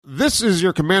This is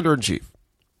your Commander-in-Chief.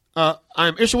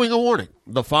 I'm issuing a warning.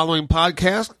 The following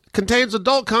podcast contains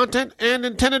adult content and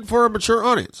intended for a mature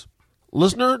audience.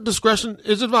 Listener discretion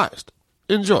is advised.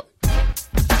 Enjoy.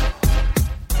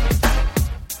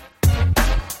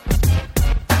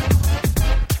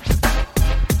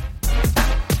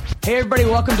 Hey everybody,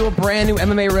 welcome to a brand new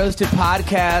MMA Roasted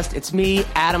podcast. It's me,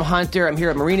 Adam Hunter. I'm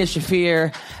here at Marina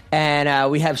Shafir,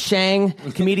 and we have Shang,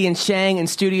 comedian Shang, in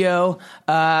studio.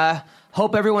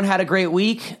 Hope everyone had a great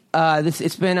week. I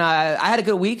had a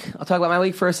good week. I'll talk about my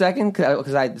week for a second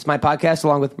because it's my podcast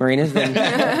along with Marina's. And,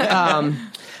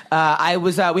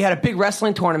 we had a big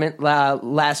wrestling tournament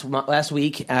last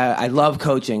week. I love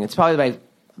coaching. It's probably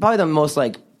the most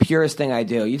purest thing I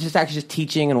do. You're just actually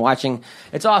teaching and watching.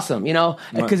 It's awesome,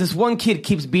 because this one kid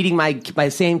keeps beating my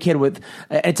same kid with.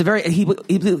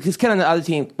 His kid on the other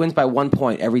team wins by 1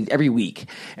 point every week,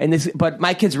 but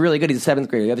my kid's really good. He's a 7th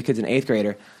grader. The other kid's an 8th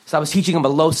grader. So I was teaching him a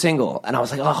low single, and I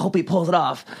was like, "Oh, I hope he pulls it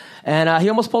off." And he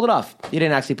almost pulled it off. He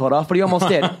didn't actually pull it off, but he almost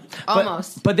did.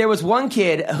 Almost. But there was one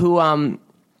kid who.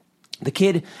 The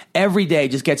kid every day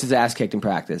just gets his ass kicked in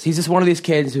practice. He's just one of these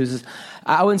kids who's,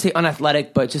 I wouldn't say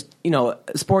unathletic, but just,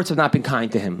 sports have not been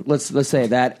kind to him. Let's say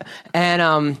that.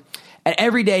 And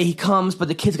every day he comes, but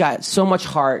the kid's got so much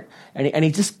heart, and he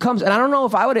just comes. And I don't know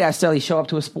if I would necessarily show up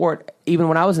to a sport even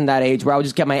when I was in that age where I would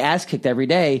just get my ass kicked every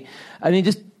day. I mean,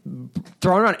 just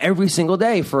thrown around every single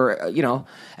day for,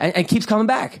 and keeps coming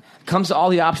back. Comes to all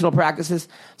the optional practices.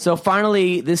 So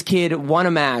finally, this kid won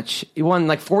a match. He won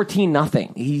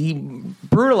 14-0. He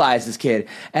brutalized this kid.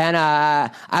 And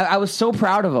I was so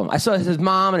proud of him. I saw his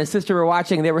mom and his sister were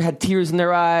watching. They had tears in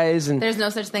their eyes. And there's no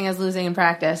such thing as losing in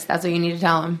practice. That's what you need to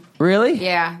tell him. Really?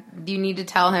 Yeah. You need to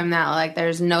tell him that,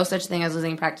 there's no such thing as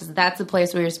losing in practice. That's the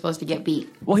place where you're supposed to get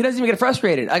beat. Well, he doesn't even get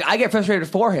frustrated. I get frustrated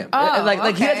for him. Oh,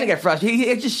 okay. He doesn't get frustrated.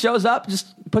 He just shows up, just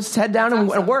puts his head down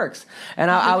and works. And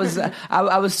I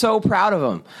was so proud of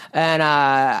him. And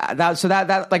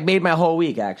that made my whole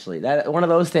week, actually. That one of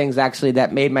those things, actually,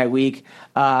 that made my week.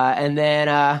 And then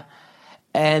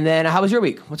how was your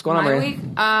week? What's going on, My Maria? week?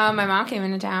 My mom came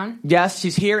into town. Yes,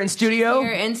 she's here in studio.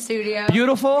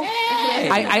 Beautiful. Hey.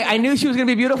 I knew she was going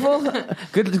to be beautiful.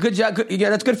 Good job. Yeah,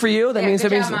 that's good for you. That means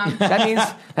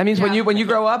Mom. when you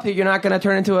grow up, you're not going to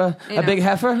turn into a big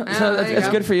heifer. So that's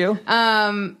good for you.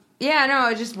 Yeah, no, I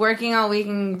was just working all week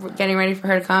and getting ready for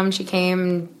her to come. She came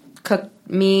and cooked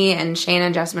me and Shane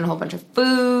and Justin a whole bunch of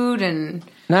food and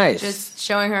nice. Just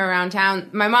showing her around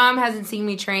town. My mom hasn't seen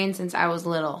me train since I was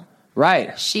little.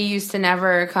 Right. She used to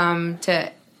never come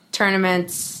to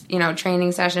tournaments,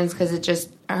 training sessions because it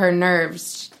just, her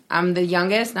nerves. I'm the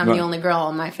youngest and I'm the only girl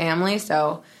in my family,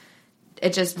 so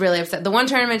it just really upset. The one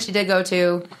tournament she did go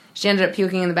to, she ended up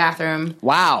puking in the bathroom.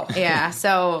 Wow. Yeah,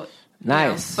 so...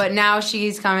 Nice. But now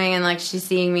she's coming and she's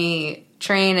seeing me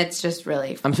train. It's just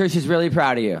really fun. I'm sure she's really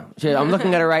proud of you. I'm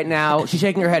looking at her right now. She's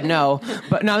shaking her head no.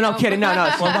 But no kidding. No.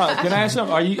 Well, can I ask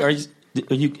something?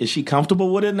 Is she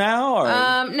comfortable with it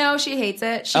now? Or? No, she hates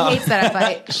it. She hates that I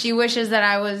fight. She wishes that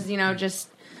I was,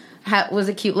 was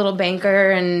a cute little banker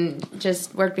and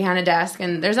just worked behind a desk.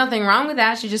 And there's nothing wrong with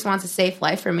that. She just wants a safe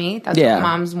life for me. That's what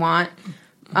moms want.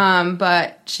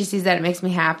 But she sees that it makes me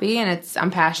happy and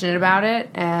I'm passionate about it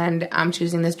and I'm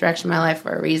choosing this direction in my life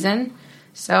for a reason.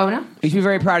 So, no. You should be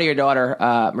very proud of your daughter,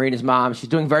 Marina's mom. She's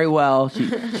doing very well.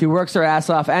 She works her ass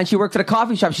off, and she works at a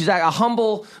coffee shop. She's a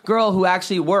humble girl who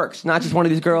actually works, not just one of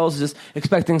these girls who just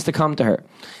expect things to come to her.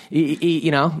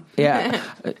 Yeah.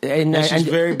 And she's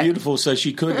very beautiful, so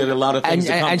she could get a lot of things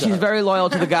to come to her. And she's very loyal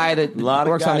to the guy that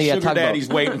works on the sugar tugboat. daddy's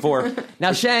waiting for her.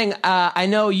 Now, Shang, I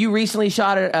know you recently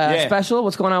shot a special.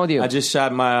 What's going on with you? I just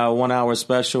shot my 1-hour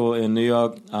special in New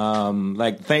York.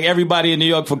 Thank everybody in New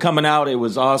York for coming out. It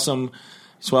was awesome.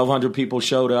 1,200 people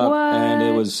showed up, and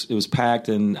it was packed,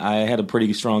 and I had a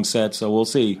pretty strong set, so we'll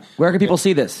see. Where can people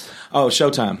see this? Oh,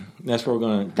 Showtime. That's where we're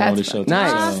going to go on to Showtime.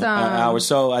 Nice. Awesome.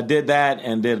 So I did that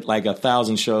and did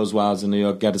 1,000 shows while I was in New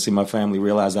York. Got to see my family,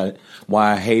 realize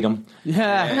why I hate them.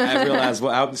 Yeah. I realized,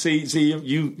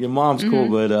 your mom's cool,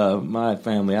 but my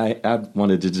family, I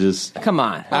wanted to just... Come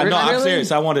on. I'm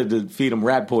serious. I wanted to feed them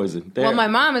rat poison. Well, my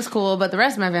mom is cool, but the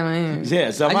rest of my family...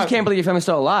 Yeah, so I just can't believe your family's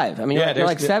still alive. I mean,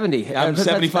 you're 70. I'm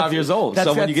 75 years old,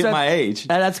 so when you get my age...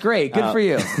 That's great. Good for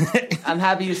you. I'm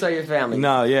happy you saw your family.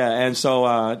 No, yeah, and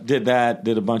so did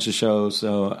a bunch of shows,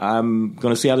 so I'm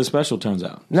going to see how the special turns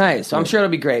out. Nice. So I'm sure it'll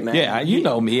be great, man. Yeah, you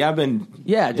know me. I've been...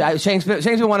 Yeah, Shang's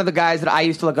been one of the guys that I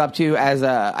used to look up to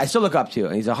I still look up to.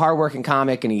 And he's a hardworking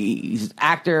comic, and he's an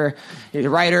actor, he's a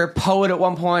writer, poet at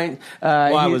one point.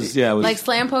 I was like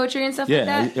slam poetry and stuff like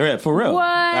that? Yeah, for real. What?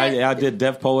 I did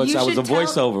Deaf Poets. I was a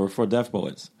voiceover for Deaf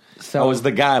Poets. So I was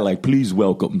the guy like, please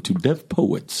welcome to Deaf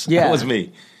Poets. Yeah. That was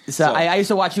me. So I used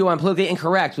to watch you on Politically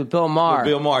Incorrect with Bill Maher.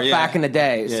 Back in the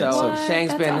day. Yeah. So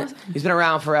Shang's he's been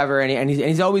around forever, and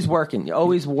he's always working.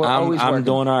 Always working. I'm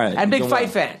doing all right. And big fight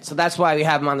fan. So that's why we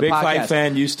have him on the podcast. Big fight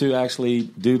fan used to actually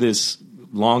do this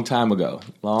long time ago.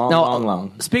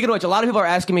 Long. Speaking of which, a lot of people are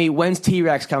asking me when's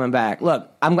T-Rex coming back. Look,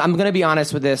 I'm going to be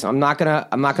honest with this. I'm not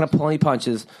gonna pull any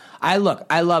punches. I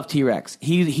love T-Rex.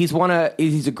 He's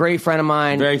a great friend of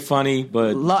mine. Very funny,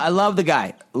 but I love the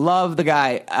guy.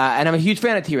 And I'm a huge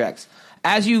fan of T-Rex.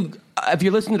 If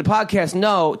you're listening to the podcast,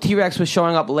 know T-Rex was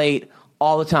showing up late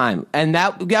all the time, and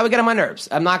that would get on my nerves.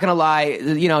 I'm not gonna lie.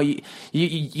 You know,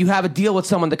 you have a deal with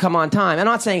someone to come on time. I'm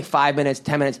not saying 5 minutes,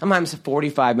 10 minutes. Sometimes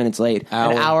 45 minutes late,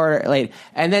 an hour late,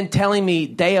 and then telling me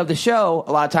day of the show.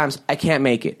 A lot of times I can't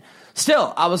make it.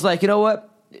 Still, I was like, you know what?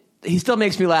 He still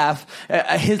makes me laugh.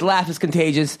 His laugh is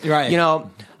contagious. Right. You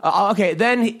know. Okay,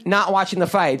 then not watching the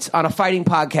fights on a fighting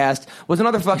podcast was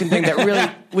another fucking thing that really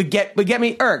would get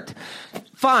me irked.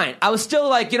 Fine. I was still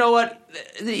like, you know what?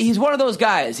 He's one of those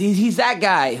guys. He's that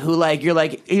guy who, like, you're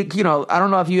like, you know, I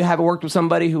don't know if you have worked with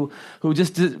somebody who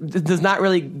just does not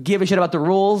really give a shit about the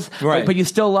rules, right? But you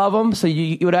still love him, so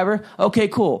you whatever. Okay,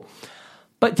 cool.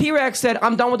 But T-Rex said,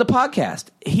 I'm done with the podcast.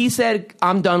 He said,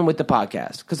 I'm done with the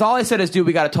podcast. Because all I said is, dude,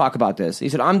 we got to talk about this. He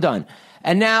said, I'm done.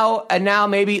 And now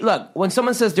maybe, look, when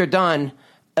someone says they're done,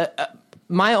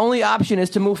 my only option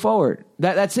is to move forward.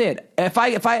 That's it. If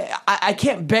I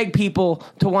can't beg people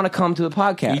to want to come to the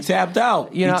podcast. You tapped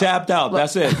out. You know, tapped out.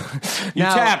 That's it. You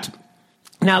tapped.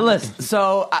 Now listen.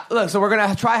 So we're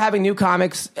gonna try having new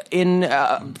comics in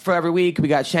for every week. We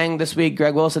got Shang this week,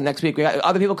 Greg Wilson next week. We got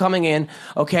other people coming in.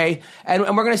 Okay, and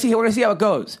we're gonna see how it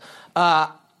goes.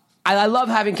 I love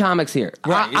having comics here.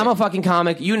 Right, I'm a fucking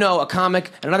comic. You know, a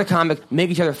comic and another comic make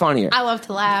each other funnier. I love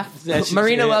to laugh.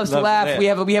 Marina loves to laugh. We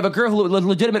have a girl who has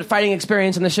legitimate fighting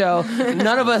experience in the show.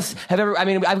 None of us have ever. I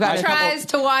mean, I've got. Tries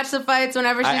to watch the fights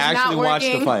whenever she's not working. I actually watch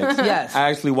the fights. Yes,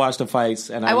 I actually watched the fights,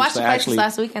 and I watched the fights this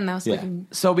last weekend though.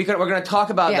 So we're going to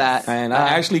talk about that. And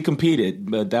I actually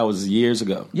competed, but that was years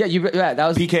ago. Yeah, that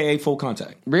was PKA Full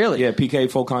Contact. Really? Yeah,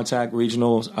 PKA Full Contact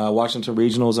regionals. Washington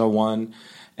regionals are one.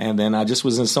 And then I just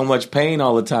was in so much pain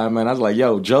all the time, man. I was like,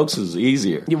 yo, jokes is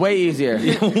easier. Way easier.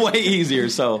 Way easier.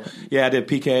 So, yeah, I did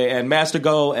PK and Master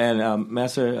Go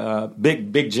and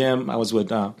Big Jim. I was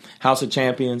with House of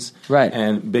Champions. Right.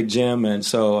 And Big Jim. And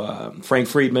so Frank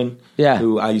Friedman,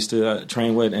 who I used to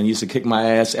train with and used to kick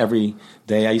my ass every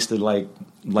day. I used to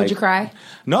Did you cry?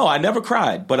 No, I never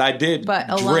cried, but I did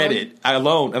dread it.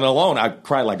 Alone, I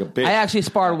cried like a bitch. I actually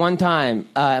sparred one time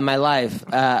in my life,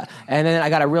 and then I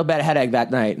got a real bad headache that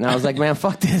night, and I was like, man,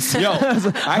 fuck this. Yo,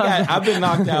 I've been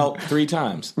knocked out 3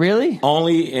 times. Really?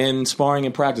 Only in sparring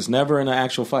and practice, never in an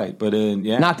actual fight. But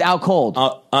knocked out cold,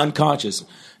 unconscious.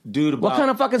 Dude, what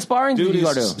kind of fucking sparring did you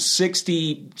go to?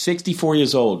 64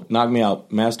 years old, knocked me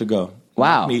out, Master Go.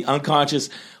 Wow. Knocked me unconscious.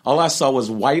 All I saw was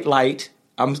white light.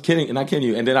 I'm kidding, and I kidding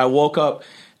you. And then I woke up,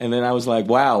 and then I was like,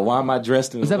 "Wow, why am I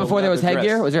dressed in?" Was that before there was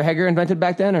headgear? Was there headgear invented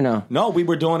back then, or no? No, we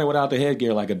were doing it without the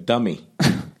headgear, like a dummy.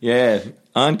 Yeah,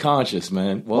 unconscious,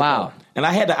 man. Wow. And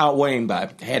I had to outweigh him by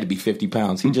had to be 50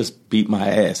 pounds. He just beat my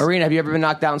ass. Marina, have you ever been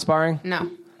knocked out in sparring? No. Have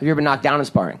you ever been knocked down in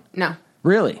sparring? No.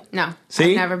 Really? No.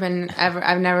 See,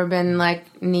 I've never been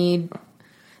like kneed.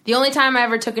 The only time I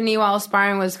ever took a knee while I was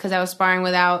sparring was because I was sparring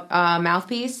without a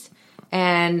mouthpiece,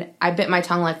 and I bit my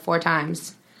tongue like 4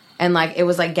 times. And, like, it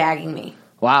was, like, gagging me.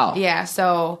 Wow. Yeah,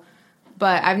 so,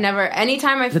 but I've never,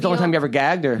 anytime I feel... Is it the only time you ever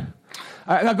gagged, or...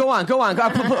 All right, go on. Yo,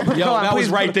 that was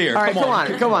right there. All right, go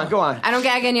on. I don't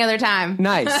gag any other time.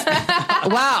 Nice.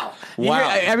 Wow.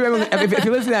 Everyone, if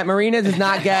you listen to that, Marina does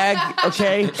not gag,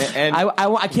 okay? And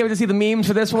I can't wait to see the memes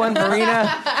for this one.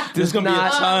 Marina there's going to be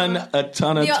a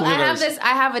ton of Twitters.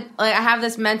 I have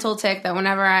this mental tick that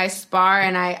whenever I spar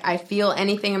and I feel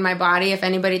anything in my body, if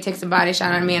anybody takes a body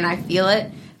shot on me and I feel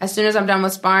it, as soon as I'm done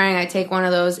with sparring, I take one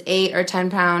of those 8 or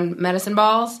 10 pound medicine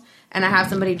balls and I have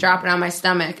somebody drop it on my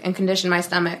stomach and condition my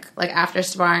stomach, like, after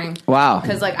sparring. Wow.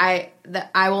 Because, like,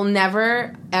 I will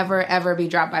never, ever, ever be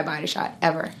dropped by body shot,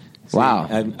 ever. See, wow.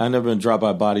 I've never been dropped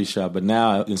by a body shot, but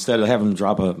now instead of having them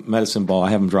drop a medicine ball, I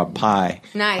have them drop pie.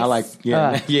 Nice. I like,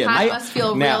 Pie must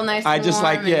feel now, real nice. I just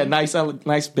warm like,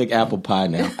 nice big apple pie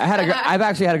now. I've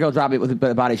actually had a girl drop it with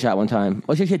a body shot one time.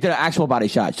 Well, she did an actual body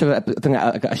shot. She took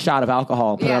a shot of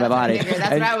alcohol, put it on my body. That's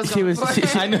what I was going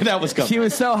for. I knew that was coming. She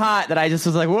was so hot that I just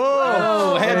was like,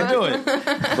 whoa. I had to do it.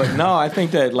 But no, I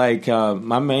think that, like,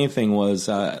 my main thing was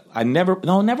never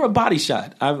a body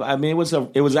shot. I mean,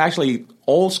 it was actually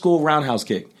old school roundhouse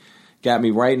kick. Got me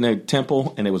right in the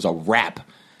temple, and it was a wrap.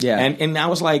 Yeah. And I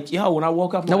was like, yo, when I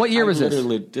woke up... Now, what year was this?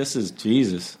 This is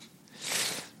Jesus.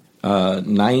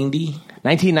 90.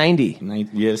 1990.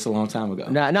 Yeah, it's a long time ago.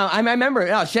 No, I remember.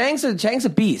 No, Shang's a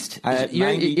beast. You're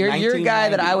a guy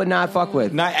that I would not fuck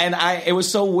with. It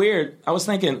was so weird. I was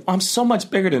thinking, I'm so much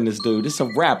bigger than this dude. It's a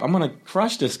rap. I'm gonna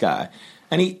crush this guy,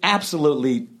 and he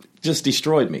absolutely just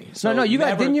destroyed me. So no,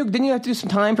 didn't you have to do some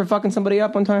time for fucking somebody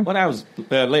up one time? Well, I was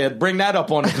bring that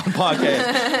up on the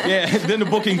podcast. Yeah, then the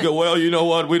booking go, well, you know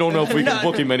what? We don't know if we can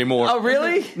book him anymore. Oh,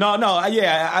 really? No,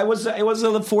 yeah, it was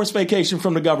a forced vacation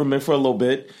from the government for a little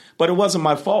bit, but it wasn't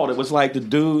my fault. It was like the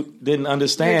dude didn't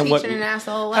understand You're teaching an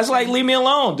asshole. I was like, leave me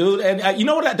alone, dude. And you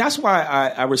know what? That's why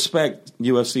I respect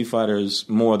UFC fighters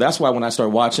more. That's why when I start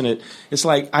watching it, it's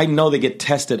like I know they get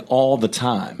tested all the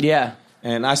time. Yeah.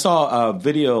 And I saw a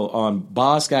video on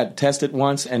Boss got tested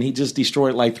once, and he just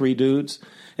destroyed like 3 dudes.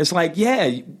 It's like,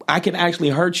 yeah, I can actually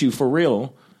hurt you for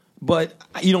real, but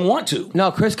you don't want to. No,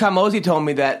 Chris Camozzi told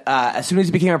me that as soon as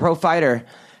he became a pro fighter,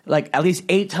 like at least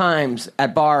 8 times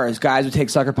at bars, guys would take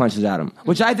sucker punches at him,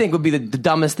 which I think would be the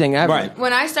dumbest thing ever. Right.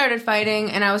 When I started fighting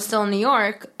and I was still in New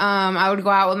York, I would go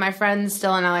out with my friends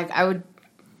still, and I would.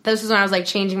 This was when I was like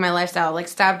changing my lifestyle, like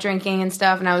stop drinking and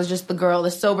stuff, and I was just the girl, the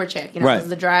sober chick, I was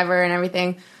the driver and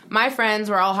everything. My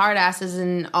friends were all hard asses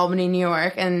in Albany, New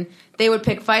York, and they would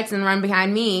pick fights and run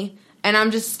behind me, and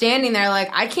I'm just standing there like,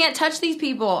 I can't touch these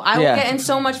people. I will get in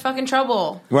so much fucking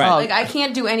trouble. Right. Like, I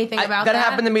can't do anything about that. That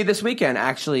happened to me this weekend,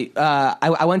 actually.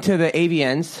 I went to the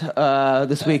AVNs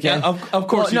this weekend. Yeah, of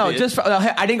course you did.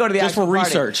 I didn't go to the just for actual party.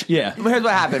 research. Yeah. But here's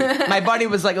what happened. My buddy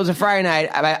was like, it was a Friday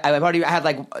night. My buddy, I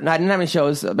didn't have any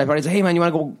shows. My buddy's like, hey, man, you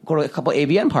want to go to a couple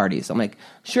AVN parties? I'm like,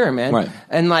 sure, man. Right.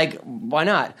 And like, why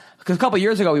not? Because a couple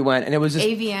years ago we went, and it was just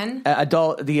AVN?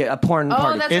 A porn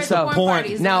party. Oh, that's It's right, a the porn.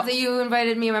 parties. Now- That you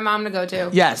invited me and my mom to go to.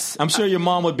 Yes. I'm sure your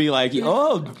mom would be like,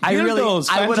 oh, I would have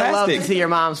fantastic. loved to see your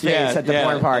mom's face at the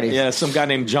porn parties. Yeah, some guy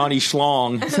named Johnny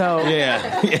Schlong. So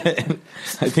yeah.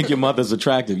 I think your mother's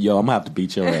attractive. Yo, I'm going to have to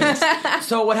beat your ass.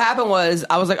 So what happened was,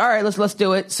 I was like, all right, let's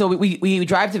do it. So we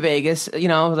drive to Vegas, I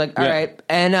was like, all right.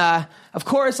 And of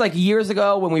course, like years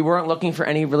ago when we weren't looking for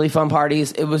any really fun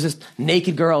parties, it was just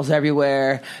naked girls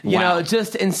everywhere, you know,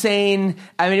 just insane.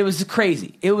 I mean, it was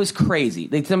crazy. It was crazy.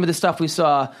 Like some of the stuff we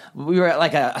saw, we were at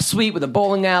like a suite with a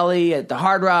bowling alley at the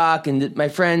Hard Rock, and my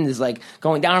friend is like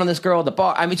going down on this girl at the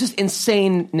bar. I mean, just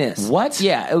insaneness. What?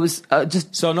 Yeah, it was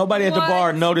just... So nobody at the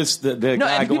bar noticed the No,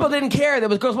 guy and people going... didn't care. There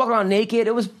was girls walking around naked.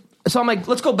 It was... So I'm like,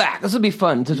 let's go back. This will be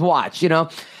fun to watch,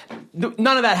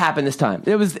 None of that happened this time.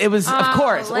 It was of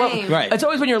course. Lame. Right. It's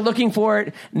always when you're looking for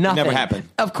it, nothing. Never happened.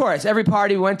 Of course. Every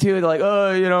party we went to, they're like,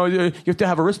 oh, you have to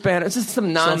have a wristband. It's just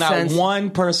some nonsense. So now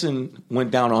one person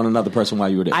went down on another person while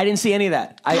you were there. I didn't see any of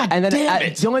that.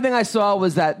 The only thing I saw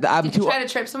was that Did you try to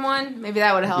trip someone? Maybe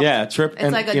that would help. Yeah, trip.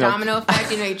 It's like a domino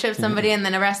effect. You trip somebody and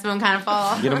then the rest of them kind of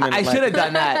fall. I should have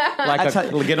done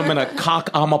that. Get them in a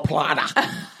cock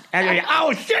omoplata. And you're like,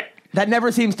 oh, shit. That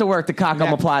never seems to work, the cock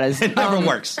omoplatas. It never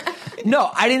works. No,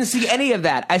 I didn't see any of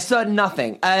that. I saw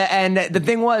nothing. And the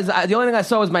thing was, the only thing I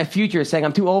saw was my future saying,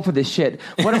 I'm too old for this shit.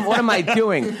 What am I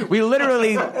doing? We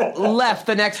literally left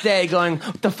the next day going,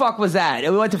 what the fuck was that?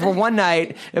 And we went for one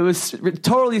night. It was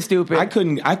totally stupid. I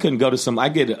couldn't go to some, I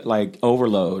get like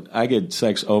overload. I get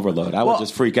sex overload. I would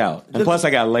just freak out. And plus I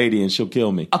got a lady and she'll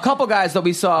kill me. A couple guys that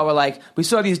we saw were like, we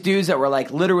saw these dudes that were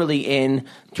like literally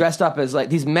dressed up as like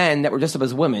these men that were dressed up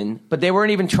as women, but they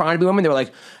weren't even trying to be women. They were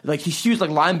like these huge like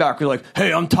linebackers, like,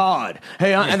 hey, I'm Todd.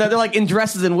 Hey, and they're like in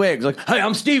dresses and wigs, like, hey,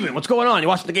 I'm Steven. What's going on? You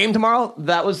watching the game tomorrow?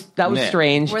 That was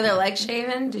strange. Were their legs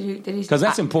shaven? Did he? Because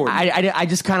that's important. I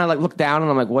just kind of like looked down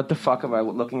and I'm like, what the fuck am I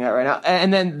looking at right now?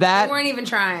 And then that they weren't even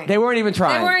trying. They weren't even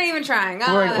trying. weren't even trying.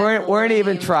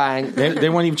 They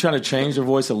weren't even trying to change their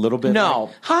voice a little bit. No.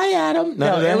 Like, hi, Adam.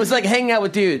 No, it was like hanging out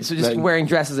with dudes, so just wearing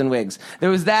dresses and wigs. There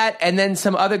was that, and then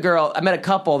some other girl. I met a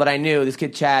couple that I knew. This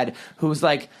kid Chad, who was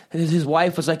like, his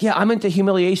wife was like, yeah, I'm into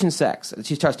humiliation sex.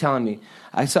 She starts telling me.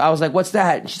 So I was like, what's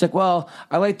that? And she's like, well,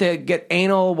 I like to get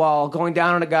anal while going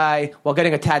down on a guy while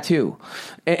getting a tattoo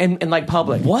in like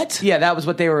public. What? Yeah, that was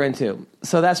what they were into.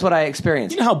 So that's what I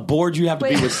experienced. You know how bored you have to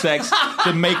be with sex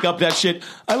to make up that shit?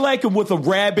 I like it with a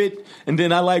rabbit, and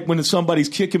then I like when somebody's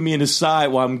kicking me in the side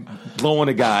while I'm blowing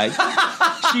a guy.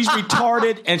 She's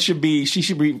retarded and she should be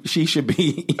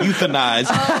euthanized.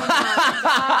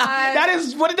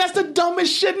 That's the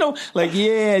dumbest shit. No, like,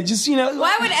 yeah, just,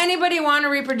 Why would anybody want to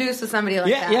reproduce with somebody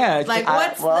like that? Yeah. Like,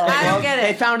 I don't get it.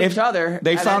 They found each other.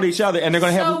 They found each other, and they're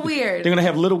going to have weird. They're going to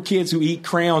have little kids who eat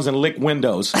crayons and lick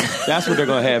windows. That's what they're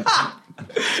going to have.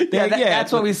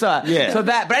 That's what we saw. Yeah.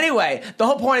 But anyway, the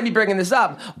whole point of me bringing this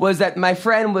up was that my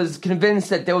friend was convinced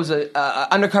that there was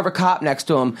a undercover cop next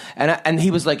to him, and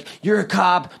he was like, "You're a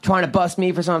cop trying to bust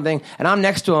me for something," and I'm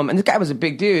next to him, and this guy was a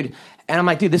big dude. And I'm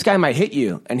like, dude, this guy might hit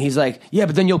you. And he's like, yeah,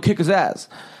 but then you'll kick his ass.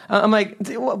 I'm like,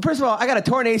 well, first of all, I got a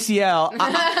torn ACL.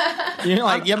 You're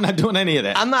like, I'm not doing any of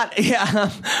that. I'm not.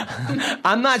 Yeah,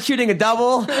 I'm not shooting a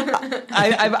double.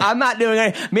 I'm not doing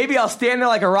it. Maybe I'll stand there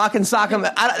like a rock and sock him.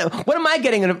 What am I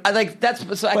getting?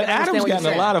 That's. So but Adam's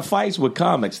gotten a lot of fights with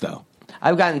comics, though.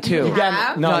 I've gotten 2. He's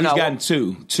gotten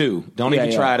two. Don't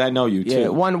even try it. I know you. 2. Yeah,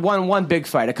 one big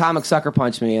fight. A comic sucker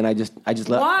punched me, and I just left.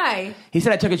 Why? He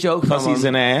said I took a joke from him. Because he's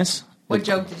an ass. What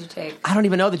joke did you take? I don't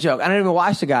even know the joke. I don't even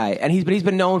watch the guy, and he's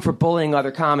been known for bullying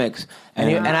other comics.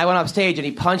 And I went up stage and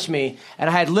he punched me, and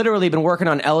I had literally been working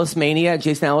on Ellis Mania,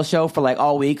 Jason Ellis show, for like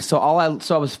all week. So I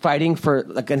was fighting for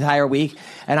like an entire week,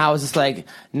 and I was just like,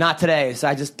 not today. So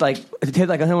I just like did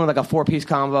like a 4-piece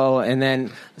combo, and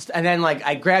then like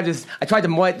I grabbed his. I tried to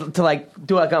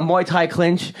do like a Muay Thai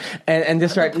clinch and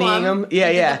just start kneeing him.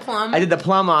 Yeah. I did the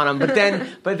plum on him,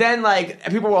 but then like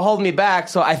people were holding me back,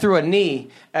 so I threw a knee.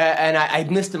 And I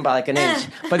missed him by like an inch.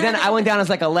 But then I went down as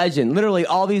like a legend. Literally,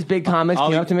 all these big comics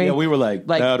came up to me. Yeah, we were like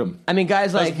Adam. I mean,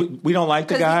 guys like... We don't like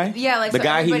the guy. The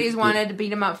guy everybody's wanted to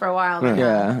beat him up for a while.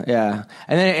 Yeah.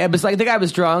 And then it was like the guy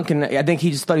was drunk, and I think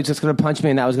he just thought he was just going to punch me,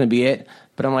 and that was going to be it.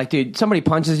 But I'm like, dude, somebody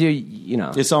punches you, you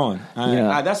know. It's on.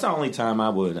 That's the only time I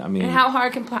would. I mean... And how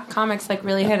hard can comics like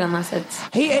really hit unless it's...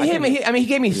 He hit me. He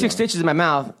gave me 6 stitches in my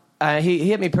mouth. He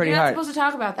hit me pretty hard. You're not supposed to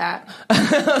talk about that.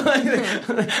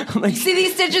 You see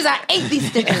these stitches? I ate these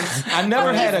stitches. I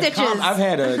never had I've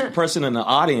had a person in the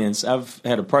audience.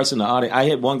 I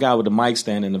hit one guy with a mic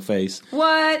stand in the face.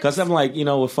 What? Because I'm like,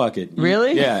 well, fuck it.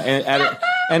 Really? Yeah.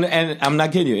 And I'm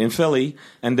not kidding you. In Philly,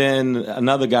 and then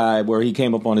another guy where he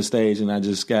came up on the stage, and I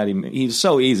just got him. He was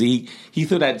so easy. He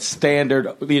threw that standard,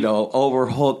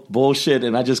 overhook bullshit,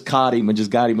 and I just caught him and just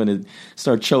got him and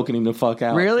started choking him the fuck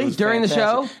out. Really? During fantastic.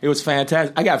 The show? It was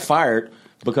fantastic. I got fired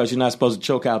because you're not supposed to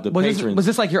choke out the patrons. Was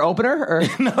this like your opener? Or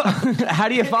no. How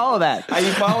do you follow that? How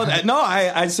you follow that? No,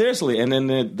 I seriously. And then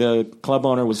the club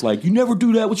owner was like, "You never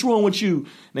do that. What's wrong with you?" And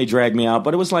they dragged me out.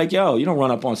 But it was like, yo, you don't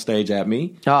run up on stage at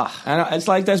me. And it's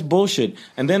like, that's bullshit.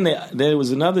 And then there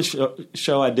was another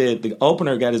show I did. The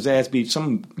opener got his ass beat.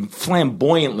 Some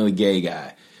flamboyantly gay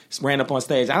guy ran up on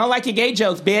stage. "I don't like your gay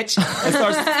jokes, bitch,"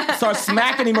 and starts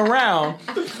smacking him around.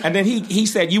 And then he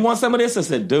said, "You want some of this?" I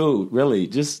said, "Dude, really,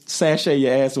 just sashay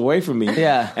your ass away from me."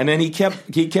 Yeah. And then he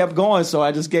kept going, so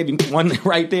I just gave him one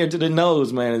right there to the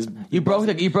nose, man. You broke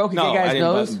a gay guy's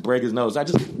nose? I didn't break his nose. I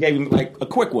just gave him like a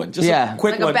quick one, just a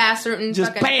quick like one, a bass root and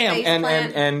just bam,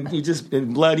 and he just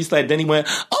in blood. He started. Then he went,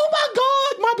 "Oh my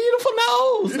God, my beautiful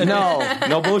nose!"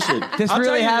 No bullshit. This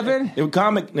really happened? It was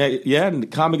comic. Yeah, and the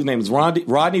comic's name is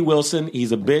Rodney Wilson.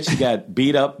 He's a bitch. He got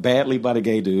beat up badly by the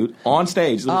gay dude on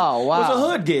stage. Oh, wow. It was a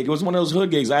hood gig. It was one of those hood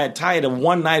gigs. I had tied a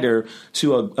one-nighter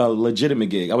to a legitimate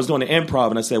gig. I was doing an improv,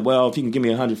 and I said, well, if you can give me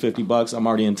 $150, I'm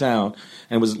already in town.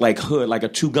 And it was like hood, like a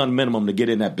 2-gun minimum to get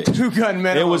in that bitch. 2-gun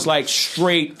minimum. It was like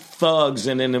straight thugs,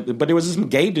 but there was this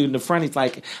gay dude in the front. He's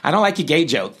like, "I don't like your gay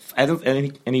jokes."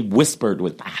 And he whispered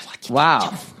with, "I like your gay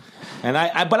jokes." And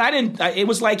but I didn't. It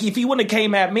was like, if he wouldn't have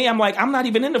came at me, I'm like, I'm not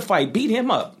even in the fight. Beat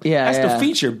him up. Yeah, that's the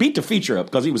feature. Beat the feature up,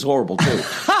 because he was horrible too.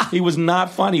 He was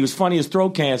not funny. He was funny as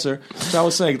throat cancer. So I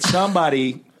was saying,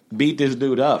 somebody beat this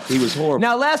dude up. He was horrible.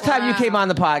 Now, last time you came on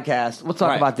the podcast, we'll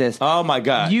talk about this. Oh my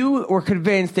God! You were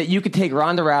convinced that you could take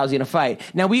Ronda Rousey in a fight.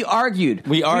 Now, we argued.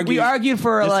 We argued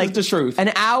for like the truth.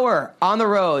 An hour on the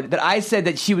road that I said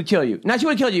that she would kill you. Not she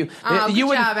would kill you. Oh, you good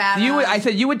would. job, Adam. You would. I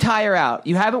said you would tire out.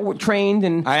 You haven't trained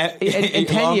in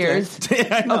 10 years.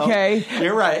 Okay,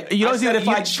 you're right. You don't if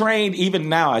I trained even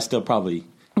now, I still probably.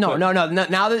 No.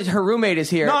 Now that her roommate is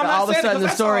here, all of a sudden the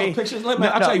story.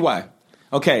 I'll tell you why.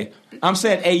 Okay, I'm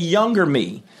saying a younger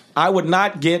me. I would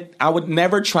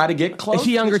never try to get close. Is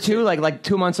she younger too? Like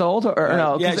 2 months old, or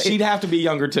no? Yeah, she'd have to be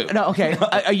younger too. No, okay.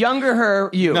 A younger her,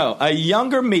 you. No, a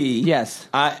younger me. Yes.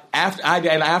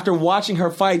 After watching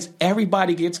her fights,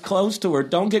 everybody gets close to her.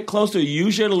 Don't get close to her.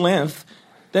 Use your length.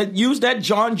 Use that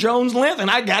John Jones length, and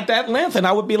I got that length, and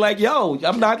I would be like, "Yo,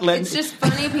 I'm not letting." It's just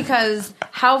funny because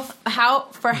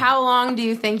for how long do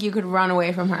you think you could run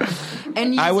away from her?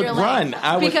 And I would run.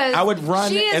 I would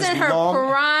run. She is in her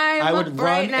prime. I would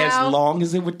run as long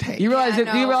as it would take. You realize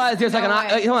there's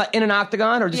in an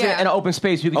octagon or just in an open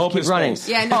space you can keep running.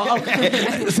 Yeah. No. Oh,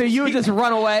 okay. So you would just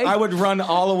run away. I would run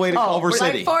all the way to Culver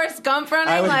City. Like Forrest Gump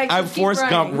running. I'm Forrest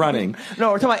Gump running.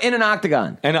 No, we're talking about in an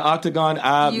octagon. In an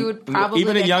octagon, you would probably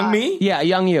even a young me. Yeah, a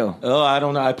young you. Oh, I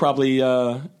don't know. I probably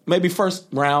maybe first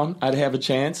round I'd have a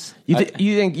chance.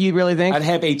 You really think I'd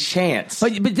have a chance?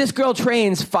 But this girl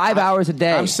trains 5 hours a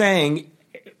day. I'm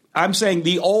saying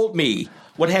the old me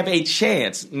would have a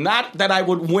chance. Not that I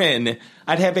would win.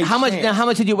 I'd have a chance. Now, how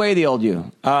much did you weigh the old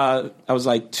you? I was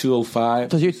like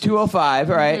 205. So you're 205,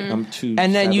 right? Mm-hmm. I'm 270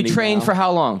 And then you trained now. for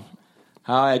how long?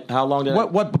 How long did I?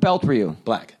 What belt were you?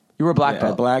 Black. You were a black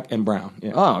belt. Black and brown.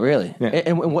 Yeah. Oh, really? Yeah.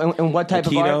 And what type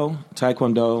of art? Aikido,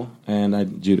 Taekwondo,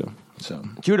 and judo. So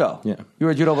Judo. Yeah. You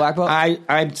were a judo black belt?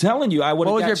 I'm telling you, I would.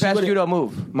 What was your best judo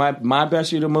move? My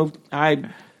best judo move. I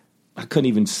couldn't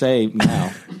even say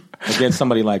now against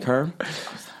somebody like her.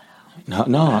 No,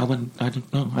 I wouldn't. I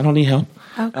don't need help.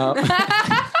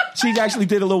 She actually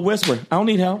did a little whisper. I don't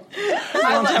need help.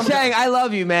 I'm saying I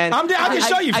love you, man. I can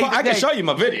show you. I can show you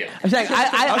my video. I'm saying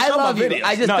I love you. Videos.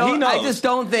 I just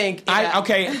don't think.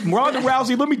 Okay, Ronda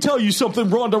Rousey. Let me tell you something,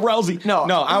 Ronda Rousey. No.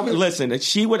 Listen.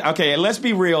 She would. Okay, let's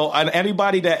be real. And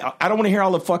anybody that I don't want to hear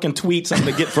all the fucking tweets I'm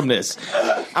going to get from this.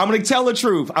 I'm going to tell the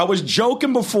truth. I was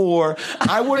joking before.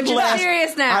 I would. But you're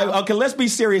serious now. Okay, let's be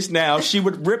serious now. She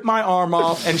would rip my arm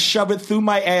off and shove it through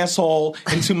my asshole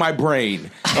into my brain.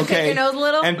 Okay, pick your nose a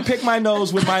little? And pick my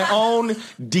nose with my own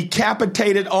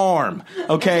decapitated arm.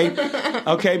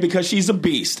 Okay, because she's a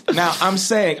beast. Now I'm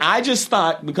saying I just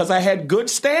thought because I had good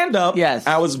stand up. Yes,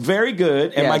 I was very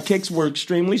good, and yes. my kicks were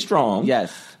extremely strong.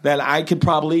 Yes. That I could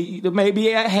probably maybe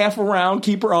a half a round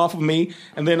keep her off of me,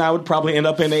 and then I would probably end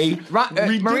up in a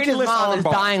ridiculous Marina's mom is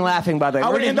dying laughing, by the way. I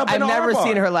would end up in I've never armbar.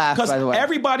 seen her laugh, by the way.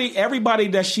 Everybody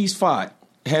that she's fought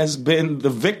has been the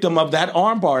victim of that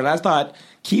armbar, and I thought,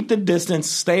 keep the distance,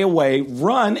 stay away,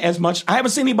 run as much. I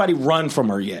haven't seen anybody run from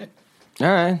her yet. All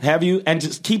right. Have you? And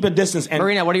just keep a distance. And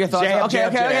Marina, what are your thoughts? Okay.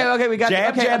 We got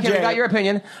jab, we jab. got your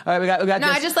opinion. All right, we got. No,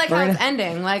 this. I just like Marina? how it's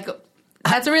ending. Like,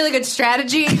 that's a really good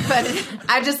strategy, but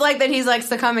I just like that he's like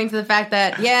succumbing to the fact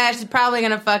that she's probably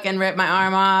gonna fucking rip my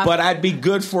arm off. But I'd be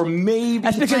good for maybe.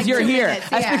 That's because like you're 2 here. minutes.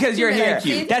 That's because you're here. Thank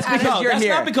you. That's because you're that's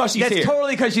here. Not because she's that's here. That's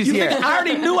totally because she's here. I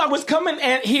already knew I was coming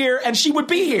here, and she would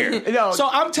be here. No. So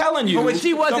I'm telling you, But when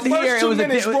she wasn't the first here, it 2 was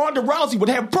minutes, Ronda Rousey would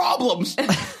have problems.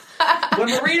 When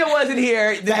Marina wasn't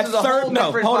here, this is a whole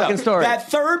different fucking story. That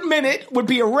third minute would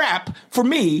be a wrap for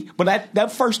me, but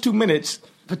that first 2 minutes.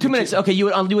 For 2 minutes, okay, you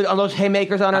would unload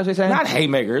haymakers on her, as you're saying? Not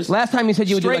haymakers. Last time you said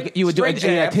you would do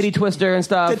a titty twister and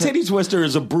stuff. The titty twister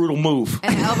is a brutal move.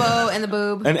 An elbow in the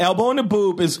boob. An elbow in the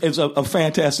boob is a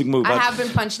fantastic move. I have been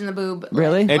punched in the boob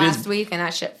really? last week, and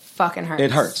that shit fucking hurts.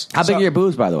 It hurts. How big are your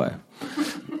boobs, by the way?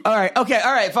 All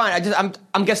right, fine.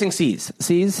 I'm guessing C's.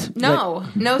 C's? No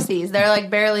C's. They're like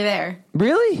barely there.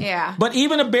 Really? Yeah. But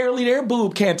even a barely there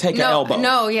boob can't take an elbow.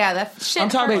 No, yeah, that shit. I'm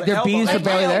talking hurts. about their B's are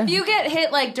barely there. If you get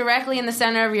hit like directly in the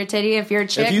center of your titty, if you're a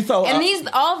chick, If you throw and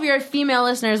all of your female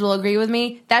listeners will agree with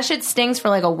me, that shit stings for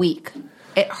like a week.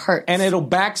 It hurts. And it'll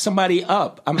back somebody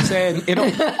up. I'm saying it'll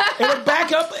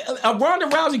back up. Ronda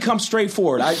Rousey comes straight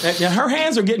forward. Her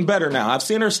hands are getting better now. I've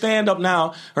seen her stand up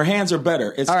now. Her hands are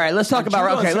better. All right, let's talk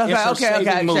about okay. Shang,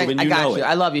 I got you.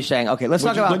 I love you, Shang. Okay, let's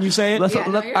talk about when you say it.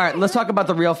 All right, let's talk about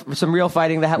some real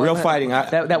fighting that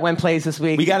that went plays this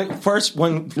week. We got it first.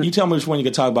 When you tell me which one you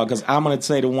can talk about, because I'm going to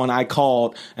say the one I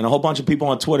called, and a whole bunch of people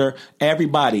on Twitter.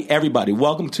 Everybody,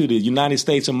 welcome to the United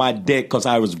States of my dick, because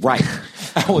I was right.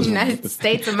 I was United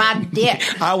States of my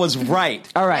dick. I was right.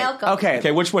 All right. Welcome.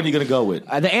 Okay. Which one are you going to go with?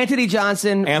 The Anthony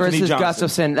Johnson versus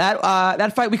Gustafsson.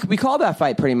 That fight we called that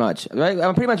fight pretty much, right?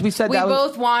 Pretty much we said I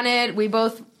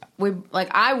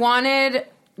wanted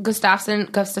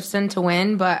Gustafsson to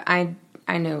win, but I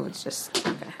knew it's just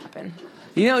not going to happen.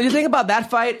 You know, you think about that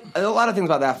fight. A lot of things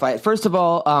about that fight. First of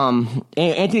all,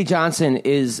 Anthony Johnson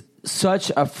is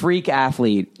such a freak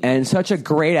athlete and such a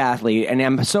great athlete, and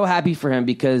I'm so happy for him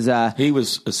because he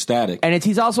was ecstatic. And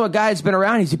he's also a guy that's been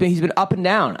around. He's been up and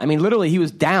down. I mean, literally, he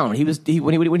was down.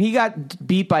 When he got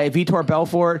beat by Vitor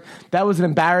Belfort, that was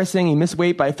embarrassing. He missed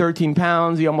weight by 13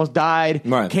 pounds. He almost died.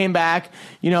 Right. Came back.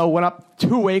 Went up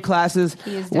 2 weight classes.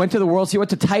 Went to the World Series. Went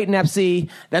to Titan FC.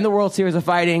 Then the World Series of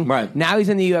Fighting. Right. Now he's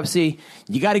in the UFC.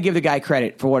 You got to give the guy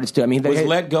credit for what it's due. I mean, he was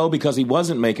let go because he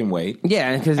wasn't making weight. Yeah,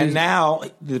 and now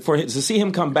to see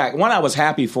him come back. One, I was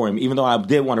happy for him, even though I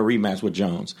did want a rematch with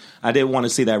Jones. I did want to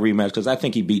see that rematch because I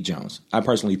think he beat Jones. I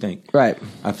personally think. Right.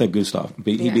 I think Gustav he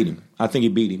beat him. I think he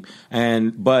beat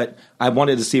him. But I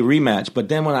wanted to see a rematch. But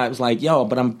then when I was like,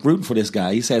 but I'm rooting for this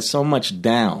guy. He's had so much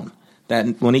down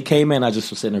that when he came in, I just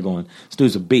was sitting there going, this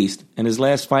dude's a beast. And his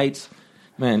last fights,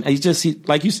 man, he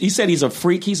said he's a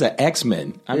freak. He's an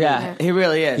X-Men. He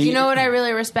really is. You know what I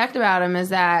really respect about him is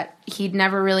that he'd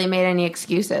never really made any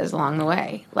excuses along the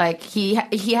way. Like he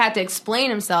had to explain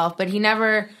himself, but you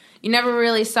never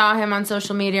really saw him on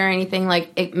social media or anything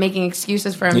like making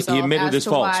excuses for himself. He admitted his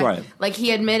faults, right? Like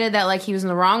he admitted that like he was in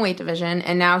the wrong weight division,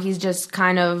 and now he's just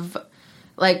kind of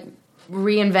like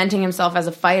reinventing himself as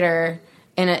a fighter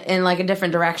in like a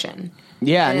different direction.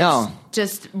 Yeah, and no. it's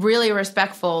just really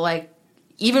respectful. Like,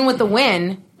 even with the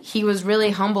win, he was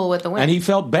really humble with the win. And he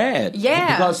felt bad.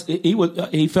 Yeah. Because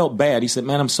he felt bad. He said,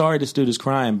 man, I'm sorry this dude is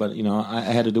crying, but, I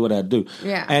had to do what I had to do.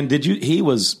 Yeah. And he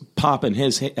was popping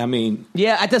his head. I mean.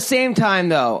 Yeah, at the same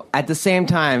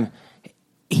time,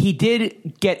 he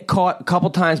did get caught a couple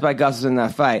times by Gus in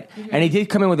that fight. Mm-hmm. And he did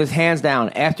come in with his hands down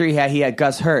after he had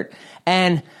Gus hurt.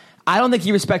 And I don't think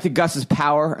he respected Gus's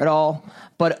power at all.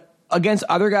 But against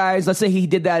other guys, let's say he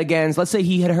did that against, let's say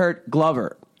he had hurt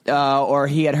Glover. Or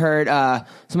he had hurt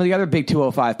some of the other big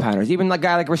 205 pounders, even like a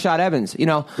guy like Rashad Evans.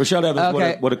 Rashad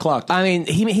Evans would have clocked. I mean,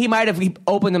 he might have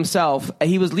opened himself.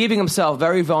 He was leaving himself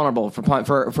very vulnerable for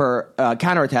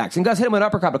counterattacks. And Gus hit him with an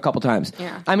uppercut a couple times.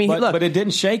 Yeah. I mean, but it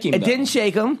didn't shake him. It didn't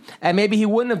shake him, and maybe he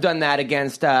wouldn't have done that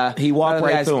against. He walked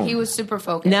right through him. He was super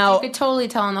focused. Now, you could totally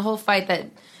tell in the whole fight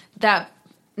that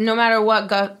no matter what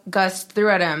Gus threw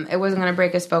at him, it wasn't going to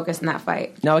break his focus in that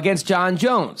fight. Now, against John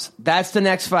Jones, that's the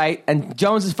next fight. And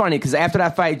Jones is funny because after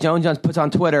that fight, Jones puts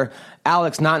on Twitter,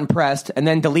 Alex not impressed, and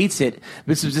then deletes it.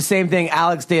 This was the same thing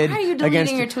Alex did. Why are you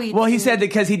deleting your tweets? Well, he said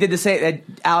because he did the same. That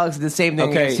Alex did the same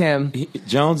thing against him.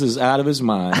 Jones is out of his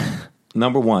mind.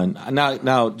 Number one.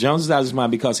 Now, Jones is out of his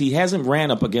mind because he hasn't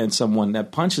ran up against someone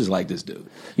that punches like this dude.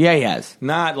 Yeah, he has.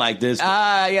 Not like this.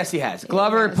 Yes, he has.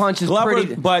 Glover punches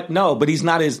pretty. But he's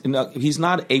not he's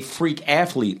not a freak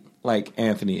athlete like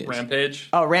Anthony is. Rampage.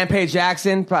 Oh, Rampage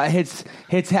Jackson hits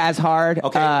as hard.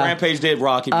 Okay, Rampage did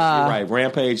rock him. You're right.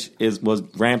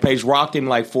 Rampage rocked him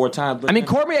like 4 times. I mean,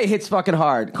 Cormier hits fucking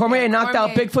hard. Cormier knocked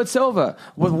out Bigfoot Silva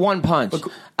with one punch.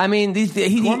 I mean,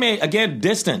 Cormier again,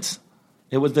 distance.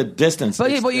 It was the distance. But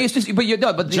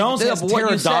Jones has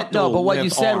pterodactyl what you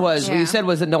said arms.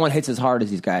 was that no one hits as hard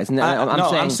as these guys. And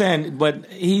I'm saying, but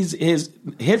his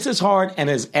hits as hard and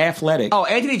as athletic. Oh,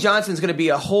 Anthony Johnson's going to be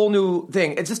a whole new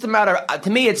thing. It's just a matter. To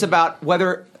me, it's about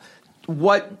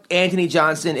what Anthony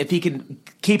Johnson, if he can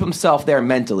keep himself there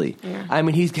mentally. Yeah. I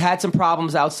mean, he's had some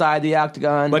problems outside the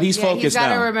octagon, but he's focused. He's got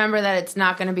to now. remember that it's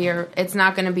not going to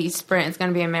be sprint. It's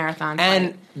going to be a marathon fight.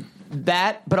 And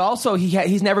that, but also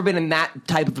he's never been in that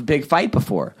type of a big fight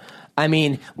before. I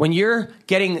mean, when you're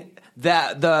getting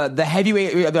the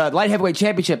heavyweight, the light heavyweight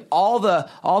championship, all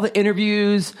the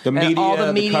interviews, the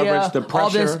media, the coverage, the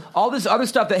pressure, all this other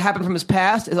stuff that happened from his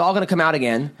past is all going to come out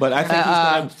again. But I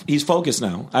think he's focused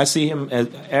now. I see him as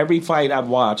every fight I've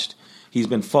watched. He's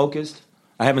been focused.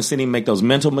 I haven't seen him make those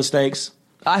mental mistakes.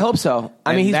 I hope so.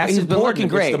 I mean, he's been looking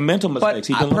great. It's the mental mistakes.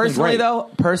 He's been personally,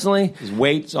 looking great. His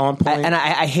weight's on point. And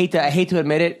I hate to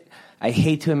admit it.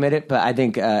 But I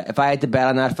think if I had to bet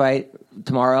on that fight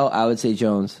tomorrow, I would say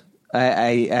Jones.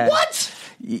 What?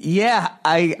 Yeah,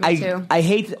 I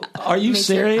hate. Are you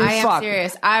serious? I am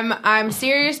serious. I'm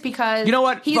serious because you know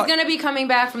what? He's going to be coming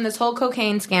back from this whole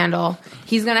cocaine scandal.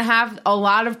 He's going to have a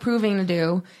lot of proving to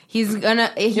do. He's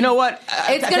gonna. You know what?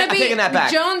 It's going to be taking that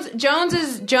back. Jones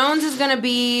is going to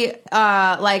be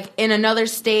like in another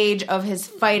stage of his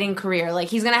fighting career. Like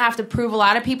he's going to have to prove a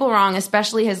lot of people wrong,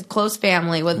 especially his close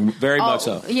family. With very much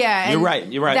so. Yeah, you're right.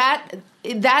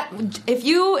 That if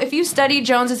you study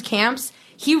Jones's camps.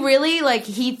 He really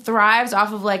he thrives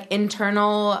off of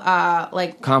internal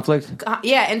conflict.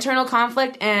 Internal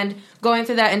conflict and going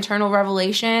through that internal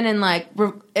revelation and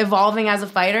evolving as a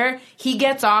fighter. He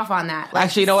gets off on that.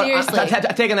 Actually, you know seriously. what?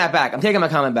 I'm taking that back. I'm taking my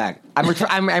comment back.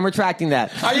 I'm retracting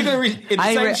that. Are you going to in the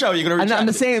same show? You're going to retract I'm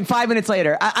the same 5 minutes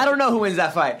later. I don't know who wins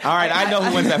that fight. All right, I know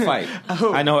who wins that fight.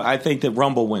 Who? I know. I think that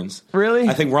Rumble wins. Really?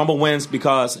 I think Rumble wins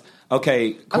because.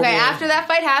 Okay. After that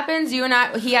fight happens, you and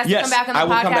I, he has to come back on the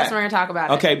podcast and we're going to talk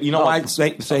about it. Okay, you know why I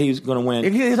say he's going to win?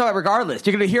 You're going to talk about regardless.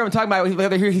 You're going to hear him talking about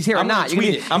whether he's here or not. You're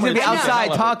going to be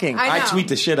outside talking. I tweet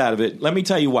the shit out of it. Let me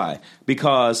tell you why.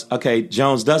 Because,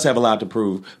 Jones does have a lot to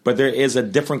prove, but there is a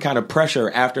different kind of pressure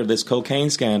after this cocaine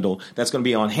scandal that's going to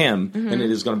be on him than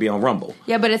it is going to be on Rumble.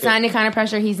 Yeah, but it's not any kind of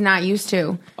pressure he's not used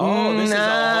to. Oh, this is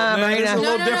a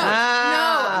little different.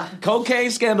 No.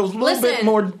 Cocaine scandal's a little bit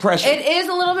more pressure. It is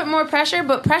a little bit more pressure,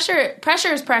 but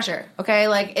pressure is pressure. Okay,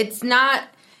 it's not.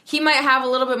 He might have a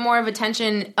little bit more of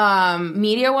attention,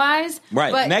 media wise.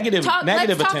 Right, but negative attention.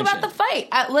 Let's talk about the fight.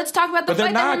 Let's talk about the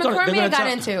fight that him and Cormier got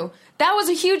into. That was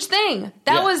a huge thing.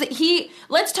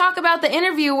 Let's talk about the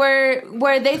interview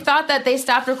where they thought that they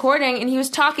stopped recording and he was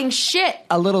talking shit.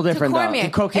 A little different though.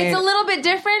 It's a little bit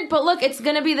different, but look, it's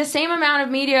going to be the same amount of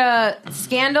media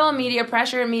scandal, media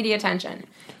pressure, and media attention.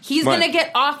 He's going to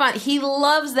get off on. He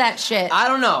loves that shit. I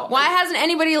don't know. Why hasn't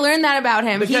anybody learned that about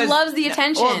him? He loves the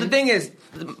attention. Well, the thing is,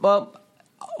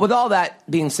 with all that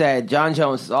being said, John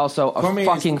Jones is also a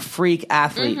fucking freak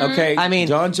athlete. Mm-hmm. Okay, I mean,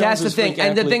 John Jones that's the thing.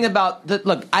 And the thing about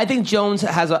look, I think Jones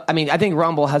has I think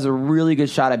Rumble has a really good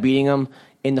shot at beating him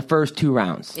in the first 2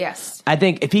 rounds. Yes. I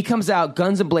think if he comes out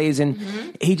guns a blazing,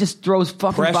 he just throws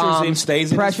fucking Pressures bombs. him,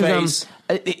 stays in his face.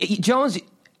 Jones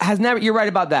has never. You're right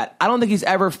about that. I don't think he's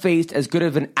ever faced as good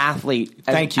of an athlete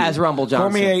as Rumble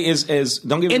Johnson. Cormier is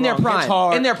don't get me in wrong, their prime. hits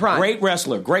hard, In their prime, great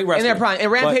wrestler. In their prime,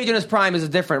 and Rampage in his prime is a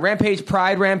different Rampage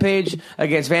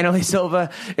against Vanderlei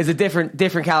Silva is a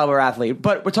different caliber athlete.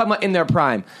 But we're talking about in their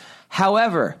prime.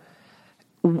 However,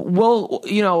 will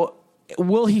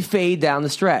he fade down the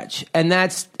stretch? And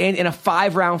that's in a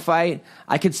 5-round fight.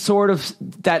 I could sort of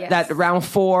that round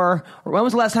 4. When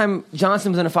was the last time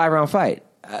Johnson was in a 5-round fight?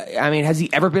 I mean, has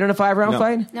he ever been in a 5-round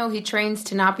fight? No, he trains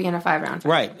to not be in a 5-round fight.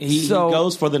 Right. He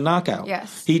goes for the knockout.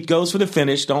 Yes. He goes for the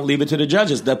finish. Don't leave it to the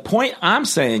judges. The point I'm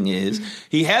saying is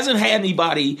he hasn't had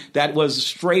anybody that was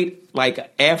straight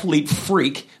like athlete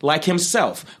freak like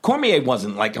himself. Cormier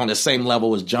wasn't like on the same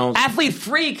level as Jones. Athlete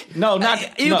freak? No,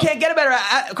 not you can't get a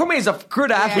better. Cormier's a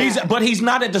good athlete, but he's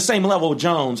not at the same level of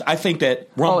Jones. I think that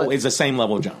Rumble is the same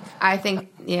level of Jones. I think,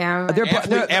 yeah.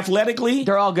 They're athletically,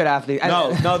 they're all good athletes.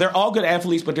 No, they're all good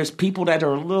athletes, but there's people that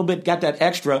are a little bit got that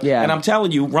extra. Yeah. And I'm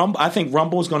telling you, I think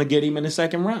Rumble is going to get him in the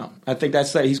 2nd round. I think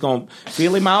he's going to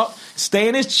feel him out, stay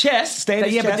in his chest,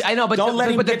 chest. But I know, but don't let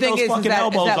him get those fucking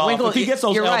elbows off. If he gets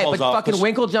those elbows off, fucking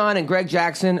Winklejohn and Greg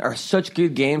Jackson are such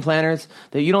good game planners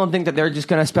that you don't think that they're just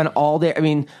going to spend all day. I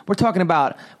mean, we're not talking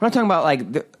about like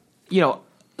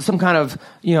some kind of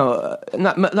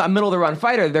not middle of the run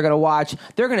fighter. They're going to watch.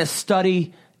 They're going to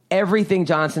study everything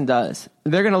Johnson does.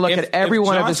 They're going to look at every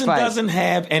one of his fights. Johnson doesn't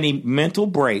have any mental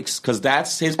breaks because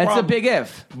that's his problem. It's a big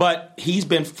if. But he's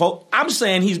been. I'm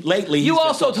saying lately. You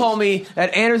also told me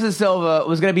that Anderson Silva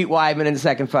was going to beat Weidman in the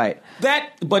 2nd fight.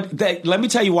 Let me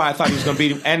tell you why I thought he was going to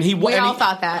beat him. And we all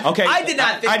thought that. Okay, I did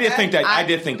not. I did think that. I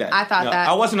did think that. I thought that.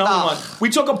 I wasn't the only one. We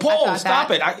took a poll.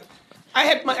 Stop it. I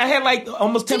had like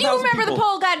almost 10,000 people. Did you remember the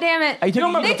poll? God damn it! They took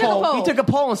a poll. He took a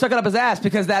poll and stuck it up his ass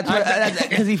because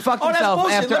because he fucked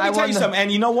himself after Let me tell you something. And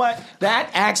you know what? That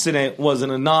accident was an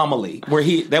anomaly where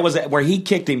he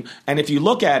kicked him. And if you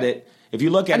look at it.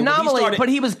 Anomaly, but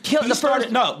he was killed. He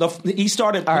started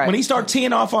when he started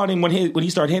teeing off on him when he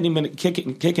started hitting him and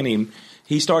kicking him.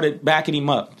 He started backing him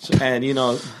up, and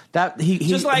that he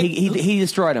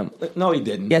destroyed him. No, he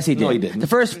didn't. Yes, he did. No, he didn't. The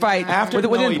first fight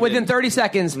within 30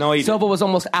 seconds, Silva was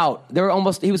almost out.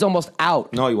 He was almost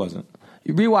out. No, he wasn't.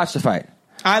 You rewatch the fight.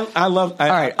 All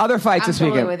right, other fights this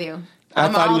weekend. I'm totally with you.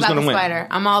 I thought he was going to win. Spider.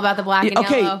 I'm all about the black and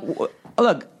yellow.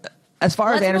 Look. As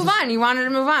far Let's as Anderson, move on. You wanted to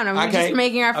move on. We're just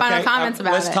making our final comments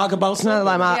about Let's talk about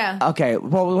something. Okay.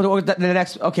 Well, the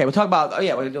next. Okay, we'll talk about.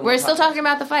 We're still talking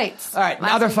about the fights. All right.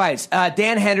 Other fights.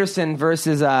 Dan Henderson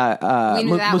versus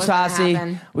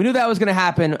Mousasi. We knew that was going to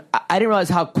happen. I didn't realize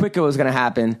how quick it was going to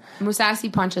happen.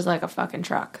 Mousasi punches like a fucking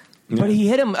truck. But he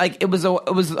hit him like it was.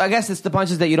 I guess it's the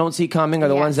punches that you don't see coming are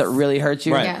the ones that really hurt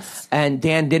you. Right. Yes. And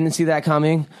Dan didn't see that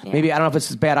coming. Yeah. Maybe I don't know if it's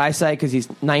his bad eyesight because he's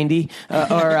 90, or the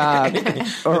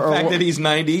fact that he's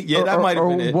 90. Yeah, that might have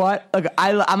been it. What? Look,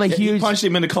 I'm a huge. He punched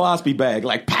him in the Colosby bag,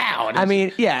 like pow. I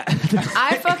mean, yeah.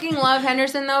 I fucking love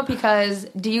Henderson though because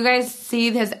do you guys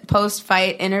see his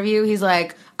post-fight interview? He's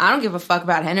like, I don't give a fuck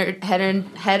about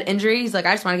head injury. He's like,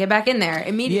 I just want to get back in there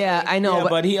immediately. Yeah, I know. Yeah,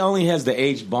 but he only has the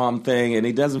H-bomb thing, and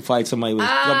he doesn't fight somebody with...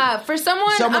 for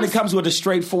someone that comes with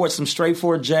some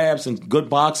straightforward jabs and good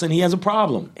boxing, he has a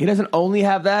problem. He doesn't only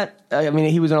have that. I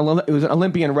mean, he was an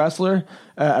Olympian wrestler,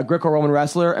 a Greco-Roman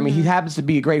wrestler. I mean, he happens to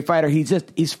be a great fighter.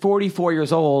 He's 44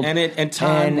 years old. And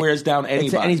time wears down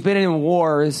anybody. And he's been in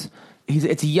wars.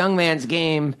 It's a young man's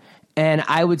game. And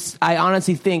I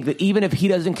honestly think that even if he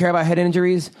doesn't care about head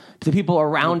injuries, the people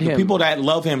around him, the people that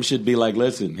love him should be like,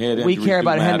 listen, head injuries. We care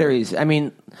about head injuries. I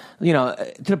mean,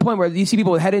 to the point where you see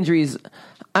people with head injuries.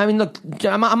 I mean, look,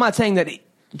 I'm not saying that.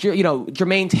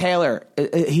 Jermaine Taylor,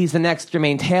 he's the next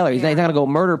Jermaine Taylor. He's not going to go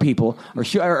murder people or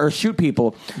shoot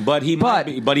people. But he might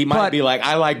be like,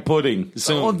 I like pudding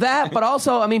soon. Well, but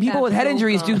also, I mean, people with head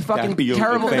injuries do fucking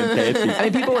terrible. I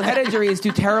mean, people with head injuries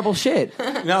do terrible shit.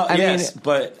 No,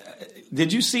 but.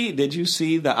 Did you see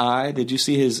the eye? Did you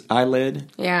see his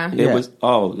eyelid? Yeah. It was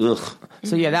ugh.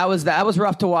 So yeah, that was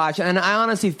rough to watch, and I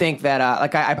honestly think that I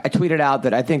tweeted out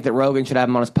that I think that Rogan should have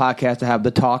him on his podcast to have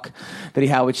the talk that he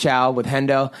had with Shao with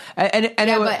Hendo, but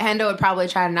Hendo would probably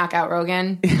try to knock out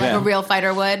Rogan like a real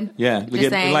fighter would. Yeah,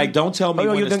 like don't tell me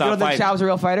when to stop fighting. You don't think Shao's a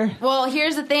real fighter? Well,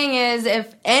 here's the thing: is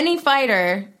if any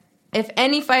fighter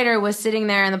was sitting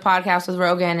there in the podcast with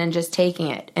Rogan and just taking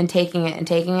it,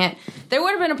 there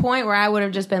would have been a point where I would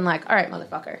have just been like, all right,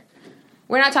 motherfucker,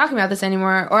 we're not talking about this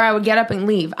anymore, or I would get up and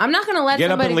leave. I'm not going to let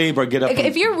get up and leave or get up.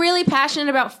 If you're really passionate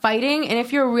about fighting, and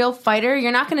if you're a real fighter,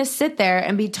 you're not going to sit there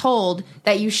and be told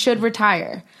that you should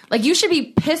retire. Like, you should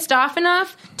be pissed off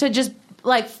enough to just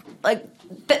That's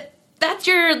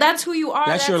who you are.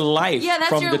 That's your life. Yeah, that's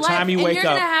from your the life. time you and wake you're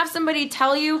up. Gonna have somebody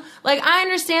tell you, like, I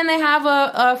understand they have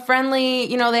a friendly,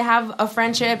 they have a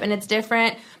friendship and it's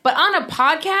different. But on a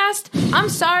podcast, I'm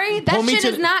sorry, that shit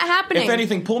is not happening. If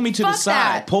anything, pull me to the side.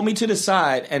 That. Pull me to the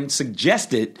side and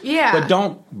suggest it. Yeah. But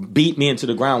don't beat me into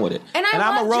the ground with it. And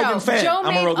I'm a Rogan fan. Joe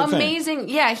I'm made a Rogan amazing. fan.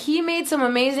 Yeah, he made some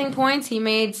amazing points. He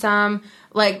made some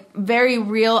very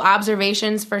real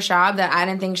observations for Shab that I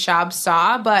didn't think Shab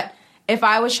saw. But if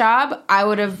I was Shab, I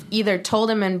would have either told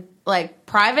him in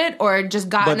private or just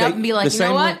gotten up and be like, you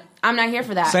know what? I'm not here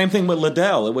for that. Same thing with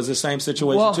Liddell. It was the same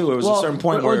situation too. It was a certain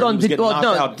point where he was getting knocked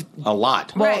out a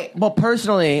lot. Well,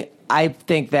 personally, I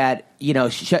think that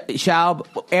Schaub,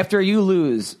 after you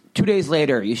lose 2 days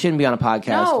later, you shouldn't be on a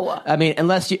podcast. No. I mean,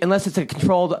 unless it's a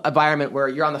controlled environment where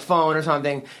you're on the phone or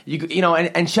something.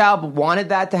 And Schaub wanted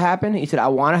that to happen. He said, "I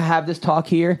want to have this talk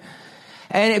here."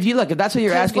 And if that's what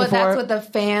you're asking for, that's what the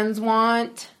fans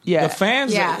want. Yeah, the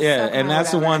fans, and that's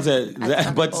the ones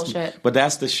but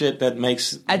that's the shit that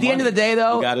makes. At the end of the day,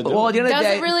 though, at the end of the day, does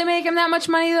it really make him that much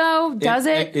money, though? Does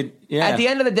it? Yeah. At the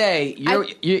end of the day,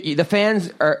 the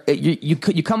fans are you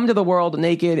come into the world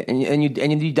naked and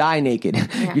you die naked.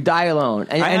 Yeah. You die alone,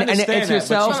 and it's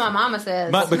yourself. That's what my mama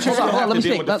says. But you still have to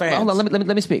deal with the fans. Hold on,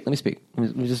 let me speak. Let me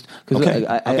just because okay.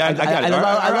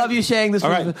 I love you, Shang. This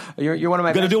right. You're one of my.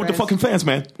 You got to deal with the fucking fans,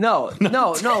 man. No.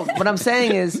 What I'm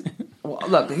saying is,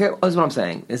 look, here's what I'm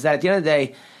saying is that at the end of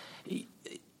the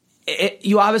day,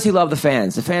 you obviously love the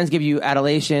fans. The fans give you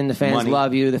adulation. The fans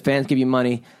love you. The fans give you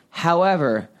money.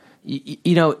 However,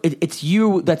 it's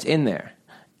you that's in there,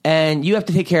 and you have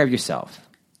to take care of yourself.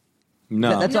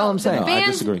 No, that's all I'm saying. I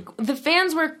disagree. The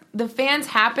fans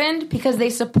happened because they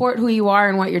support who you are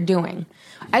and what you're doing.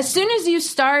 As soon as you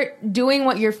start doing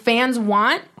what your fans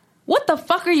want, what the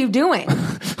fuck are you doing?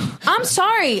 I'm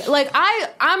sorry.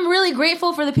 I'm really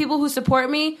grateful for the people who support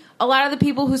me. A lot of the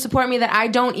people who support me that I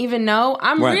don't even know,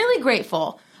 I'm really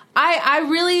grateful. I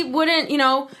really wouldn't,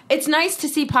 it's nice to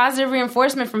see positive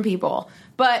reinforcement from people,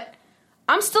 but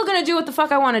I'm still going to do what the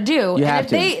fuck I want to do. If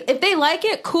they like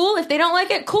it, cool. If they don't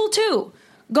like it, cool too.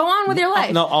 Go on with your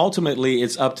life. No, ultimately,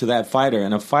 it's up to that fighter.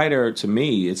 And a fighter, to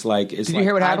me, it's like... Did you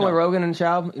hear what happened with Rogan and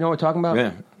Schaub? You know what we're talking about?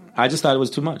 Yeah. I just thought it was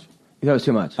too much. You thought it was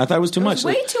too much? I thought it was too much.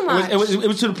 Way too much. It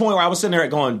was to the point where I was sitting there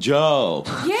going, Joe.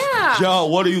 Yeah. Joe,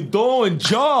 what are you doing,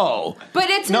 Joe? But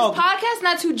it's his podcast, and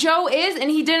that's who Joe is, and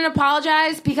he didn't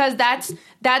apologize because that's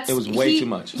it was way too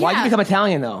much. Why'd you become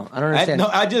Italian, though? I don't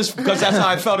understand. Because that's how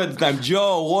I felt at the time.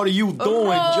 Joe, what are you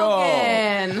doing,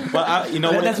 Rogan. Joe?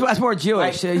 But that's more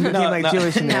Jewish. You became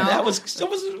Jewish. No. That was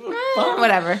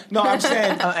whatever. No, I'm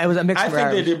saying it was a mix. I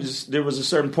think that there was a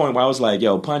certain point where I was like,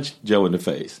 "Yo, punch Joe in the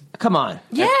face." Come on.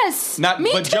 Yes.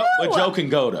 Me too. But Joe can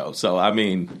go though. So I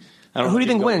mean, I don't know. Who do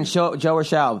you think wins, Joe or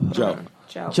Schaub? Joe.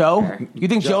 Joe? Sure. You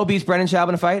think Joe beats Brendan Schaub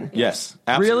in a fight? Yes,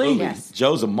 absolutely. Really? Yes.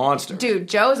 Joe's a monster. Dude,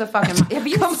 Joe's a fucking... Have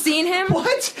you seen him?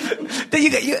 What?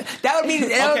 That would mean...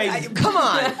 Okay. Come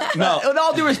on. No. With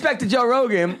all due respect to Joe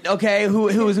Rogan, okay,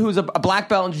 who's a black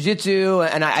belt in jiu-jitsu,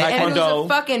 and he was a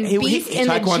fucking beast in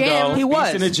the gym. He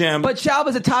was. Beast in the gym. But Schaub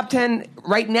is a top 10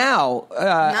 right now.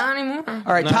 Not anymore.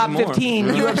 All right, Not top anymore. 15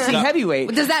 UFC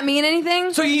heavyweight. Does that mean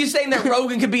anything? So you saying that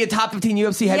Rogan could be a top 15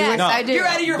 UFC heavyweight? Yes, I do. You're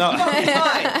out of your fucking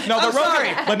mind. No, I'm sorry.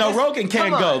 But Rogan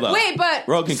can't go though. Wait, but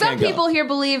Rogan some can't go. people here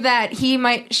believe that he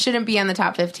shouldn't be on the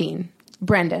top 15.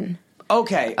 Brendan.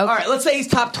 Okay. All right. Let's say he's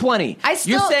top 20.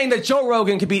 You're saying that Joe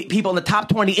Rogan could beat people in the top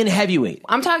 20 in heavyweight.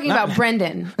 I'm talking about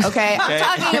Brendan, okay? I'm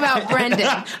talking about Brendan.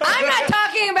 I'm not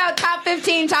talking about top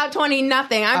 15, top 20,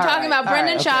 nothing. I'm talking about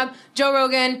Brendan Schaub. Joe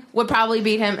Rogan would probably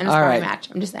beat him in a sparring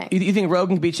match. I'm just saying. You think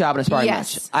Rogan could beat Schaub in a sparring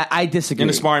match? I disagree. In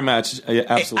a sparring match,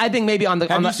 absolutely. I think maybe on the...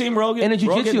 Have you seen Rogan? In a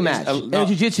jiu-jitsu match. In a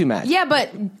jiu-jitsu match. Yeah,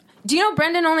 but do you know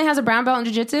Brendan only has a brown belt in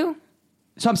jiu-jitsu?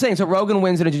 So I'm saying, Rogan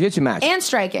wins in a jiu-jitsu match. And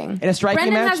striking. In a striking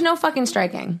Brendan match? has no fucking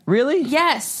striking. Really?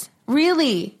 Yes.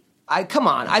 Really. Come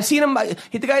on. I've seen him...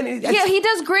 he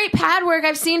does great pad work.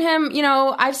 I've seen him,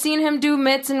 I've seen him do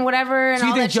mitts and whatever and so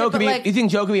all that shit. You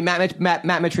think Joe could be Matt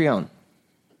Mitrione?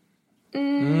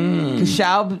 Because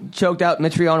Schaub choked out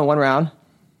Mitrione in one round.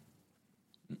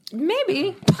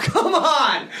 Maybe. Come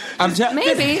on.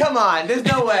 Maybe. Come on. There's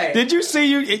no way. Did you see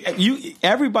you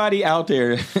everybody out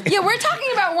there? Yeah, we're talking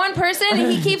about one person,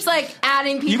 and he keeps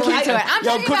adding people into it. I'm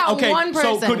talking about one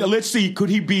person. So let's see. Could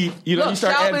he be? Look, you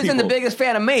start Schaub adding isn't people. the biggest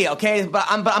fan of me. Okay, but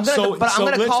I'm gonna call.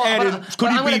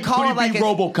 Could he be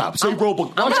RoboCop? Say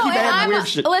RoboCop. I'm just keep adding weird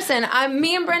shit. Listen,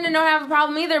 me and Brendan don't have a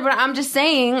problem either, but I'm just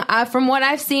saying, from what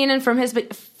I've seen and from his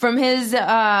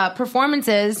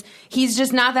performances, he's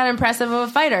just not that impressive of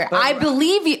a fighter. I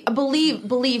believe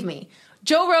me.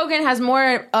 Joe Rogan has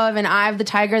more of an eye of the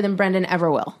tiger than Brendan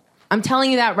ever will. I'm telling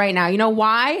you that right now. You know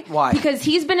why? Why? Because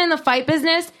he's been in the fight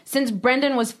business since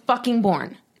Brendan was fucking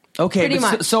born. Okay, Pretty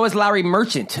much. So is Larry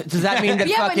Merchant. Does that mean that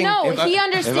Yeah, fucking... but no, he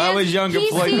understands. If I was younger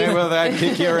Floyd Mayweather, I'd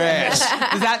kick your ass.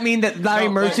 Does that mean that Larry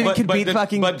Merchant could beat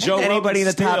fucking anybody in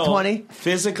the top 20?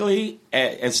 Physically,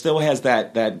 it still has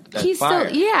that He's fire.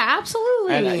 still, yeah,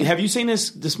 absolutely. And have you seen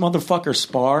this motherfucker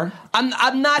spar?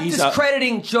 I'm not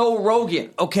discrediting Joe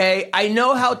Rogan, okay? I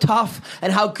know how tough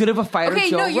and how good of a fighter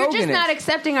Joe Rogan is. You're just not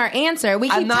accepting our answer. We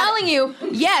keep telling you,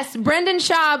 yes, Brendan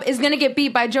Schaub is going to get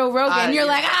beat by Joe Rogan. You're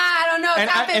like, I don't know,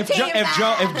 top 15.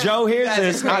 If Joe hears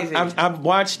this, I've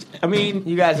watched, I mean...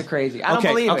 You guys are crazy. I don't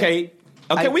believe it.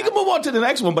 Okay, we can move on to the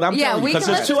next one, but I'm telling you, because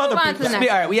there's two other people. All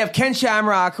right, we have Ken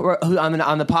Shamrock who on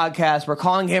the podcast. We're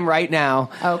calling him right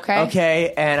now.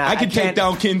 Okay, and I can take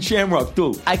down Ken Shamrock,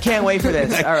 too. I can't wait for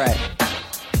this. All right.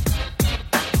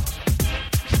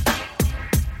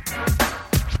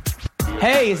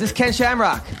 Hey, is this Ken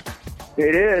Shamrock?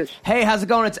 It is. Hey, how's it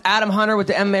going? It's Adam Hunter with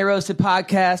the MMA Roasted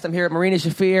podcast. I'm here at Marina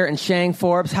Shafir and Shang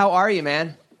Forbes. How are you,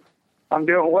 man? I'm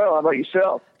doing well. How about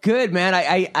yourself? Good, man.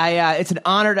 I it's an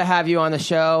honor to have you on the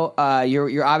show.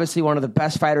 You're obviously one of the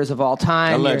best fighters of all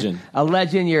time. A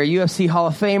legend. You're a UFC Hall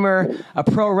of Famer, a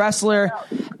pro wrestler,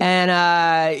 and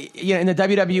in the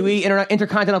WWE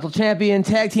Intercontinental Champion,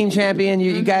 Tag Team Champion.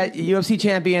 You got UFC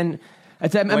Champion.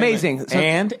 It's amazing. So,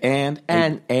 and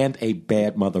a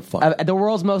bad motherfucker. The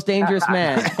world's most dangerous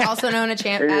man. Also known as a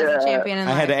champion in life.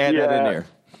 I had to add that in there.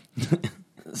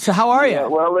 So how are you? Yeah,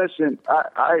 well, listen,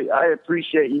 I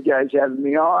appreciate you guys having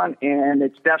me on, and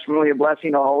it's definitely a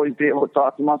blessing to always be able to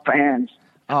talk to my fans.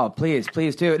 Oh, please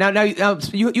do. Now you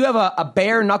have a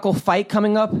bare knuckle fight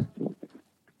coming up?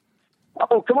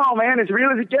 Oh, come on, man. As real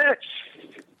as it gets.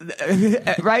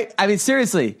 Right? I mean,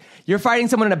 seriously. You're fighting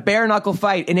someone in a bare knuckle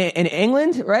fight in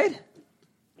England, right?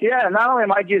 Yeah, not only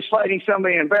am I just fighting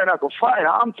somebody in a bare knuckle fight,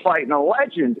 I'm fighting a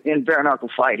legend in bare knuckle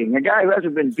fighting, a guy who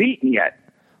hasn't been beaten yet.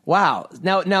 Wow.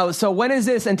 Now, so when is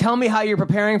this? And tell me how you're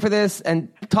preparing for this, and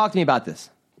talk to me about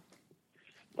this.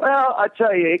 Well, I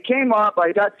tell you, it came up.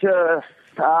 I got to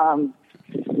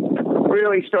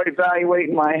really start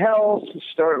evaluating my health,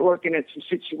 start looking at some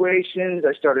situations.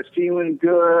 I started feeling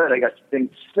good. I got some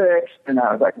things fixed, and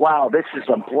I was like, wow, this is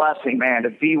a blessing, man, to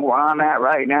be where I'm at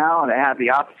right now and to have the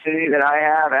opportunity that I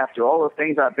have after all the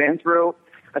things I've been through.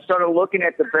 I started looking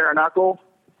at the bare knuckle.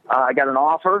 I got an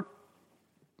offer.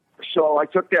 So I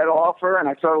took that offer and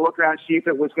I started looking around to see if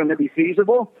it was going to be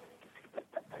feasible.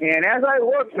 And as I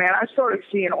looked, man, I started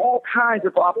seeing all kinds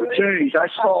of opportunities.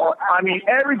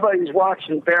 Everybody's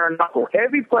watching bare knuckle.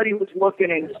 Everybody was looking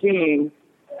and seeing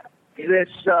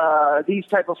these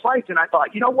type of fights. And I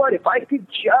thought, you know what? If I could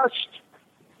just,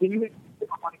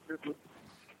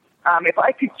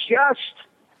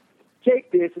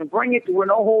 take this and bring it to where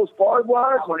no holds barred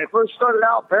was when it first started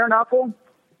out, bare knuckle,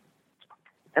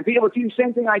 and be able to do the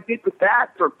same thing I did with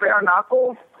that for bare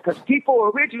knuckle, because people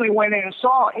originally went in and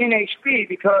saw NHB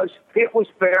because it was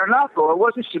bare knuckle. It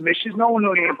wasn't submissions. No one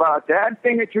knew anything about that.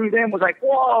 Thing that drew them was like,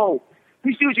 whoa,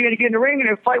 these dudes are going to get in the ring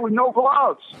and fight with no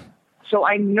gloves. So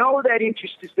I know that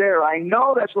interest is there. I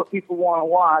know that's what people want to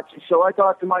watch. And so I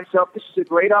thought to myself, this is a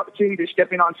great opportunity to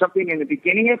step in on something in the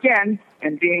beginning again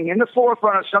and being in the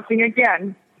forefront of something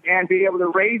again and be able to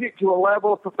raise it to a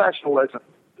level of professionalism.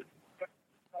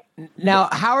 Now,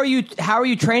 how are you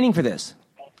training for this?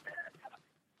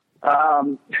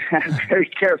 Very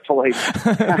carefully.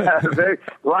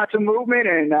 Lots of movement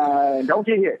and don't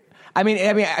get hit. I mean,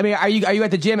 are you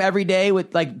at the gym every day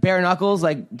with like bare knuckles?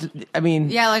 Are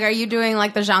you doing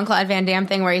like the Jean-Claude Van Damme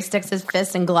thing where he sticks his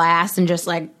fist in glass and just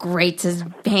like grates his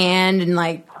hand and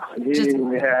like?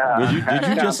 Yeah. Did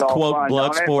you just quote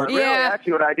Bloodsport? Really,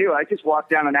 actually, what I do, I just walk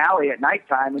down an alley at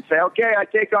nighttime and say, "Okay, I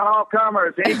take on all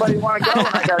comers. Anybody want to go?" And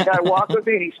I got a guy walk with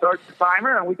me, and he starts the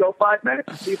timer, and we go 5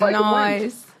 minutes. See if I can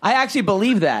win. I actually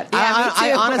believe that. Yeah,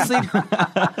 I honestly,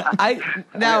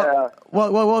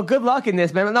 Well, good luck in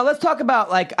this, man. Now let's talk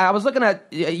about I was looking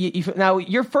at now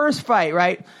your first fight,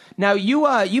 right? Now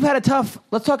you've had a tough.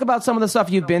 Let's talk about some of the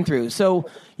stuff you've been through. So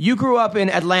you grew up in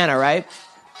Atlanta, right?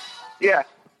 Yeah.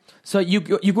 So you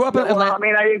grew up in Atlanta. Well, I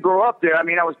mean, I didn't grow up there. I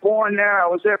mean, I was born there. I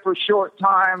was there for a short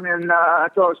time, and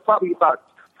so I was probably about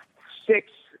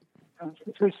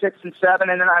between 6 and 7,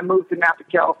 and then I moved to Napa,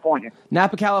 California.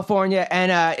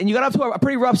 And you got off to a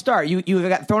pretty rough start. You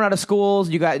got thrown out of schools.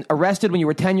 You got arrested when you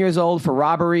were 10 years old for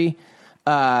robbery,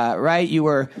 right? You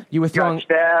were thrown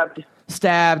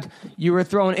stabbed. You were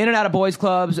thrown in and out of boys'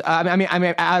 clubs. Out of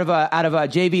a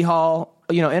JV hall.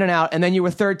 In and out, and then you were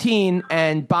 13,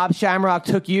 and Bob Shamrock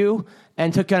took you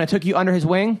and took you under his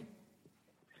wing.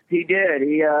 He did.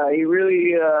 He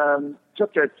really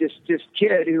took this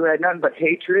kid who had nothing but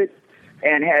hatred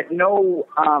and had no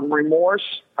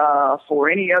remorse for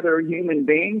any other human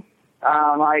being.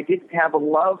 I didn't have a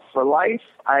love for life.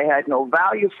 I had no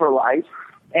value for life.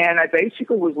 And I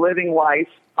basically was living life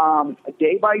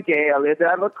day by day. I lived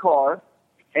out of a car,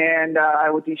 and I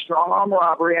would do strong-arm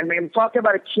robbery. I mean, I'm talking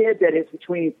about a kid that is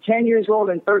between 10 years old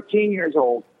and 13 years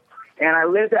old. And I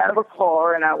lived out of a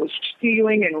car, and I was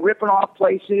stealing and ripping off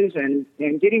places and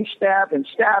getting stabbed and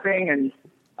stabbing and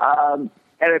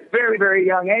at a very, very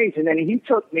young age. And then he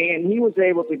took me, and he was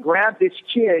able to grab this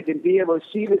kid and be able to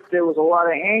see that there was a lot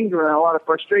of anger and a lot of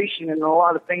frustration and a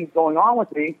lot of things going on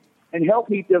with me, and help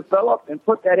me develop and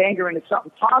put that anger into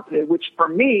something positive, which for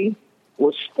me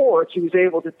was sports. He was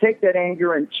able to take that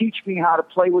anger and teach me how to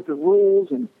play with the rules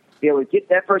and be able to get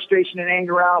that frustration and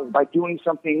anger out by doing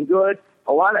something good.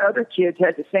 A lot of other kids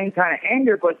had the same kind of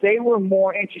anger, but they were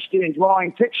more interested in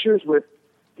drawing pictures with,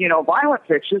 violent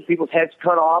pictures, people's heads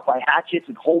cut off by hatchets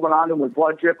and holding on to them with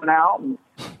blood dripping out. And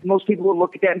most people would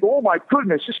look at that and go, oh, my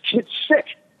goodness, this kid's sick.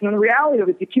 And the reality of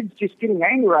it, the kid's just getting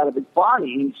anger out of his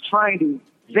body, and he's trying to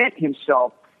vent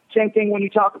himself. Same thing when you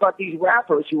talk about these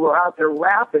rappers who are out there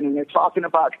rapping and they're talking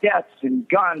about deaths and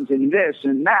guns and this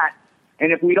and that.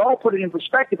 And if we'd all put it in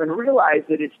perspective and realize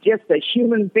that it's just a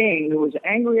human being who is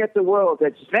angry at the world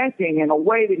that's venting in a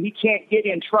way that he can't get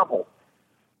in trouble.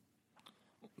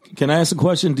 Can I ask a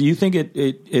question? Do you think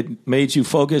it made you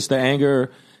focus the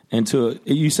anger into,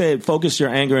 you said focus your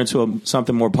anger into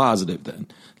something more positive then?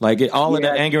 Like all of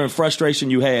the anger and frustration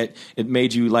you had, it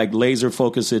made you like laser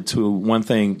focus it to one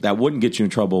thing that wouldn't get you in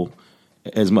trouble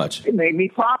as much. It made me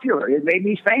popular. It made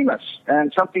me famous,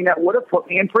 and something that would have put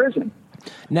me in prison.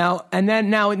 Now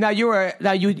you were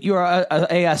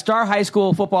a star high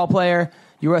school football player.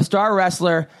 You were a star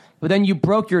wrestler, but then you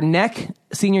broke your neck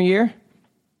senior year.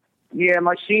 Yeah,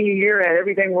 my senior year, I had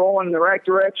everything rolling in the right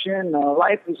direction.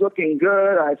 Life was looking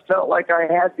good. I felt like I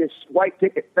had this white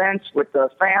picket fence with a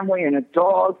family and a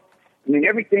dog. I mean,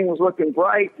 everything was looking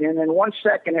bright. And then 1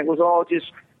 second, it was all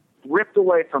just ripped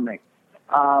away from me.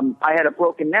 I had a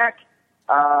broken neck.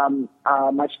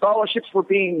 My scholarships were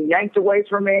being yanked away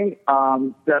from me.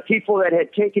 The people that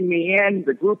had taken me in,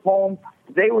 the group home,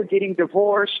 they were getting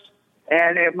divorced.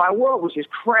 And my world was just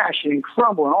crashing and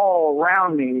crumbling all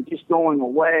around me and just going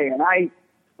away. And I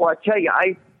tell you,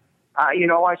 I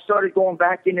started going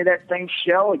back into that same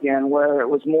shell again where it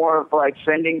was more of like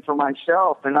fending for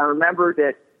myself. And I remember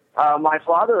that my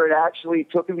father had actually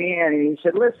took me in and he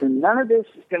said, listen, none of this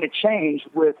is going to change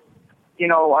with,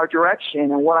 our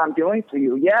direction and what I'm doing for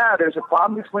you. Yeah, there's a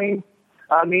problem between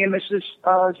me and Mrs.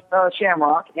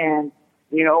 Shamrock, and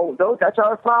that's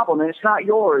our problem, and it's not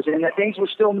yours, and that things will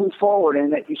still move forward,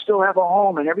 and that you still have a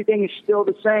home, and everything is still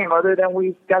the same, other than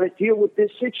we've got to deal with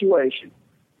this situation.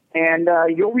 And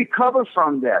you'll recover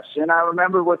from this. And I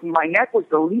remember with my neck was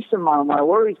the least amount of my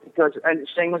worries, because, and the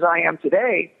same as I am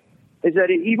today, is that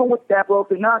even with that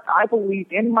broken neck, I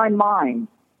believed in my mind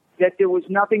that there was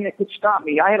nothing that could stop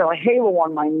me. I had a halo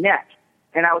on my neck,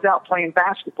 and I was out playing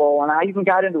basketball, and I even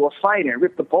got into a fight and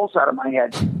ripped the bolts out of my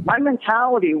head. My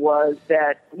mentality was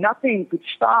that nothing could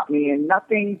stop me, and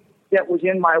nothing that was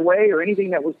in my way or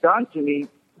anything that was done to me,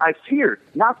 I feared.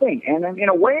 Nothing. And in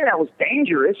a way that was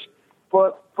dangerous,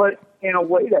 but in a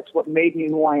way that's what made me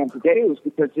who I am today, was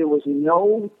because there was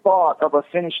no thought of a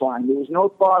finish line. There was no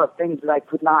thought of things that I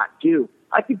could not do.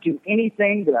 I could do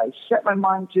anything that I set my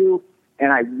mind to,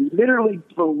 and I literally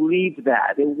believed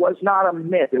that. It was not a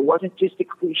myth. It wasn't just a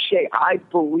cliche. I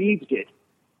believed it.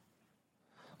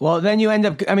 Well, then it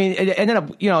ended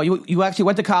up, you actually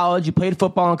went to college, you played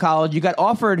football in college, you got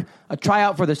offered a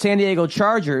tryout for the San Diego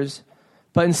Chargers,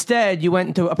 but instead you went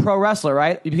into a pro wrestler,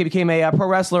 right? You became a pro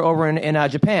wrestler over in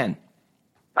Japan.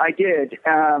 I did.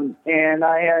 And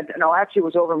I actually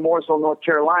was over in Mooresville, North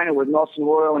Carolina with Nelson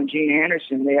Royal and Gene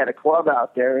Anderson. They had a club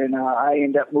out there, and I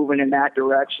ended up moving in that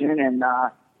direction. And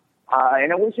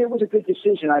it was a good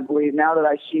decision, I believe, now that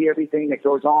I see everything that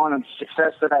goes on and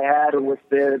success that I had with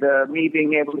the me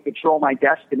being able to control my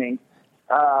destiny.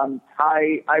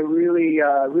 I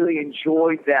really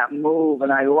enjoyed that move,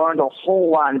 and I learned a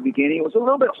whole lot in the beginning. It was a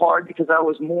little bit hard because I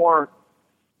was more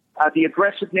the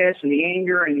aggressiveness and the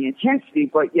anger and the intensity,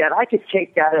 but yet I could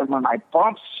take that in my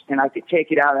bumps, and I could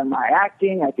take it out in my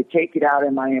acting. I could take it out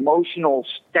in my emotional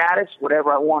status,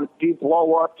 whatever I wanted to do,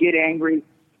 blow up, get angry,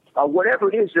 whatever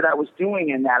it is that I was doing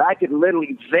in that. I could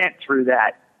literally vent through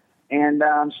that. And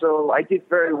so I did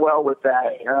very well with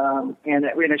that. And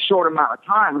in a short amount of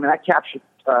time, I captured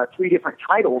 3 different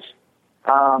titles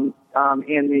in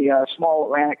the small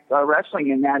Atlantic wrestling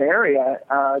in that area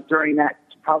during that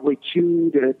probably 2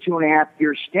 to 2.5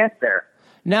 year stint there.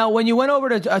 Now, when you went over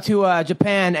to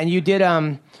Japan and you did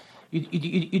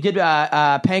you did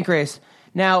Pancrase.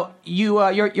 Now,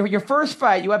 your first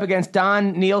fight, you went up against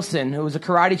Don Nielsen, who was a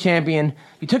karate champion.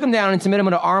 You took him down and submitted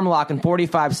him to an arm lock in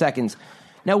 45 seconds.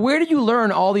 Now, where did you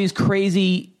learn all these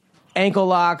crazy ankle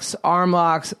locks, arm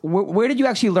locks? Where did you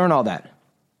actually learn all that?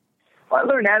 Well, I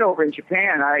learned that over in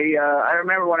Japan. I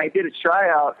remember when I did a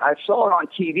tryout, I saw it on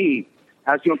TV.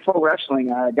 I was doing pro wrestling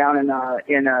down in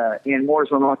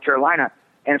Mooresville, North Carolina.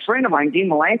 And a friend of mine, Dean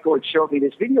Malenko, had showed me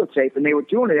this videotape, and they were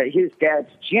doing it at his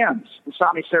dad's gym.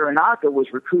 Usami Saranaka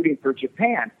was recruiting for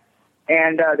Japan.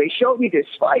 And they showed me this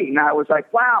fight, and I was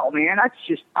like, wow, man, that's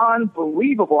just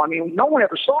unbelievable. I mean, no one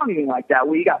ever saw anything like that,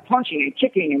 where you got punching and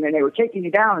kicking, and then they were taking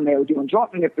you down, and they were doing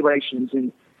joint manipulations,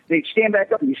 and they'd stand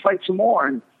back up and you fight some more.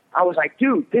 And I was like,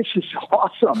 dude, this is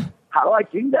awesome. How do I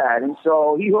do that? And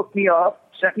so he hooked me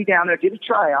up, sent me down there, did a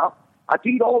tryout. I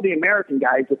beat all the American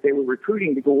guys that they were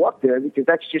recruiting to go up there because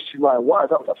that's just who I was.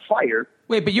 I was a fighter.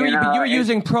 Wait, but you were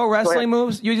using pro wrestling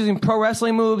moves? You were using pro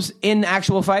wrestling moves in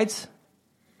actual fights?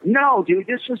 No, dude,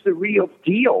 this was the real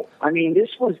deal. I mean, this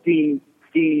was the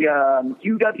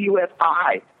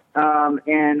UWFI,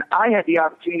 and I had the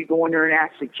opportunity to go in there and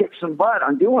actually kick some butt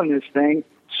on doing this thing,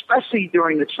 especially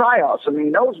during the tryouts. I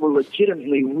mean, those were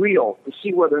legitimately real to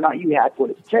see whether or not you had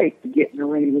what it takes to get in the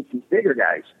ring with these bigger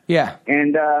guys. Yeah.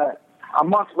 And a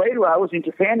month later, I was in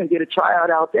Japan and did a tryout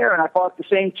out there, and I fought the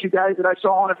same two guys that I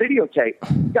saw on a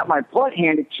videotape. Got my butt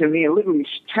handed to me and literally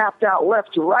tapped out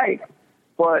left to right.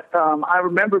 But I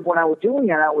remembered when I was doing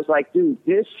that, I was like, dude,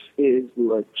 this is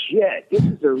legit. This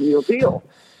is the real deal.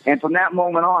 And from that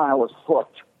moment on, I was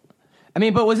hooked. I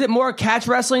mean, but was it more catch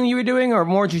wrestling you were doing or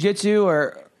more jiu-jitsu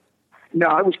or...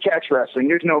 No, it was catch wrestling.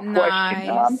 There's no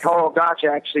question. Carl Gotch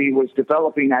actually was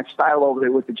developing that style over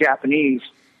there with the Japanese,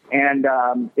 and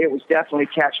it was definitely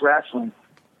catch wrestling.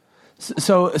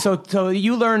 So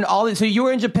you learned all this. So you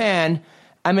were in Japan.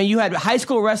 I mean, you had high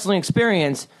school wrestling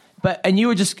experience, and you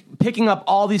were just picking up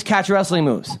all these catch wrestling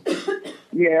moves.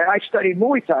 Yeah, I studied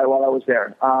Muay Thai while I was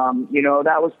there.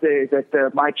 That was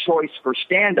my choice for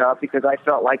stand-up because I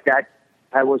felt like that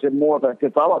I was more of a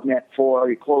development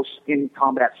for close in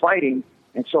combat fighting.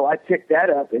 And so I picked that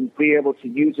up and be able to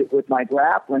use it with my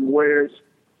grappling, whereas,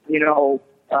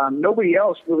 nobody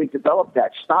else really developed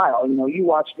that style. You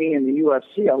watch me in the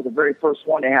UFC, I was the very first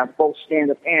one to have both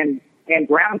stand-up and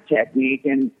ground technique.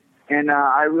 And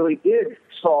I really did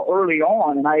saw early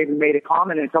on, and I even made a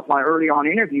comment in a couple of my early on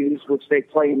interviews, which they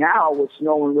play now, which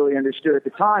no one really understood at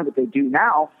the time, but they do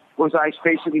now, was I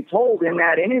basically told in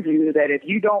that interview that if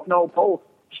you don't know both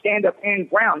stand-up and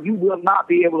ground, you will not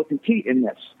be able to compete in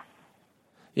this.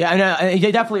 Yeah, I know.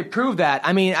 You definitely proved that.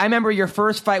 I mean, I remember your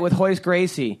first fight with Hoist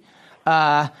Gracie.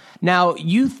 Now,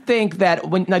 you think that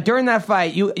during that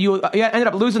fight, you ended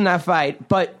up losing that fight,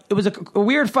 but it was a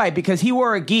weird fight because he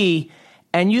wore a gi,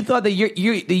 and you thought that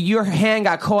your hand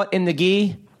got caught in the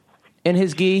gi, in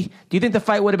his gi. Do you think the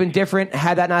fight would have been different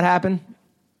had that not happened?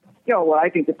 Well, I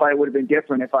think the fight would have been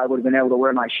different if I would have been able to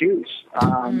wear my shoes.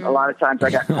 A lot of times I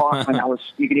got caught when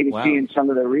you can even see in some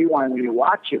of the rewind when you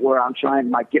watch it where I'm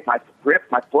trying to get my grip,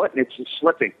 my foot, and it's just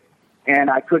slipping. And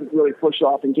I couldn't really push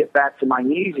off and get back to my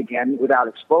knees again without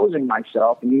exposing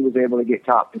myself, and he was able to get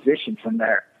top position from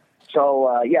there.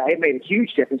 So, it made a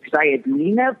huge difference because I had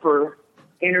never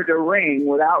entered a ring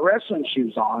without wrestling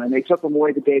shoes on, and they took them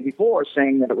away the day before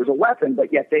saying that it was a weapon,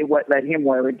 but yet they let him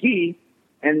wear a gi.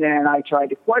 And then I tried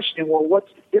to question, well,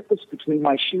 what's the difference between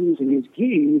my shoes and his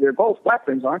gi? They're both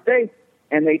weapons, aren't they?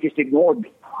 And they just ignored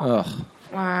me. Ugh.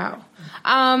 Wow.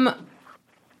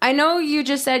 I know you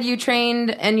just said you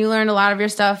trained and you learned a lot of your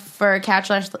stuff for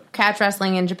catch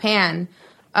wrestling in Japan.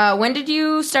 When did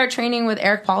you start training with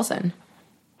Eric Paulson?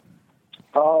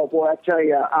 Oh, boy, I tell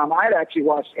you, I had actually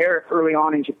watched Eric early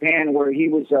on in Japan where he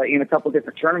was in a couple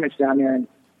different tournaments down there, and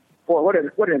boy,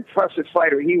 what an impressive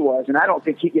fighter he was, and I don't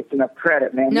think he gets enough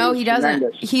credit, man. No, he doesn't.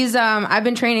 Tremendous. He's I've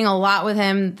been training a lot with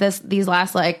him these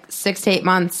last 6 to 8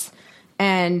 months,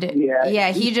 and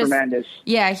he's tremendous.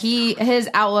 Yeah, his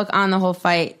outlook on the whole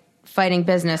fighting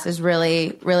business is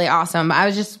really, really awesome. I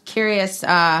was just curious,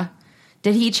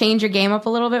 did he change your game up a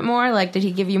little bit more? Did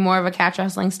he give you more of a catch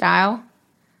wrestling style?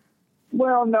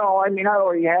 Well, no, I mean, I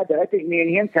already had that. I think me and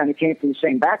him kind of came from the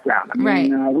same background. I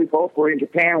mean, we both were in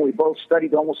Japan. We both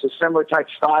studied almost a similar type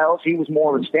styles. He was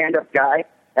more of a stand-up guy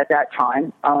at that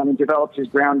time and developed his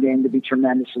ground game to be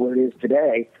tremendous where it is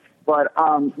today. But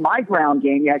my ground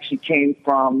game actually came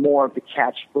from more of the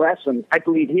catch wrestling. I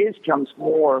believe his comes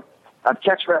more of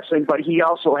catch wrestling, but he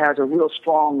also has a real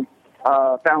strong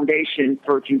foundation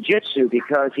for jiu-jitsu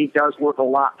because he does work a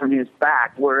lot from his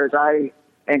back, whereas I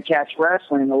and catch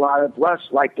wrestling, a lot of us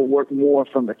like to work more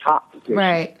from the top position.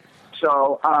 Right.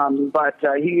 So, but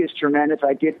he is tremendous.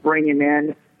 I did bring him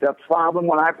in. The problem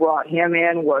when I brought him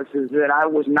in is that I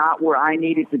was not where I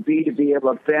needed to be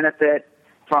able to benefit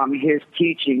from his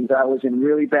teachings. I was in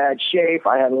really bad shape.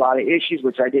 I had a lot of issues,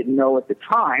 which I didn't know at the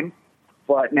time.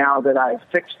 But now that I've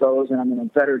fixed those and I'm in a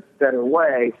better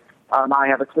way, I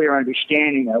have a clear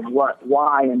understanding of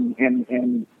why, and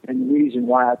the reason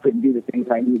why I couldn't do the things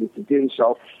I needed to do.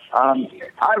 So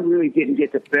I really didn't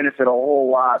get to benefit a whole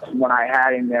lot from when I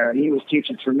had him there. And he was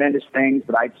teaching tremendous things,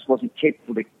 but I just wasn't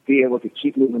capable to be able to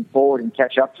keep moving forward and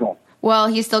catch up to him. Well,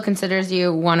 he still considers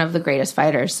you one of the greatest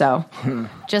fighters, so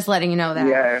just letting you know that.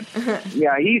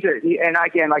 Yeah, and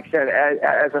again, like I said,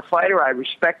 as a fighter, I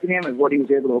respected him and what he was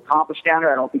able to accomplish down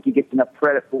there. I don't think he gets enough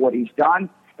credit for what he's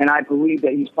done, and I believe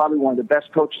that he's probably one of the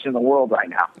best coaches in the world right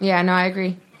now. Yeah, no, I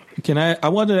agree. I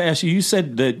wanted to ask you, you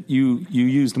said that you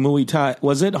used Muay Thai.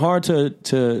 Was it hard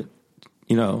to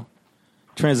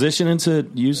transition into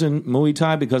using Muay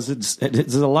Thai? Because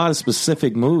there's a lot of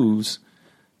specific moves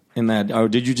in that, or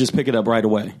did you just pick it up right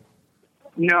away?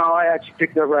 No, I actually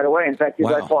picked it up right away. In fact,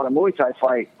 I fought a Muay Thai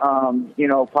fight,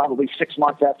 probably 6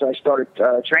 months after I started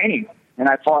training, and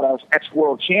I fought an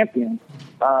ex-world champion,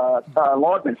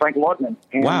 Frank Lodman.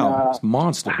 And, wow, it's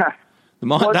monster.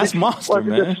 That's monster,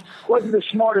 man. Wasn't the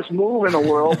smartest move in the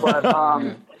world, but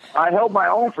I held my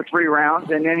own for 3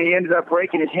 rounds, and then he ended up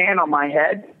breaking his hand on my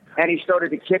head, and he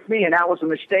started to kick me, and that was a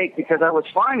mistake because I was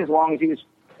fine as long as he was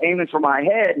aiming for my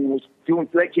head and was doing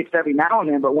leg kicks every now and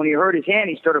then. But when he hurt his hand,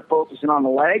 he started focusing on the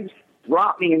legs,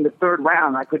 dropped me in the 3rd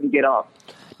round. I couldn't get up.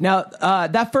 Now,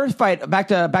 that first fight, back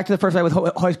to the first fight with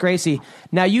Royce Gracie.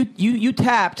 Now, you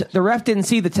tapped. The ref didn't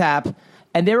see the tap,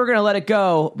 and they were going to let it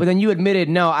go, but then you admitted,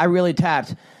 no, I really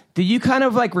tapped. Did you kind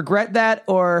of regret that,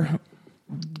 or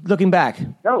looking back?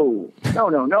 No, I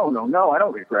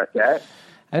don't regret that.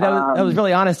 And that was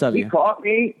really honest of you. He caught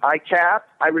me. I tapped.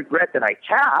 I regret that I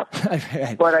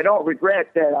tapped, but I don't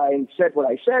regret that I said what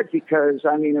I said because,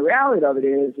 the reality of it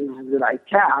is that I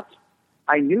tapped.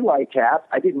 I knew I tapped.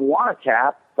 I didn't want to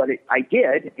tap, but I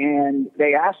did, and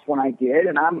they asked when I did,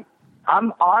 and I'm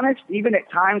honest even at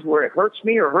times where it hurts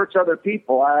me or hurts other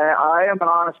people. I am an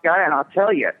honest guy, and I'll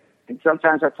tell you. And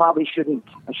sometimes I probably shouldn't.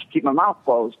 I should keep my mouth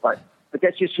closed, but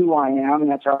that's just who I am,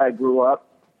 and that's how I grew up.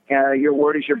 Your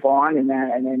word is your bond, and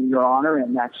then your honor,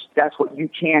 and that's what you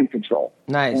can control.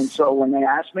 Nice. And so when they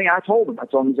asked me, I told them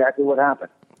exactly what happened.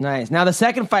 Nice. Now the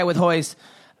second fight with Royce,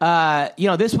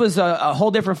 this was a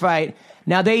whole different fight.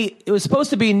 Now it was supposed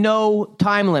to be no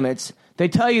time limits. They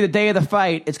tell you the day of the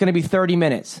fight it's going to be 30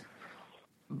 minutes.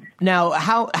 Now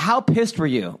how pissed were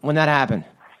you when that happened?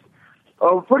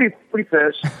 Oh, pretty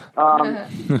pissed. I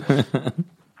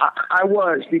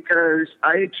was because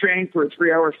I had trained for a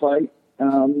 3-hour fight.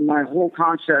 My whole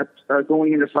concept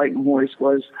going into fighting Royce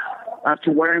was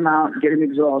to wear him out and get him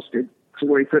exhausted to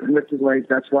where he couldn't lift his legs.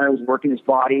 That's why I was working his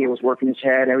body. I was working his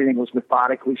head. Everything was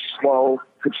methodically slow,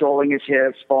 controlling his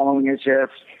hips, following his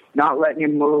hips, not letting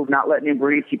him move, not letting him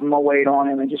breathe, keeping my weight on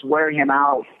him, and just wearing him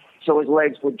out so his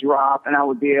legs would drop and I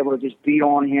would be able to just beat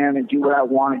on him and do what I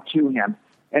wanted to him.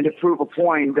 And to prove a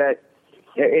point that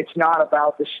it's not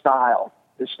about the style.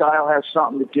 The style has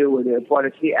something to do with it, but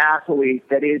it's the athlete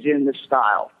that is in the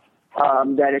style.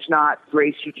 That it's not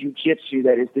Gracie Jiu-Jitsu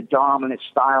that is the dominant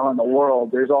style in the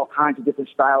world. There's all kinds of different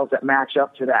styles that match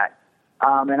up to that.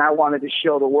 And I wanted to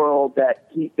show the world that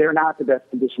they're not the best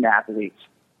conditioned athletes.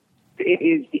 It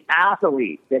is the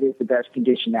athlete that is the best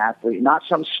conditioned athlete, not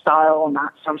some style,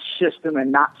 not some system,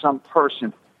 and not some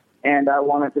person. And I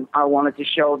wanted to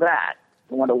show that.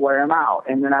 I wanted to wear him out,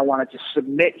 and then I wanted to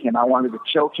submit him. I wanted to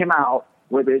choke him out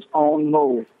with his own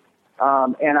move.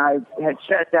 And I had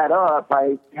set that up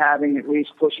by having at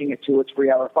least pushing it to a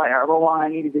 3-hour fight. However long I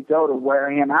needed to go to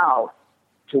wear him out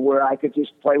to where I could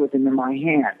just play with him in my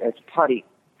hand. It's putty.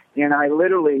 And I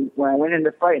literally, when I went into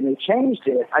the fight and they changed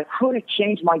it, I could have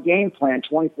changed my game plan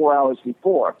 24 hours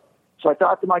before. So I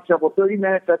thought to myself, well, 30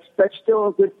 minutes, that's still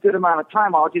a good amount of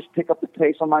time. I'll just pick up the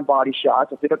pace on my body shots.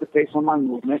 I'll pick up the pace on my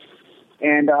movement.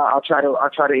 And I'll try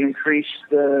to increase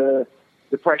the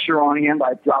pressure on him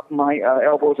by dropping my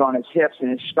elbows on his hips and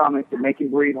his stomach to make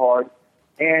him breathe hard.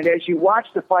 And as you watch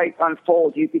the fight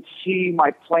unfold, you could see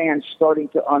my plan starting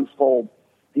to unfold.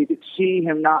 You could see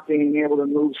him not being able to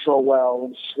move so well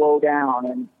and slow down.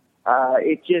 And I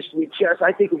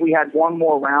think if we had one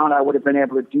more round, I would have been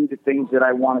able to do the things that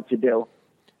I wanted to do.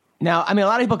 Now, a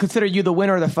lot of people consider you the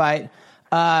winner of the fight.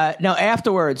 Now,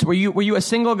 afterwards, were you a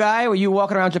single guy? Were you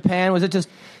walking around Japan? Was it just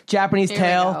Japanese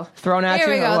tail thrown at you?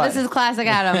 Here we go. This is classic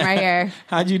Adam right here.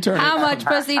 How'd you turn? How much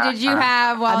pussy did you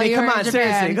have while you were in Japan?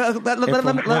 Seriously. Let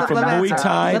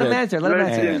him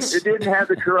answer. It didn't have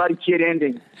the Karate Kid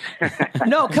ending.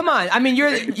 No, come on. I mean,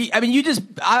 you just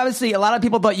obviously a lot of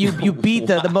people thought you beat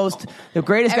the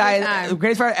greatest guy, the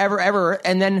greatest fighter ever.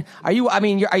 And then are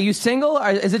you single? Or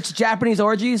is it Japanese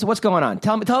orgies? What's going on?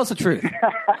 Tell us the truth.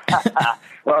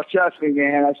 Well, trust me,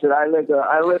 man. I said I lived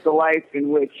a life in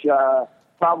which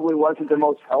probably wasn't the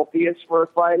most healthiest for a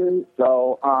fighter.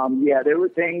 So, there were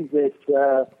things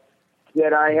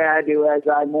that I had to, as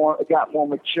I got more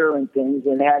mature in things,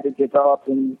 and had to develop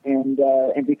and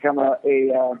become a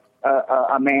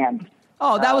man.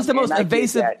 Oh, that was the most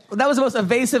evasive. That was the most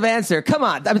evasive answer. Come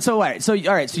on. I mean, all right. So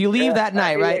you leave that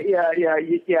night, right? Yeah.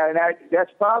 And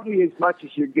that's probably as much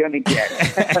as you're gonna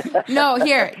get. No,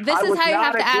 here. This is how you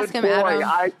have to ask him, Adam.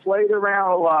 I played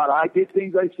around a lot. I did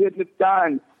things I shouldn't have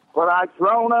done. But I've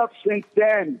grown up since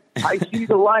then. I see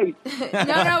the light.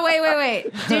 No,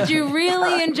 wait. Did you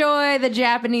really enjoy the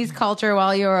Japanese culture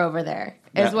while you were over there?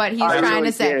 Is what he's trying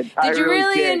to say. Did you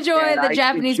really enjoy the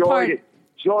Japanese part?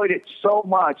 Enjoyed it so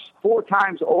much, 4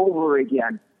 times over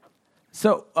again.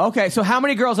 So so how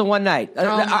many girls in one night?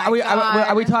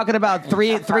 Are we talking about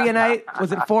three a night?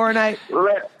 Was it 4 a night?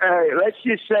 Let's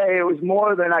just say it was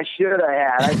more than I should have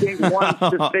had. I think one's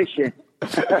sufficient.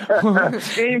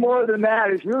 Any more than that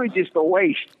is really just a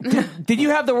waste. Did you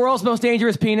have the world's most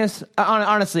dangerous penis?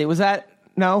 Honestly, was that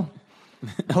no?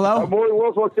 Hello? More the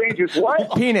world's most dangerous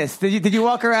what? Penis. Did you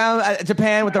walk around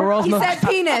Japan with the world's most... He said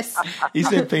penis. He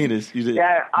said penis. You did.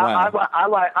 Yeah, wow.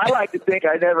 I like to think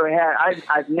I've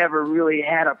never really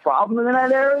had a problem in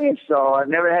that area, so I've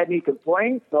never had any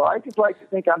complaints, so I just like to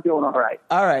think I'm doing all right.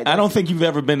 All right. I don't think you've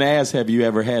ever been asked, have you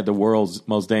ever had the world's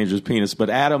most dangerous penis, but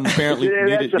Adam apparently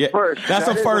that's the first. That's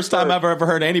the first time I've ever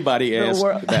heard anybody ask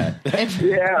that.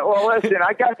 Yeah, well, listen,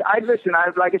 like I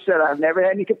said, I've never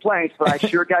had any complaints, but I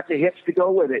sure got the hips to go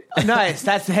with it. Nice.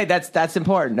 That's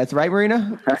important. That's right,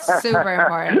 Marina. Super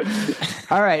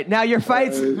important. All right. Now your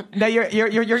fights. Now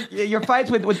your fights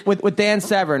with Dan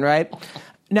Severn, right?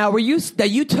 Now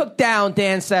you took down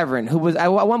Dan Severn, who was at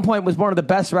one point was one of the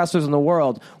best wrestlers in the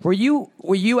world. Were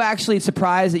you actually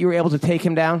surprised that you were able to take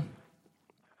him down?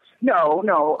 No.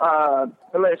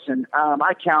 Listen,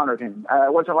 I countered him.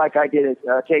 It wasn't like I did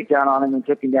a takedown on him and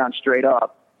took him down straight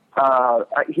up.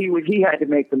 He had to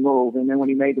make the move, and then when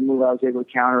he made the move, I was able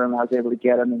to counter him. I was able to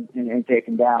get him and take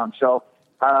him down. So,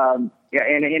 and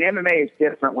MMA is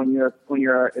different when you're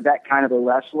that kind of a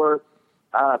wrestler.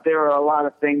 There are a lot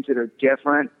of things that are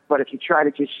different, but if you try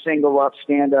to just single up,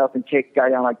 stand up, and take a guy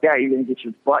down like that, you're going to get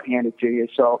your butt handed to you.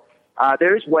 So,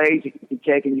 there's ways that you can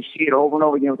take, and you see it over and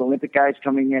over again with Olympic guys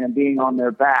coming in and being on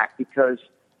their back because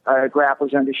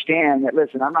grapplers understand that,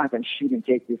 listen, I'm not going to shoot and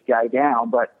take this guy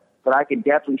down, but I can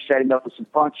definitely set him up with some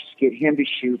punches, get him to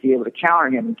shoot, be able to counter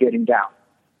him and get him down.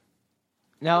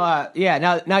 Now,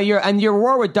 Now your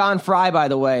war with Don Fry, by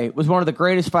the way, was one of the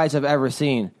greatest fights I've ever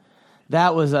seen.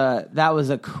 That was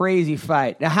a crazy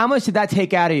fight. Now, how much did that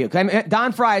take out of you? I mean,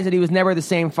 Don Fry said he was never the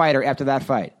same fighter after that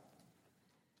fight.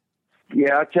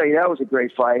 Yeah, I'll tell you, that was a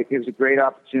great fight. It was a great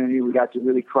opportunity. We got to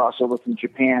really cross over from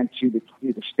Japan to the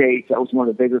States. That was one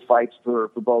of the bigger fights for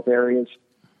both areas.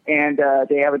 And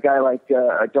they have a guy like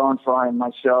Don Fry and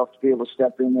myself to be able to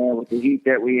step in there with the heat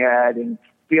that we had and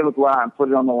be able to go out and put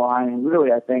it on the line. And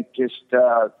really, I think just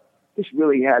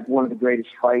really had one of the greatest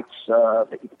fights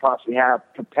that you could possibly have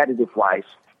competitive-wise.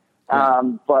 Yeah.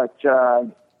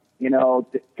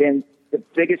 Then the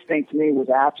biggest thing to me was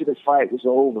after the fight was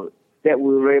over, that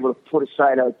we were able to put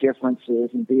aside our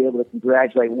differences and be able to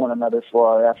congratulate one another for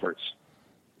our efforts.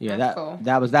 Yeah,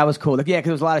 that was cool. Yeah, because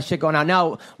there was a lot of shit going on.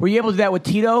 Now, were you able to do that with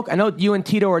Tito? I know you and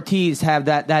Tito Ortiz have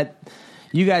that.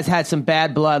 You guys had some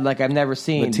bad blood like I've never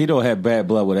seen. But Tito had bad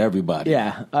blood with everybody.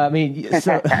 Yeah, I mean,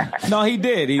 so. No, he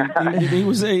did. He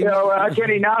was a. How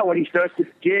can he not when he starts to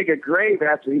dig a grave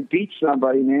after he beats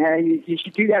somebody? Man, you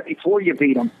should do that before you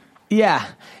beat him. Yeah,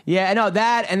 I know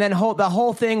that, and then the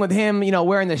whole thing with him,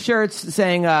 wearing the shirts,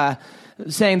 saying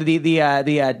with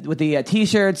the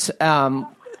t-shirts.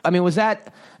 I mean, was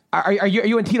that? Are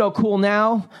you and Tito cool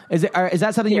now? Is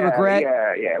that something you regret?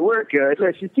 Yeah, we're good.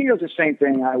 Listen, Tito's the same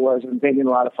thing I was, and thinking a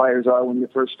lot of fighters are when you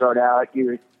first start out.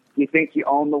 You think you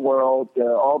own the world.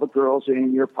 All the girls are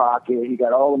in your pocket. You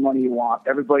got all the money you want.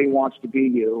 Everybody wants to be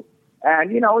you.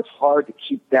 And, it's hard to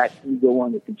keep that ego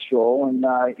under control. And,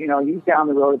 he's down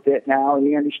the road a bit now, and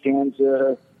he understands,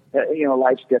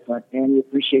 life's different, and he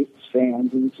appreciates his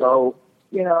fans. And so,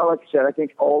 like I said, I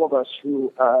think all of us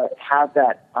who have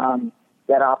that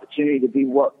that opportunity to be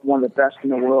one of the best in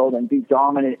the world and be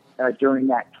dominant during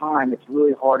that time, it's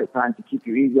really hard at times to keep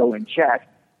your ego in check.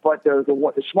 But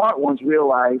the smart ones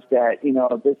realize that,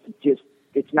 this is just,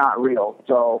 it's not real.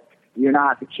 So you're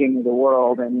not the king of the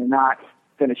world, and you're not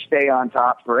going to stay on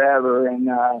top forever. And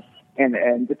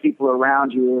the people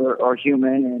around you are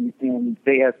human, and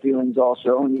they have feelings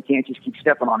also, and you can't just keep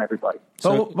stepping on everybody.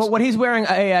 But when he's wearing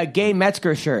a gay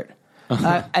Metzger shirt,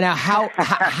 and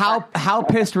how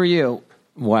pissed were you?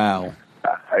 Wow.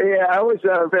 Yeah, I was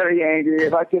very angry.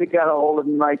 If I could have got a hold of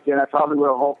him right then, I probably would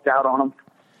have hulked out on him.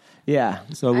 Yeah.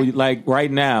 So,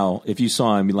 right now, if you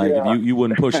saw him, if you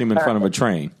wouldn't push him in front of a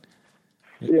train.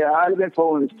 Yeah, I'd have been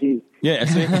pulling his teeth. Yeah,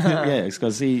 it's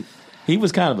because he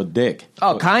was kind of a dick.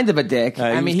 Oh, kind of a dick.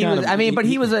 But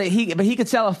he could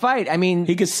sell a fight. I mean,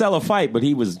 he could sell a fight, but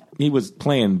he was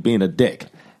playing being a dick.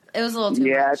 It was a little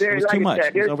too much.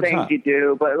 There's things you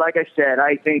do, but like I said,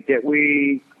 I think that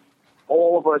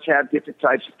all of us have different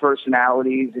types of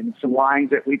personalities and some lines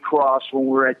that we cross when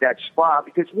we're at that spot.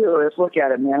 Because really, let's look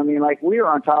at it, man. I mean, we're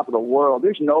on top of the world.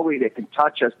 There's nobody that can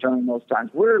touch us during those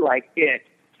times. We're like it.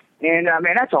 And,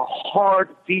 that's a hard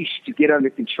beast to get under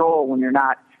control when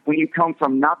you come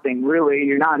from nothing, really.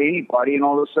 You're not anybody, and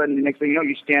all of a sudden, the next thing you know,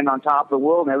 you stand on top of the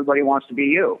world, and everybody wants to be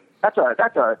you. That's a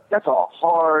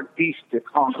hard beast to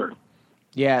conquer.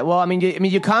 Yeah, well,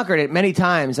 you conquered it many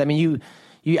times. What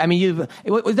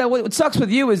sucks with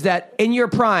you is that in your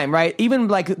prime, right? Even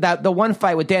like the one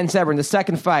fight with Dan Severn, the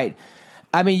second fight.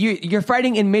 You're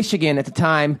fighting in Michigan at the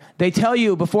time. They tell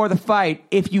you before the fight,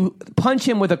 if you punch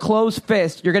him with a closed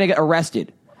fist, you're going to get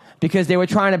arrested because they were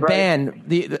trying to ban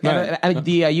the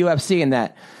UFC and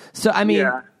that. So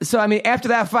after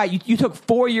that fight, you took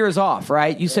 4 years off,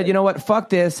 right? You said, you know what, fuck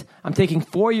this. I'm taking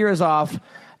 4 years off,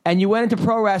 and you went into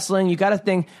pro wrestling. You got a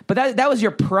thing, but that was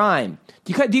your prime.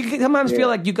 Do you sometimes feel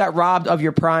like you got robbed of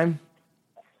your prime?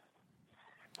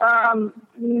 No,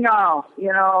 no.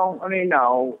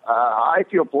 I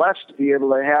feel blessed to be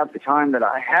able to have the time that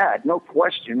I had, no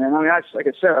question. And like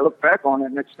I said, I look back on it,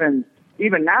 and it's been,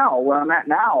 even now, where I'm at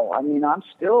now, I'm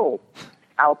still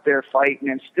out there fighting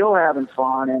and still having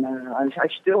fun, and I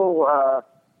still,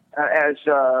 as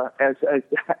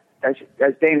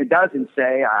Dana doesn't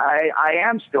say, I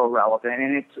am still relevant,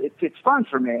 and it's fun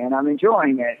for me, and I'm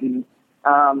enjoying it. And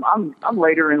I'm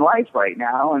later in life right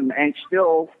now, and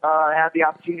still have the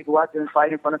opportunity to go out there and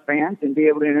fight in front of fans and be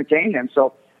able to entertain them.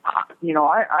 So,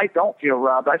 I don't feel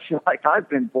robbed. I feel like I've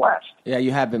been blessed. Yeah,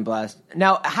 you have been blessed.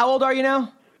 Now, how old are you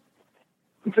now?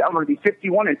 I'm going to be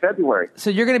 51 in February.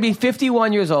 So you're going to be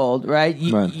 51 years old, right?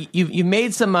 You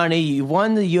made some money. You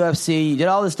won the UFC. You did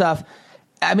all this stuff.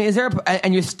 Is there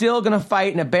and you're still going to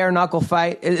fight in a bare knuckle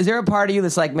fight? Is there a part of you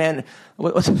that's like, man,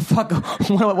 what the fuck?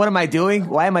 What am I doing?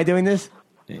 Why am I doing this?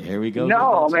 Here we go.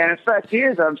 No, man. In fact,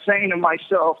 I'm saying to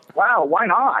myself, wow, why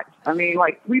not?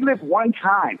 We live one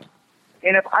time.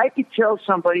 And if I could tell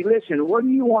somebody, listen, what do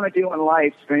you want to do in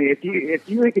life? If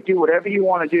you could do whatever you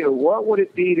want to do, what would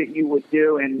it be that you would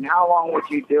do, and how long would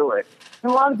you do it?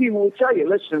 And a lot of people will tell you,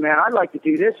 listen, man, I'd like to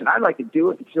do this, and I'd like to do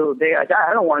it until the day I die.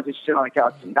 I don't want to just sit on the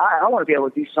couch and die. I want to be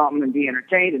able to do something and be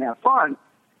entertained and have fun.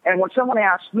 And when someone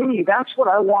asks me, that's what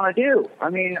I want to do.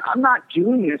 I'm not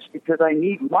doing this because I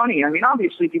need money.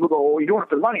 Obviously people go, oh, you're doing it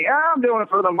for the money. Yeah, I'm doing it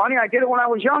for the money. I did it when I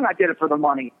was young. I did it for the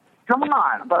money. Come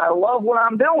on, but I love what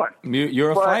I'm doing. You're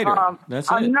a fighter. I'm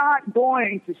not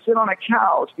going to sit on a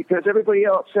couch because everybody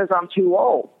else says I'm too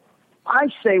old. I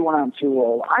say when I'm too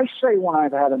old. I say when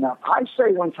I've had enough. I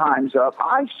say when time's up.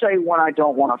 I say when I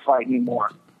don't want to fight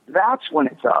anymore. That's when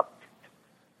it's up.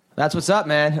 That's what's up,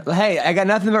 man. Hey, I got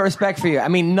nothing but respect for you.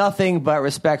 Nothing but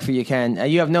respect for you, Ken.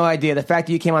 You have no idea. The fact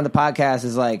that you came on the podcast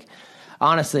is like...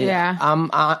 Honestly, yeah.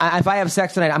 If I have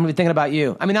sex tonight, I'm gonna be thinking about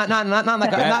you. Not like not in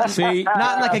like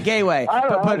a gay way.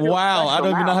 But wow, I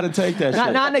don't even know how to take that.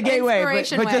 Not in a gay way, but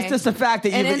just the fact that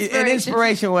you an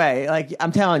inspiration way. Like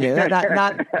I'm telling you,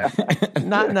 not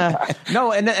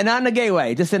in a gay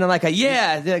way. Just in like a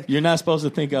You're not supposed to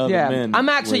think of other men. I'm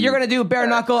actually. You're gonna do bare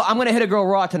knuckle. I'm gonna hit a girl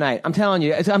raw tonight. I'm telling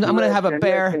you. I'm gonna have a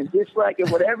bear. Listen, just like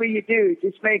whatever you do,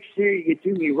 just make sure you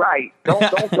do me right.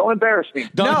 Don't embarrass me.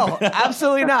 No,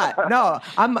 absolutely not. No.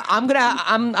 I'm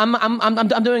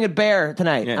doing it bare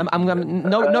tonight. Yeah.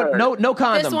 No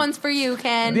condom. This one's for you,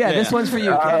 Ken. Yeah, this one's for you,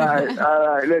 Ken. All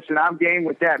right. Listen, I'm game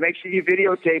with that. Make sure you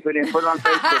videotape it and put it on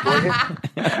Facebook, will you?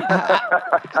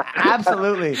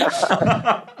 Absolutely.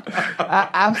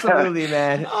 Absolutely,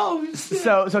 man. Oh, shit.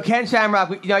 So Ken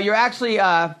Shamrock, you're actually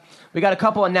we got a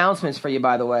couple announcements for you,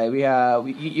 by the way.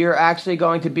 You're actually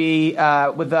going to be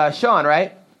with Sean,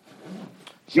 right?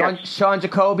 Sean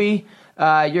Jacoby.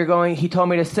 He told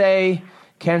me to say,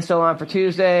 Ken's still on for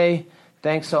Tuesday.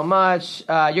 Thanks so much.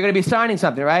 You're going to be signing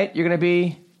something, right? You're going to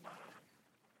be...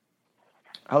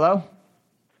 Hello?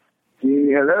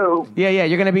 Hello. Yeah.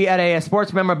 You're going to be at a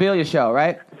sports memorabilia show,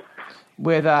 right?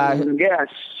 With yes.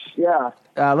 Yeah.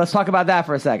 Let's talk about that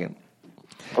for a second.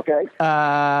 Okay.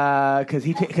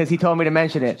 Because he told me to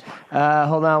mention it.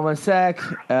 Hold on one sec.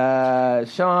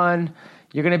 Sean,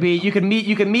 you're going to be... You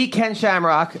can meet Ken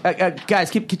Shamrock.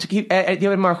 Guys, keep. Do you have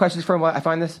any more questions for him while I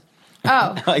find this?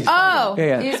 Yeah.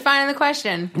 He's finding the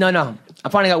question. No. I'm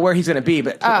finding out where he's going to be,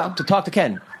 but to talk to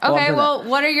Ken. Okay, well,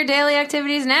 what are your daily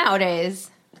activities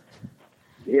nowadays?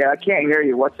 Yeah, I can't hear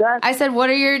you. What's that? I said, what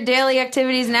are your daily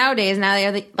activities nowadays? Now that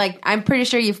you're like, I'm pretty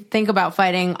sure you think about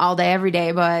fighting all day, every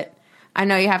day, but I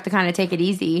know you have to kind of take it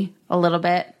easy a little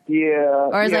bit. Yeah.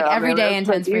 Or is every day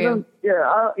intense for you?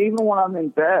 Yeah, even when I'm in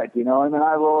bed, I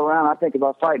roll around, I think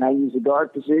about fighting. I use the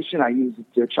guard position, I use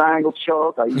the triangle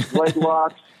choke, I use leg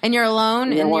locks. And you're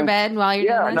alone in your bed while you're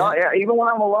doing this? Even when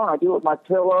I'm alone, I do it with my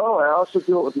pillow. I also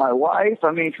do it with my wife. I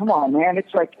mean, come on, man.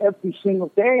 It's like every single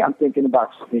day I'm thinking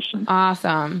about submission.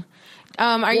 Awesome.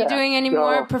 Are you doing any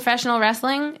more professional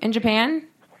wrestling in Japan?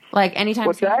 Like anytime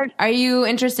What's soon? that? Are you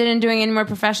interested in doing any more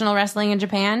professional wrestling in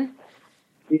Japan?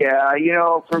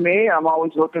 Yeah, for me, I'm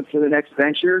always looking for the next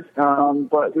venture.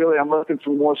 But really, I'm looking for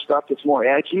more stuff that's more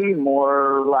edgy,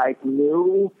 more like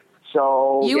new.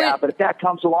 So, but if that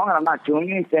comes along and I'm not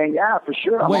doing anything, for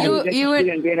sure. I'm always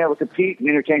interested in being able to compete and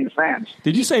entertain the fans.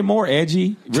 Did you say more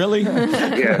edgy? Really?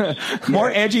 Yes. More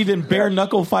edgy than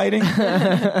bare-knuckle fighting?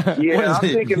 Yeah, I'm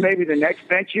thinking maybe the next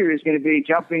venture is going to be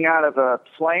jumping out of a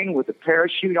plane with a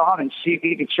parachute on and see if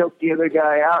you can choke the other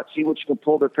guy out, see which can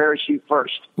pull their parachute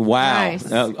first. Wow. Nice.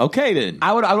 Okay, then.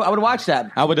 I would watch that.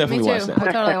 I would definitely watch that. I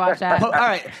would totally watch that. All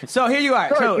right, so here you are.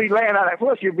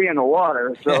 Plus, you'd be in the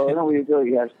water, so nobody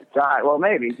really has to die. Well,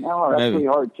 maybe. No, that's pretty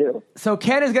hard, too. So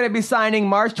Ken is going to be signing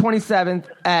March 27th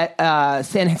at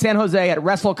San Jose at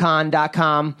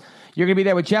WrestleCon.com. You're going to be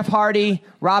there with Jeff Hardy,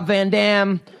 Rob Van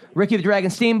Dam, Ricky the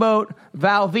Dragon Steamboat,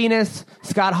 Val Venus,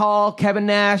 Scott Hall, Kevin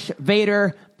Nash,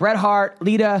 Vader, Bret Hart,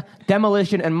 Lita,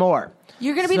 Demolition, and more.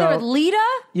 You're going to be there with Lita?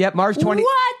 Yep, March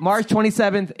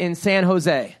 27th in San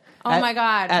Jose. My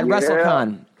God. At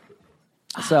WrestleCon.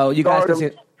 So you guys can see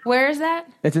it. Where is that?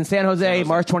 It's in San Jose,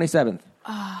 March 27th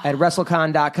at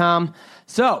WrestleCon.com.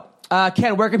 So,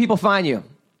 Ken, where can people find you?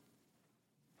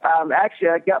 Actually,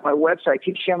 I got my website,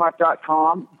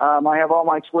 KenShamrock.com. I have all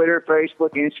my Twitter,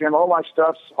 Facebook, Instagram, all my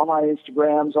stuff's on my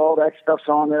Instagrams, all that stuff's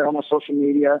on there, on my social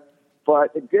media.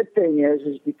 But the good thing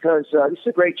is because this is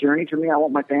a great journey for me. I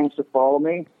want my fans to follow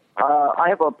me. I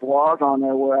have a blog on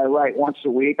there where I write once a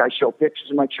week. I show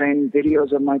pictures of my training,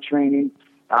 videos of my training.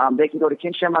 They can go to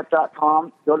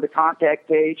KenShamrock.com, go to the contact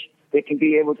page. They can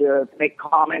be able to make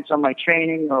comments on my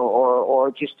training or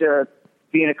just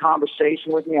be in a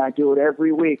conversation with me. I do it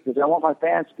every week because I want my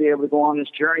fans to be able to go on this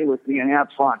journey with me and have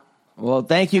fun. Well,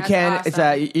 thank you, Ken.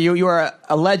 Awesome. It's you are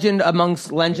a legend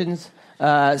amongst legends.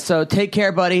 So take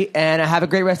care, buddy, and have a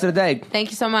great rest of the day.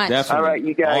 Thank you so much. Definitely. All right,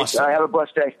 you guys. Awesome. Have a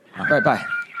blessed day. All right, bye.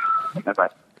 Bye-bye.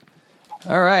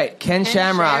 All right, Ken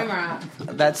Shamrock.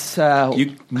 That's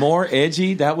more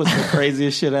edgy. That was the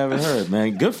craziest shit I ever heard,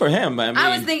 man. Good for him.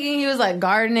 I was thinking he was like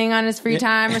gardening on his free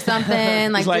time or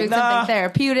something, like doing something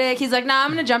therapeutic. He's like, I'm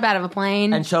going to jump out of a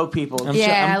plane and choke people. let's do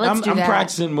that. I'm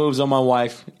practicing moves on my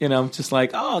wife. Just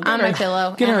like, on my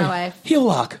pillow and my wife. Heel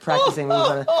lock. Practicing moves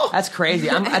on it. That's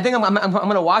crazy. I think I'm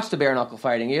going to watch the bare knuckle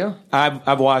fighting. You?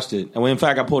 I've watched it. In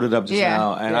fact, I pulled it up just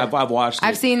now, and I've watched it.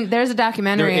 I've seen. There's a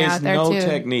documentary out there too. There is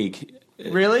no technique.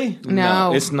 Really?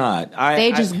 No, it's not.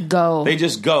 They just go. They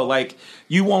just go. Like,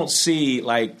 you won't see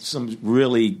like some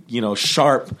really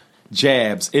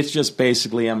jabs. It's just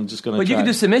basically I'm just going to. But you can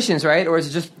do submissions, right? Or is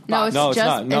it just? Boxing? No, it's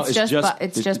not. No, it's just boxing.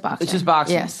 It's just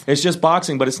boxing. Yes, it's just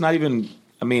boxing, but it's not even.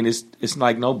 I mean, it's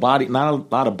like no body, not a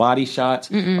lot of body shots.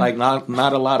 Mm-mm. Like not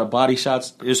a lot of body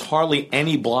shots. There's hardly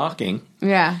any blocking.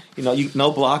 Yeah,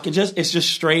 no blocking. It's just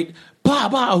straight. Bah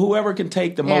bah. Whoever can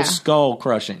take the most skull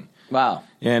crushing. Wow.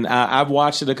 And I've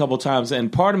watched it a couple times,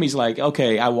 and part of me's like,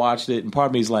 okay, I watched it, and part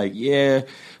of me's like, yeah,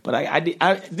 but I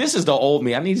this is the old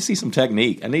me. I need to see some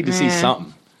technique. I need to see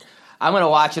something. I'm going to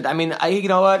watch it. I mean, you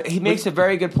know what? He makes a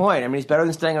very good point. I mean, he's better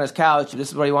than staying on his couch. This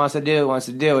is what he wants to do.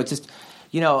 It's just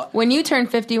When you turn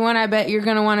 51, I bet you're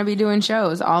going to want to be doing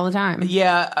shows all the time.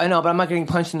 Yeah, I know, but I'm not getting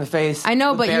punched in the face. I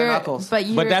know, with bare knuckles.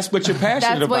 But that's what you're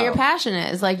passionate about. That's what your passion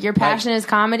is. Like, your passion is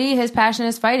comedy. His passion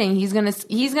is fighting. He's gonna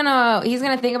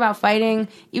think about fighting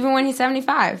even when he's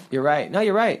 75. You're right. No,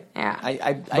 you're right.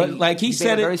 Yeah. But like he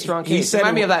said, a very strong case. He said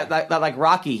Remind me of that like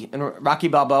Rocky and Rocky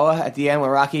Balboa at the end when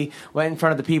Rocky went in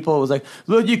front of the people. It was like,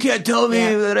 look, you can't tell me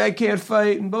that I can't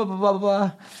fight and blah blah blah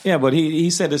blah. Yeah, but he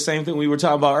said the same thing we were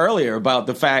talking about earlier about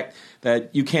the fact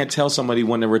that you can't tell somebody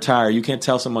when to retire. You can't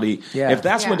tell somebody if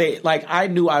that's what they like. I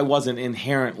knew I wasn't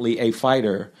inherently a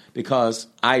fighter because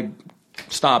I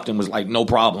stopped and was like, no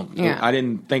problem. Yeah. I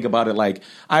didn't think about it like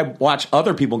I watch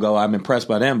other people go. I'm impressed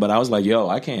by them, but I was like, yo,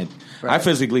 I can't. Right. I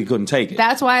physically couldn't take it.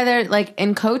 That's why they're like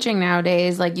in coaching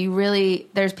nowadays. Like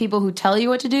there's people who tell you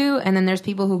what to do, and then there's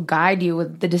people who guide you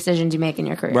with the decisions you make in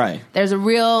your career. Right. There's a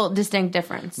real distinct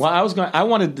difference. Well, I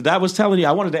wanted to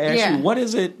ask you, what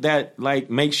is it that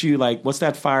like makes you like? What's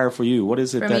that fire for you? What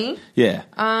is it for that? Me?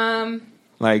 Yeah.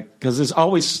 Like, because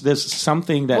there's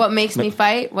something that... What makes me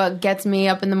fight, what gets me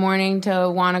up in the morning to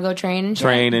want to go train and shit.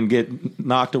 Train and get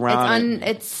knocked around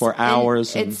for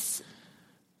hours. It's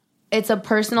a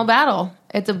personal battle.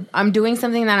 I'm doing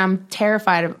something that I'm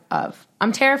terrified of.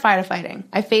 I'm terrified of fighting.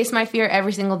 I face my fear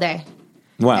every single day.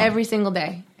 Wow. Every single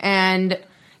day. And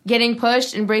getting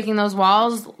pushed and breaking those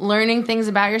walls, learning things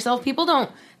about yourself.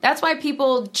 That's why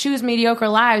people choose mediocre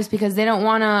lives, because they don't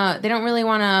really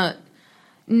want to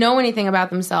know anything about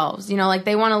themselves. Like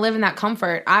they want to live in that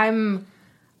comfort. I'm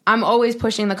always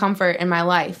pushing the comfort in my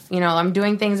life. I'm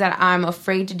doing things that I'm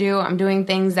afraid to do. I'm doing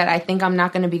things that I think I'm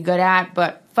not going to be good at,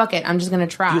 but fuck it, I'm just going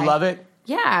to try. You love it?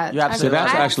 Yeah. You absolutely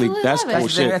that's cool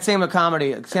shit. That's same with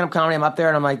comedy. Stand-up comedy, I'm up there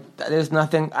and I'm like, there's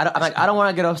nothing. I don't want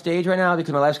to get off stage right now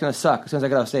because my life's going to suck as soon as I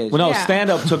get off stage. Well, no,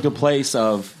 stand-up took the place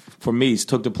of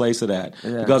that.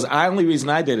 Yeah. Because the only reason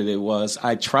I did it was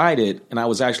I tried it and I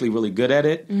was actually really good at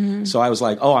it. Mm-hmm. So I was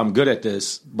like, oh, I'm good at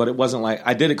this. But it wasn't like,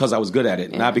 I did it because I was good at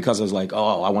it, not because I was like,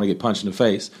 oh, I want to get punched in the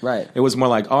face. Right. It was more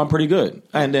like, oh, I'm pretty good.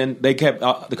 And then they kept,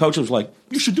 the coach was like,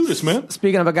 you should do this, man.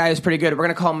 Speaking of a guy who's pretty good, we're going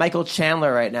to call Michael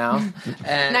Chandler right now.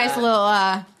 And, nice little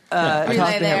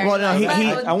relay there. Well, no,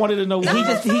 I wanted to know. He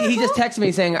just texted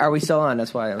me saying, are we still on?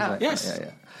 That's why I was like, yes.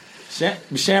 Yeah.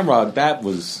 Shamrock, it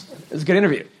was a good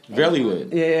interview. Very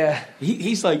good. Yeah.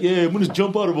 He's like, yeah, I'm going to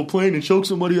jump out of a plane and choke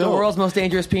somebody else. The world's most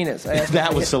dangerous penis.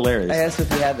 That was hilarious. I asked if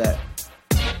he had that.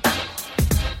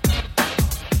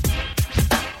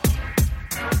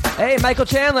 Hey, Michael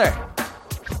Chandler.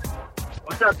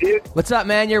 What's up, dude? What's up,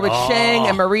 man? You're with Shang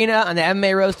and Marina on the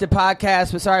MMA Roasted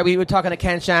podcast. We were talking to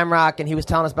Ken Shamrock, and he was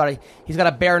telling us about he's got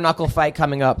a bare knuckle fight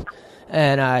coming up,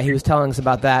 and he was telling us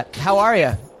about that. How are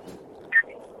you?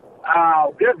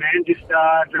 Good, man. Just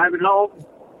driving home.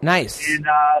 Nice. In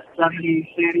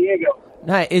sunny San Diego.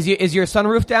 Nice. Is your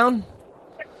sunroof down?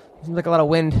 Seems like a lot of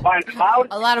wind.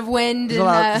 A lot of wind. There's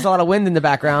a lot of wind in the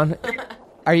background.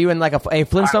 Are you in like a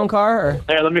Flintstone car? Or?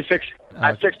 Here, let me fix it.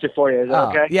 I fixed it for you. Is that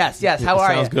okay? Yes. How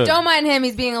are you? Good. Don't mind him.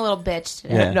 He's being a little bitch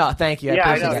today. Yeah. No, thank you.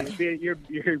 I know.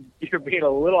 You're being a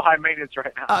little high maintenance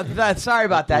right now. Sorry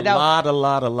about that. A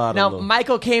lot. Now,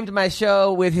 Michael came to my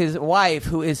show with his wife,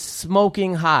 who is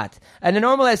smoking hot. And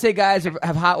normally I say guys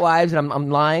have hot wives, and I'm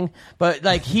lying. But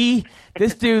like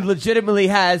this dude legitimately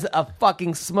has a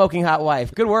fucking smoking hot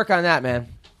wife. Good work on that, man.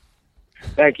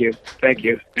 Thank you.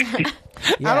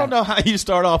 Yeah. I don't know how you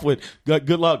start off with good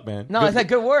luck, man. No, I said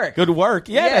good work. Good work.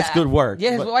 Yeah, that's good work.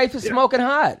 Yeah, his wife is smoking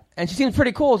hot, and she seems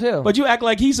pretty cool too. But you act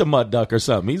like he's a mud duck or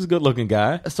something. He's a good-looking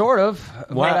guy. Sort of.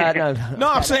 Why? No,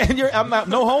 I'm saying I'm not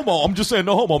no homo. I'm just saying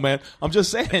no homo, man. I'm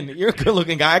just saying you're a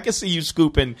good-looking guy. I can see you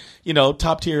scooping,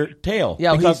 top-tier tail.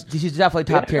 Yeah, he's definitely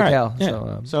top-tier tail.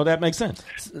 Yeah. So that makes sense.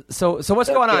 So what's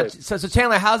going on? So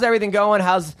Chandler, how's everything going?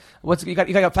 You got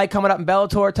a fight coming up in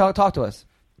Bellator? Talk to us.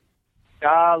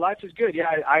 Life is good. Yeah,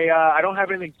 I don't have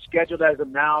anything scheduled as of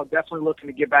now. Definitely looking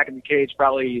to get back in the cage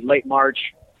probably late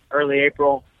March, early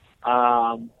April.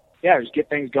 Just get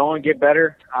things going, get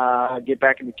better, get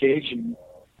back in the cage and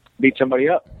beat somebody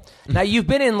up. Now, you've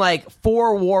been in like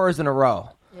 4 wars in a row.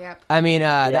 Yep. I mean,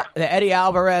 the Eddie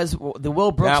Alvarez, the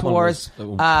Will Brooks wars,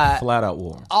 flat out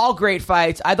war. All great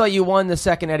fights. I thought you won the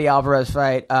second Eddie Alvarez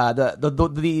fight.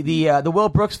 The Will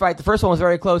Brooks fight, the first one was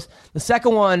very close. The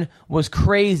second one was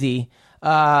crazy.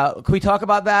 Can we talk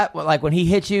about that? Like when he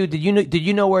hit you, did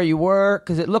you know where you were?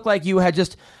 Because it looked like you had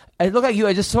just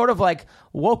sort of like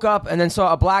woke up and then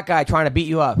saw a black guy trying to beat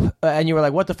you up, and you were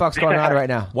like, "What the fuck's going on right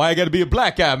now?" Why you got to be a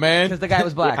black guy, man? Because the guy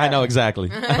was black. I know exactly.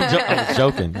 I was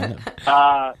joking.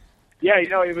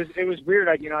 It was weird.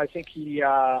 I think he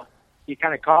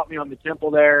kind of caught me on the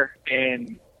temple there,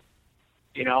 and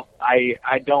I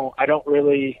don't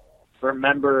really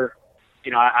remember,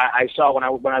 I saw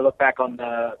when I look back on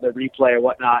the replay or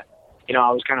whatnot,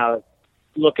 I was kind of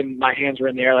looking, my hands were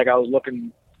in the air like I was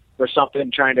looking for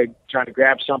something, trying to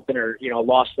grab something, or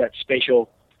lost that spatial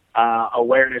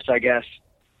awareness, I guess.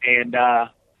 And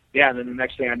and then the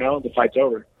next thing I know, the fight's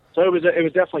over. So it was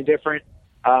definitely different.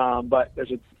 But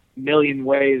there's a million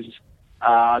ways,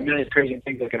 a million crazy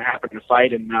things that can happen in a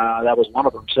fight, and that was one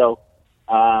of them. So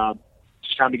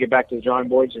just time to get back to the drawing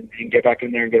boards and get back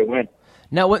in there and get a win.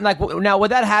 Now, when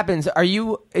that happens,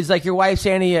 is like your wife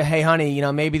saying to you, "Hey, honey,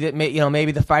 maybe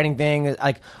the fighting thing."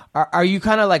 Like, are you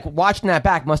kind of like watching that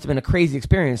back? Must have been a crazy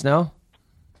experience, no?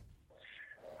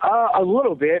 A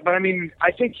little bit, but I mean,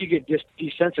 I think you get just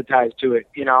desensitized to it.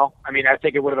 I mean, I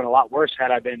think it would have been a lot worse had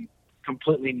I been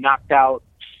completely knocked out,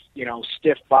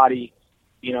 stiff body,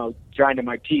 grind to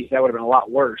my teeth. That would have been a lot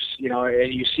worse.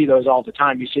 And you see those all the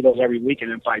time. You see those every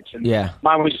weekend in fights. And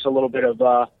mine was just a little bit of,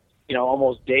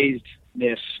 almost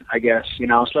dazedness, I guess.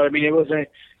 So I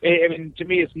mean, to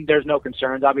me, there's no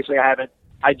concerns. Obviously,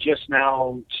 I just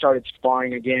now started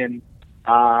sparring again,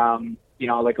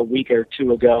 like a week or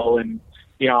two ago, and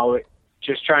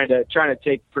just trying to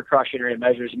take precautionary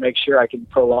measures to make sure I can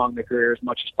prolong the career as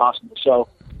much as possible. So,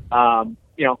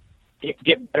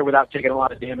 get better without taking a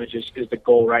lot of damage is the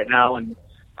goal right now. And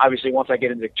obviously, once I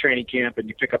get into training camp and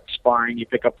you pick up the sparring, you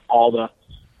pick up all the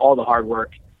hard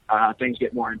work, things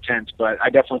get more intense. But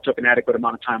I definitely took an adequate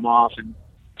amount of time off, and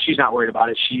she's not worried about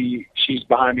it. She's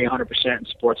behind me 100% and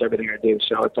supports everything I do.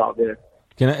 So it's all good.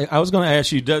 I was going to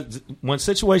ask you, when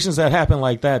situations that happen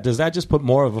like that, does that just put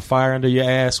more of a fire under your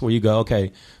ass where you go,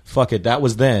 okay, fuck it, that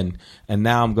was then, and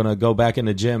now I'm going to go back in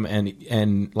the gym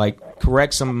and like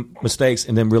correct some mistakes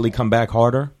and then really come back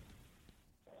harder?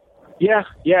 Yeah,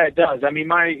 it does. I mean,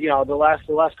 the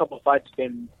last couple of fights have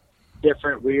been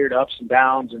different, weird ups and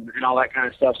downs and all that kind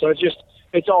of stuff. So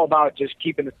it's all about just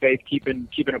keeping the faith,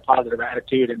 keeping a positive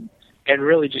attitude, and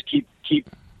really just keep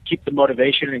the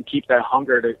motivation and keep that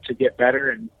hunger to get better,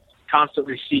 and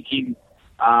constantly seeking,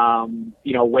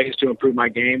 ways to improve my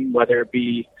game, whether it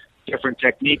be different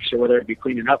techniques or whether it be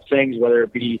cleaning up things, whether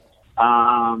it be,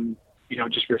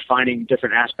 just refining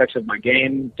different aspects of my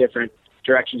game, different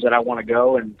directions that I want to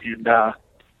go. And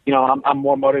I'm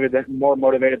more motivated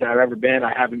than I've ever been.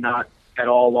 I have not at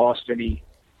all lost any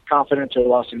confidence or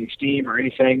lost any steam or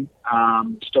anything.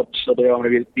 Still do I want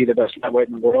to be the best lightweight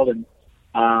in the world. And,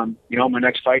 my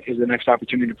next fight is the next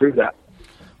opportunity to prove that.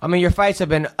 I mean, your fights have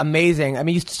been amazing. I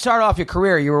mean, you started off your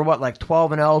career, you were like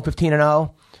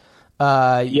 12-0,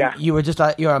 15-0. Yeah. You were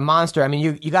you're a monster. I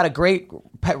mean, you got a great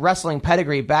wrestling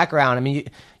pedigree background. I mean,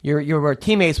 you were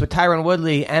teammates with Tyron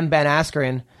Woodley and Ben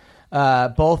Askren,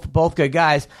 both good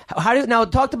guys. Now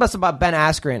talk to us about Ben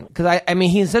Askren, because I mean,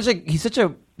 he's such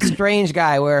a strange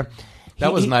guy where.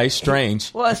 That was nice.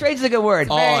 Strange. Well, strange is a good word.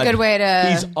 Very good way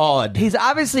to. He's odd. He's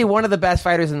obviously one of the best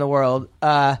fighters in the world.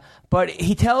 But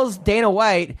he tells Dana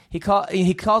White he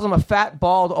calls him a fat,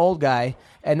 bald, old guy,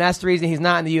 and that's the reason he's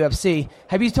not in the UFC.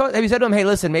 Have you said to him, "Hey,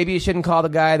 listen, maybe you shouldn't call the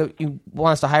guy that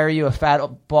wants to hire you a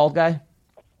fat, bald guy"?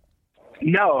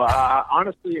 No,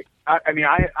 honestly, I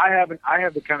have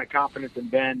the kind of confidence in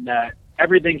Ben that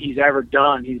everything he's ever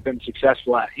done, he's been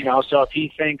successful at. So if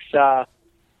he thinks.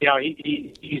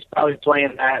 He's probably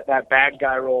playing that bad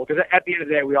guy role, because at the end of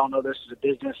the day, we all know this is a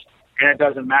business, and it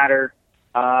doesn't matter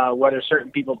whether certain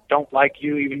people don't like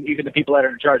you, even the people that are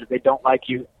in charge. If they don't like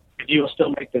you, if you will still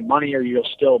make them money, or you'll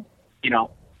still,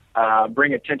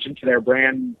 bring attention to their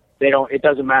brand, it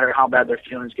doesn't matter how bad their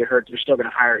feelings get hurt. They're still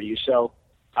going to hire you. So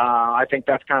I think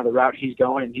that's kind of the route he's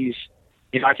going, and he's,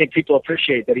 I think people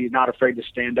appreciate that he's not afraid to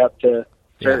stand up to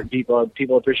certain people.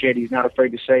 People appreciate he's not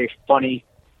afraid to say funny,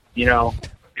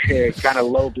 kind of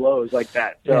low blows like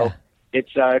that. So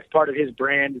it's part of his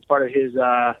brand. It's part of his,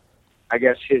 I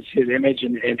guess, his image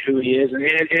and who he is. And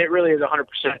it really is 100%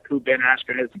 who Ben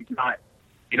Askren is. He's not,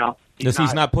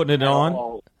 he's not putting it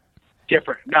on?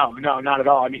 Different. No, not at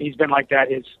all. I mean, he's been like that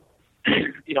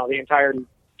the entire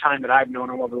time that I've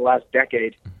known him over the last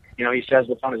decade. He says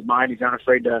what's on his mind. He's not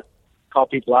afraid to call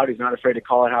people out. He's not afraid to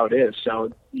call it how it is.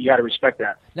 So you got to respect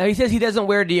that. Now, he says he doesn't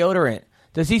wear deodorant.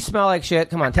 Does he smell like shit?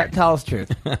 Come on, tell us the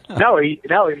truth. No, he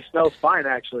smells fine,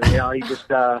 actually. He just,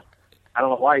 I don't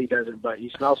know why he doesn't, but he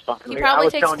smells fine. He probably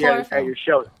takes chlorophyll. At your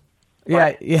show.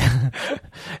 Yeah.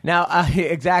 Now,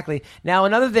 exactly. Now,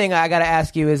 another thing I got to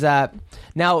ask you is, now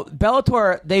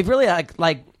Bellator, they've really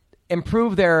like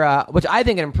improved their, which I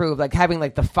think it improved, like having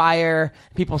like the fire,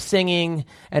 people singing,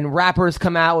 and rappers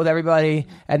come out with everybody,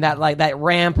 and that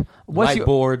ramp.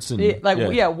 Whiteboards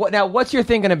and what's your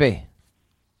thing going to be?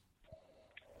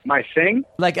 My thing?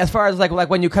 Like as far as like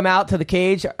when you come out to the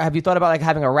cage, have you thought about like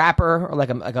having a rapper or like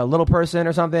a little person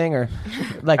or something, or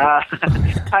like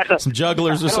some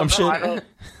jugglers or some shit?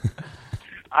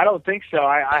 I don't think so.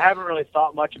 I haven't really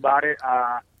thought much about it,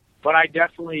 but I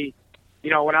definitely,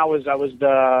 when I was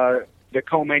the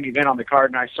co-main event on the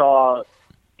card, and I saw,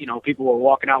 people were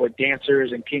walking out with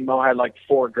dancers, and King Mo had like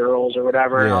 4 girls or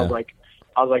whatever. Yeah. And I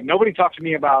was like, nobody talked to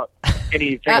me about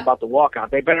anything about the walkout.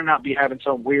 They better not be having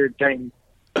some weird thing.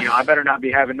 I better not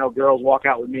be having no girls walk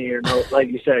out with me, or no, like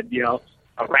you said,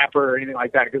 a rapper or anything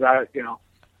like that, because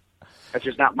that's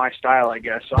just not my style, I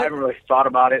guess. So I haven't really thought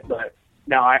about it, but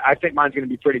no, I think mine's going to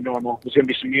be pretty normal. There's going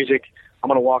to be some music. I'm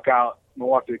going to walk out. I'm going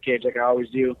to walk through the cage like I always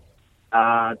do,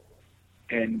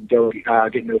 and go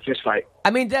get into a fist fight.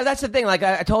 I mean, that's the thing. Like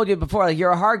I told you before, like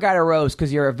you're a hard guy to roast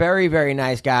because you're a very, very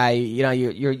nice guy.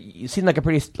 You seem like a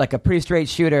pretty straight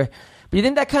shooter. But you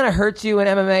think that kind of hurts you in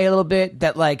MMA a little bit?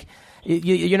 That like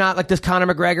you're not like this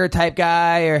Conor McGregor type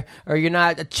guy, or you're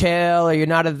not a Chael, or you're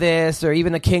not a this, or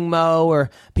even a King Mo,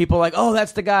 or people like, oh,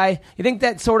 that's the guy. You think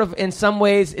that sort of in some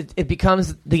ways it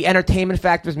becomes the entertainment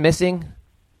factor is missing?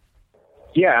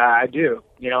 Yeah, I do.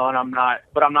 And I'm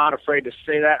not afraid to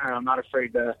say that, and I'm not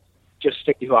afraid to just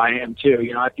stick to who I am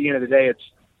too. At the end of the day, it's,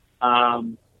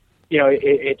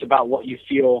 it's about what you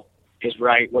feel is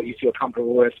right, what you feel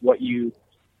comfortable with,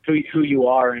 who you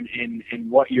are,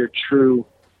 and what your true,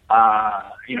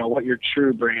 what your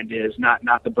true brand is,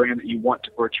 not the brand that you want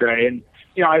to portray. And,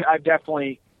 I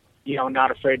definitely,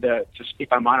 not afraid to speak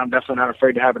my mind. I'm definitely not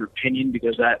afraid to have an opinion,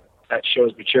 because that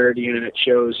shows maturity, and it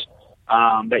shows,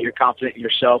 that you're confident in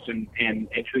yourself and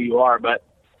who you are. But,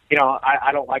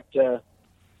 I don't like to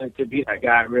be that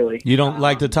guy, really. You don't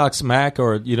like to talk smack,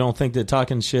 or you don't think that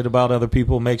talking shit about other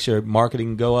people makes your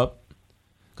marketing go up?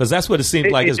 Because that's what it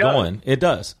seems like it's going. It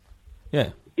does. Yeah.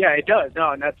 Yeah, it does.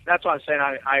 No, and that's what I'm saying.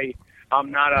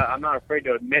 I'm not afraid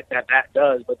to admit that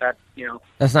does, but that's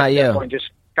not you. Definitely just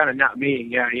kind of not me.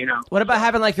 Yeah, What about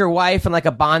having like your wife in like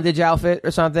a bondage outfit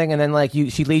or something, and then like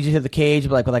she leads you to the cage,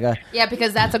 but like with like a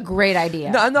because that's a great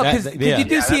idea. No, because you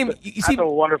do seem that's a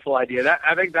wonderful idea.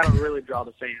 I think that'll really draw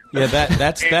the fans. Yeah,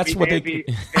 that's what they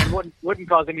and wouldn't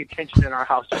cause any tension in our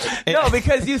house. No,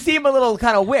 because you seem a little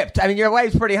kind of whipped. I mean, your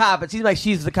wife's pretty hot, but it seems like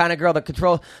she's the kind of girl that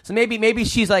controls. So maybe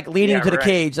she's like leading you to the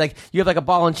cage, like you have like a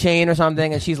ball and chain or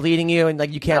something, and she's leading you, and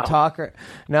like you can't talk or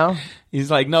no. He's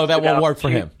like, no, that won't work for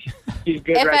him. If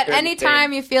at any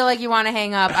time you feel like you want to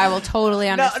hang up, I will totally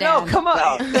understand. No, come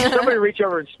on. No, somebody reach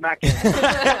over and smack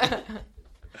him.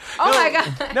 My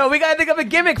God. No, we got to think of a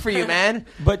gimmick for you, man.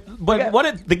 But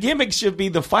the gimmick should be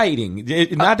the fighting.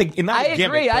 Not the gimmick.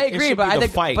 I agree, but I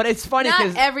think fight. But it's funny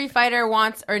because not every fighter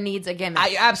wants or needs a gimmick.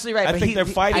 Absolutely right. I think their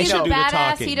fighting should do the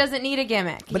talking. He doesn't need a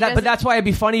gimmick. But that's why it'd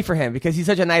be funny for him, because he's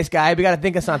such a nice guy. We got to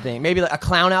think of something. Maybe like a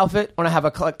clown outfit. Want to have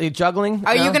a juggling?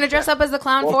 Are you going to dress up as the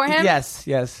clown for him? Yes.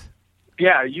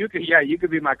 Yeah, you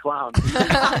could be my clown.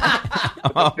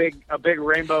 a big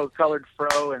rainbow colored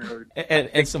fro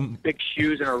and some big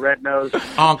shoes and a red nose.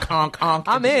 Honk, honk, honk.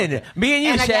 I'm in. Me and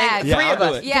you, Shang. Yeah, three of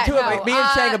us. Yeah, two of me and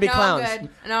Shang will be clowns. I'm good.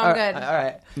 I'm good. All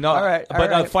right. No, all right.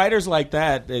 But fighters like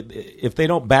that, if they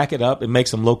don't back it up, it makes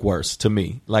them look worse to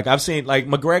me. Like I've seen, like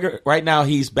McGregor right now,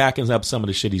 he's backing up some of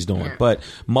the shit he's doing. But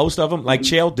most of them, like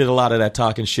Chael, did a lot of that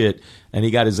talking shit, and he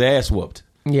got his ass whooped.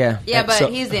 Yeah,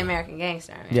 but he's the American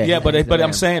gangster. But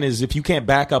I'm saying is, if you can't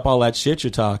back up all that shit you're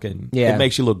talking, it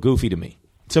makes you look goofy to me.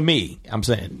 To me, I'm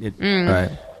saying. Right.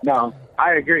 No,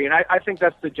 I agree, and I think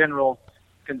that's the general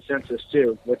consensus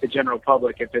too with the general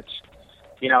public. If it's,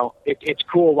 it's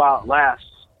cool while it lasts.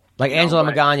 Like Angela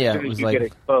Magana was like, get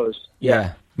exposed.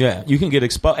 Yeah. Yeah, you can get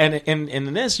exposed, and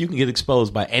in this, you can get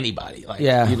exposed by anybody. Like,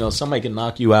 somebody can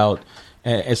knock you out.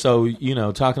 And so,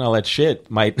 talking all that shit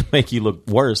might make you look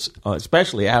worse,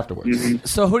 especially afterwards. Mm-hmm.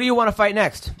 So who do you want to fight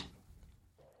next?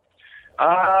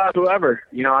 Whoever.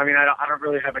 I don't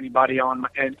really have anybody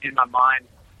in my mind.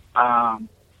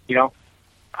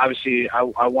 Obviously I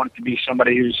want it to be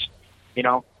somebody who's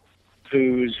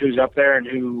up there and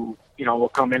who, will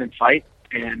come in and fight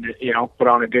and, put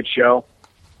on a good show,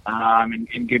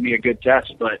 and give me a good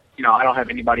test. But, I don't have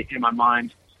anybody in my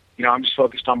mind. I'm just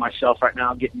focused on myself right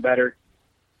now, getting better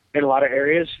in a lot of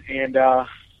areas, and I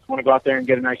want to go out there and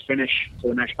get a nice finish for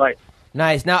the next fight.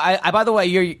 Nice. Now, I by the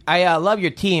way, I love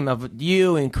your team of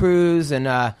you and Cruz and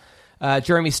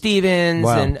Jeremy Stevens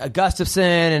and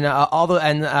Gustafson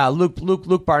and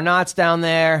Luke Barnott's down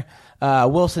there,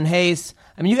 Wilson Hayes.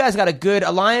 I mean, you guys got a good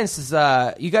alliance.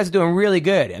 You guys are doing really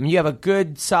good. I mean, you have a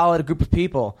good, solid group of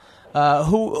people.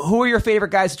 Who are your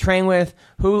favorite guys to train with?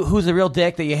 Who's the real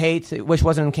dick that you hate, wish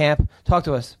wasn't in camp? Talk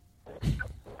to us.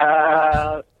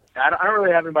 I don't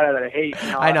really have anybody that I hate.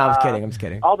 I know. I'm just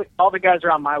kidding. All the guys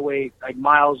around my weight, like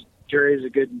Miles Jury is a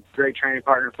great training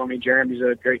partner for me. Jeremy's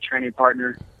a great training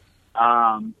partner.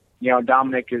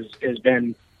 Dominic has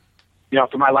been,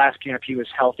 for my last camp, he was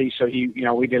healthy, so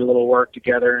we did a little work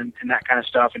together and that kind of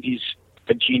stuff. And he's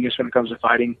a genius when it comes to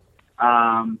fighting.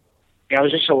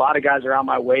 There's just a lot of guys around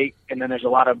my weight, and then there's a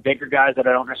lot of bigger guys that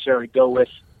I don't necessarily go with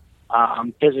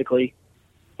physically,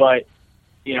 but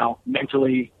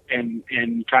mentally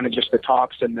and kind of just the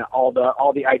talks and all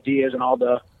the ideas and all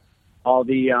the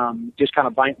just kind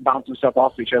of bouncing stuff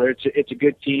off of each other. It's a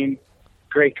good team,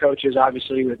 great coaches,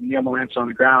 obviously, with Neil Malance on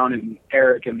the ground and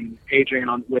Eric and Adrian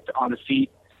on the feet,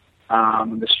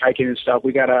 the striking and stuff.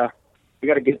 We got a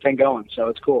good thing going, so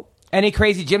it's cool. Any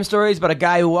crazy gym stories about a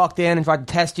guy who walked in and tried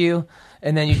to test you,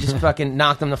 and then you just fucking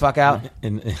knocked him the fuck out?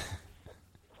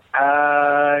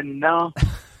 No.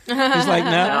 He's like,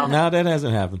 no, that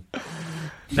hasn't happened.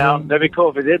 No, that'd be cool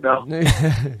if it did, though.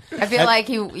 I feel like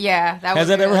that has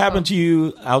that ever happened to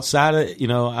you outside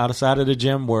of the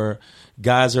gym where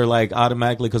guys are like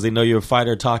automatically, because they know you're a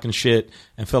fighter, talking shit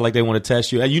and feel like they want to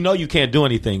test you? And you can't do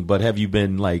anything, but have you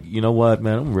been like, you know what,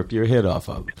 man, I'm going to rip your head off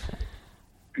of it?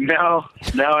 No,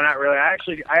 not really. I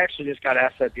actually just got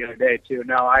asked that the other day too.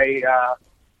 No,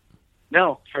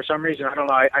 for some reason, I don't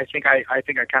know. I think I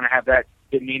kind of have that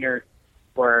demeanor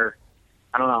where,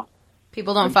 I don't know.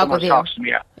 People don't fuck with you. Talks to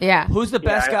me, yeah. Who's the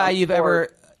best guy you've ever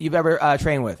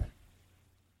trained with?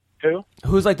 Who?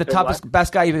 Who's like the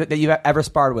best guy that you've ever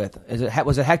sparred with?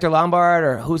 Was it Hector Lombard,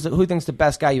 or who thinks the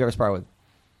best guy you've ever sparred with?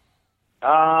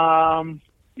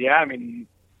 Yeah, I mean,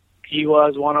 he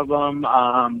was one of them.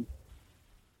 Out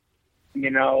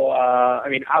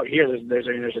here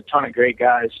there's a ton of great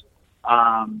guys.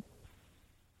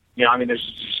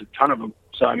 There's just a ton of them.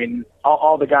 So I mean,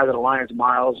 all the guys at Alliance,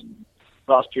 Miles, and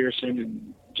Ross Pearson,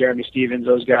 and Jeremy Stevens,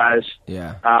 those guys.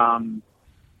 Yeah. I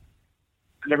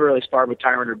never really sparred with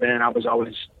Tyron or Ben. I was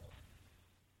always,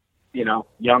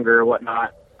 younger or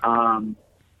whatnot.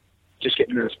 Just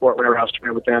getting into the sport whenever I was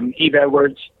training with them. Eve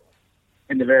Edwards,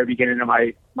 in the very beginning of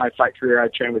my fight career, I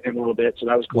trained with him a little bit, so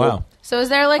that was cool. Wow. So is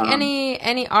there like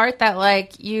any art that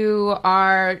like you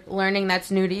are learning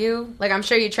that's new to you? Like I'm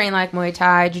sure you train like Muay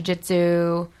Thai,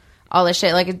 Jiu-Jitsu, all this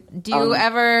shit. Like do you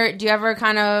ever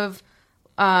kind of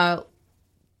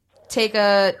take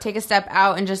a step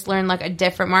out and just learn like a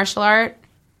different martial art?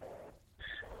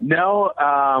 No,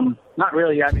 not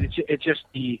really. I mean, it's just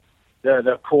the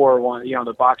core one,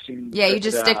 the boxing. Yeah, you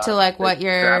just stick to like what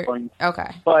you're grappling.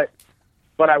 Okay. But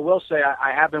I will say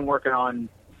I have been working on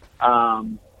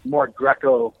more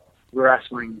Greco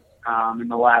wrestling in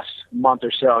the last month or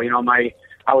so. I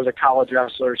was a college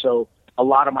wrestler, so a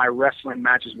lot of my wrestling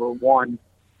matches were won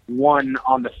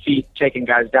on the feet, taking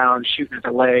guys down, shooting at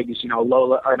the legs, not low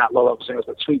level singles,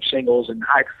 but sweep singles and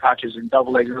high crotches and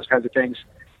double legs and those kinds of things.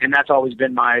 And that's always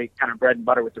been my kind of bread and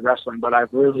butter with the wrestling. But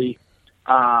I've really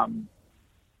kind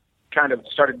of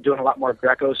started doing a lot more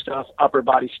Greco stuff, upper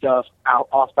body stuff,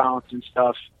 off balance and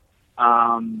stuff,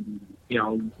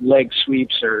 leg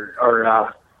sweeps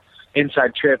or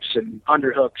inside trips and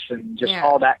underhooks and just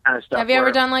all that kind of stuff. Have you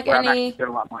ever done like any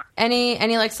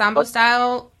like Sambo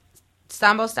styles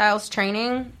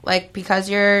training, like because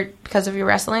of your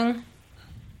wrestling?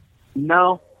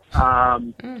 No.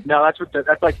 No, that's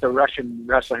like the Russian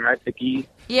wrestling, right? The gi.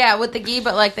 Yeah, with the gi,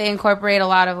 but like they incorporate a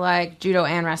lot of like judo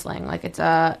and wrestling. Like it's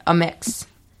a mix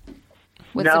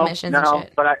with submissions and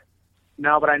shit. But I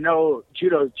know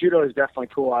judo is definitely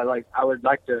cool. I would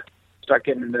like to start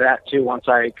getting into that too once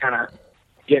I kind of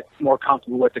get more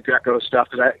comfortable with the Greco stuff,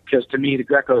 because to me the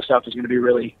Greco stuff is going to be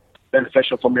really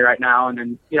beneficial for me right now, and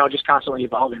then just constantly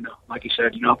evolving, like you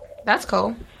said. That's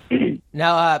cool.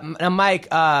 Now, Mike,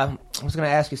 I was going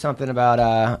to ask you something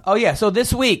about. So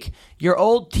this week your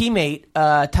old teammate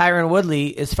Tyron Woodley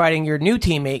is fighting your new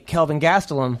teammate Kelvin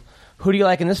Gastelum. Who do you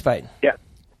like in this fight? Yeah.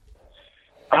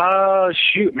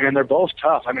 Shoot, man, they're both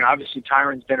tough. I mean, obviously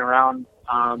Tyron's been around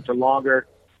for longer.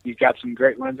 He's got some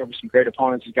great wins over some great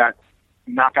opponents. He's got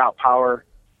knockout power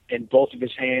in both of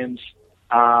his hands.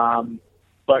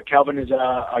 But Kelvin is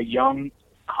a young,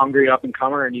 hungry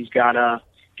up-and-comer, and he's a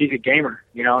gamer.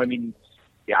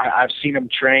 I've seen him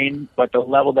train, but the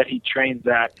level that he trains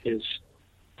at is,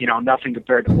 nothing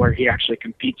compared to where he actually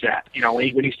competes at.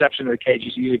 When he steps into the cage,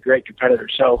 he's a great competitor.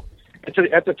 So it's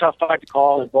a tough fight to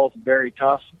call. They're both very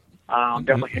tough. I'm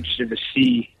definitely interested to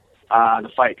see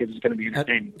the fight because it's going to be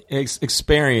entertaining.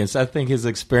 Experience. I think his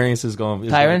experience is going.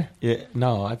 Tyron?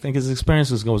 I think his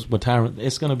experience is going with Tyron.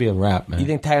 It's going to be a wrap, man. You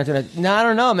think Tyron's going to? No, I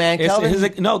don't know, man.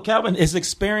 Kelvin. Kelvin. His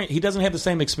experience. He doesn't have the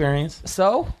same experience.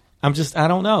 So I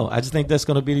don't know. I just think that's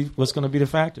going to be what's going to be the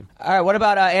factor. All right, what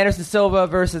about Anderson Silva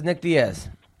versus Nick Diaz?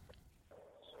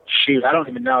 Shoot, I don't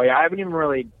even know. Yeah, I haven't even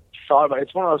really thought about it.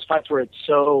 It's one of those fights where it's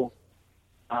so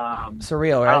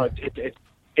surreal, right?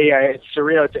 It's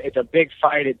surreal. It's a big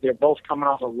fight. They're both coming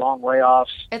off of long layoffs.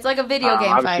 It's like a video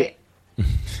game fight.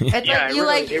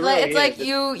 It's like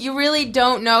you really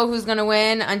don't know who's going to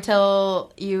win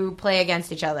until you play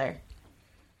against each other.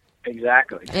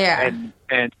 Exactly. Yeah.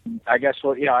 And I guess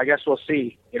we'll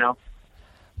see.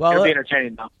 Well, it'll be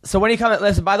entertaining though. So when you come,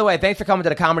 listen. By the way, thanks for coming to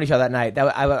the comedy show that night.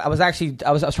 I was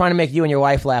trying to make you and your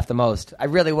wife laugh the most. I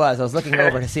really was. I was looking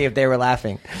over to see if they were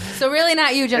laughing. So really,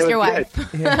 not you, just your wife.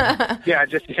 Yeah.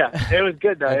 It was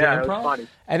good though. Yeah, it was funny.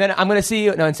 And then I'm going to see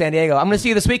you. No, in San Diego. I'm going to see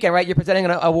you this weekend, right? You're presenting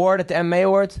an award at the MMA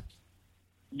Awards.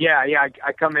 Yeah.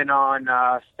 I come in on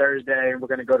Thursday, and we're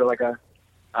going to go to like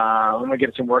I'm going to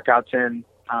get some workouts in.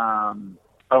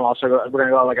 We're going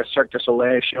to go like a Cirque du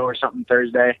Soleil show or something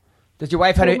Thursday. Does your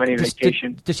wife have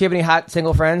vacation? Does she have any hot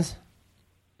single friends?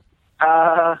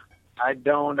 I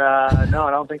don't. No,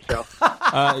 I don't think so.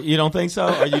 You don't think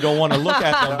so, or you don't want to look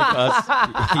at them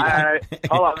because?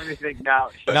 Hold on, let me think now.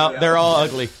 No, they're all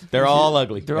ugly. They're all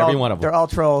ugly. Every one of them. They're all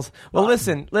trolls. Well,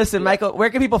 listen, Michael. Where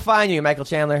can people find you, Michael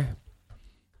Chandler?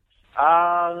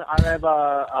 I have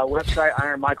a website,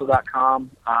 ironmichael.com,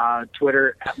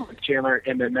 Twitter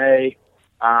 @MikeChandlerMMA.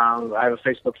 I have a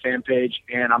Facebook fan page,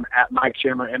 and I'm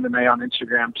 @MikeChandlerMMA on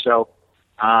Instagram. So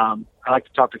I like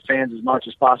to talk to fans as much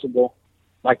as possible.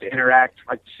 Like to interact,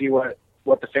 like to see what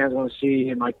the fans want to see,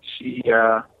 and like to see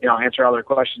answer all their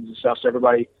questions and stuff. So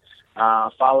everybody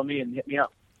follow me and hit me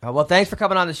up. Well, thanks for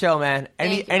coming on the show, man.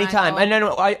 Anytime. Michael. And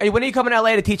then when are you coming to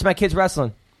LA to teach my kids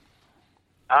wrestling?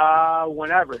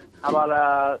 Whenever. How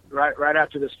about right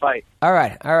after this fight? All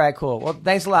right, cool. Well,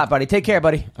 thanks a lot, buddy. Take care,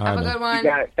 buddy. Have a good one. You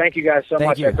got it. Thank you guys so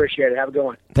much. You. I appreciate it. Have a good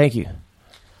one. Thank you.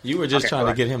 You were just trying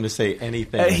to get him to say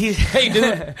anything. Hey,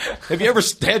 dude, have you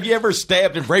ever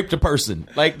stabbed and raped a person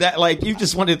like that? Like you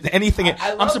just wanted anything.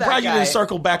 I'm surprised you didn't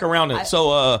circle back around it.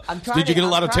 Did you get a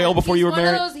lot of tail before you were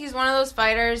married? He's one of those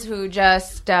fighters who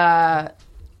just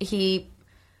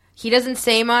he doesn't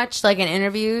say much, like in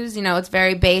interviews. It's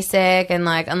very basic, and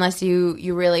like unless you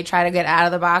really try to get out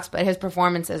of the box. But his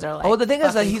performances are like. Well, the thing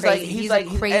is, like he's like,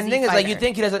 crazy. And the thing is, like, you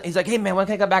think he doesn't. He's like, hey man, when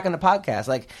can I come back on the podcast?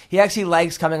 Like, he actually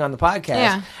likes coming on the podcast.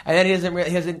 Yeah. And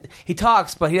then he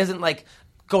talks, but he doesn't like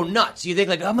go nuts. You think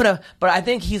like but I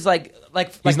think he's like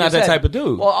he's not that type of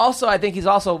dude. Well, also I think he's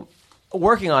also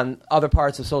working on other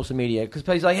parts of social media because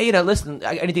he's like, hey, listen,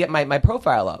 I need to get my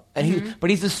profile up, and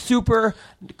but he's a super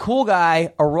cool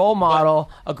guy, a role model,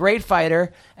 a great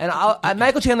fighter, and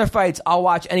Michael Chandler fights. I'll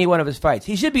watch any one of his fights.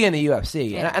 He should be in the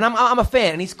UFC, and I'm a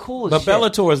fan, and he's cool as but shit.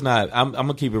 But Bellator is not. I'm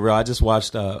gonna keep it real. I just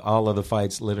watched all of the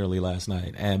fights literally last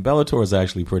night, and Bellator is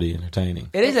actually pretty entertaining.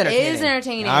 It is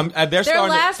entertaining. Their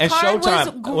last card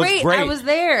Showtime was great. I was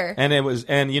there,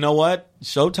 and you know what?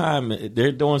 Showtime,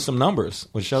 they're doing some numbers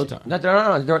with Showtime.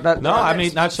 No, I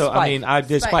mean not Show. Spike. I mean I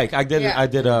did Spike. I did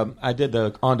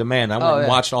the on demand. I went and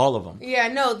watched all of them. Yeah,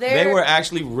 no, they were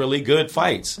actually really good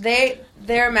fights.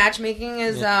 Their matchmaking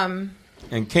is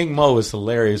And King Mo is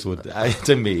hilarious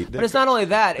to me. But it's not only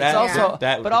that; it's also.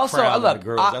 But also, look.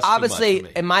 Obviously,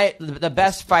 the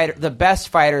best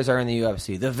fighters are in the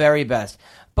UFC, the very best.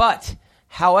 But,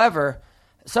 however,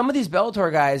 some of these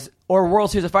Bellator guys or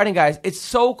World Series of Fighting guys, it's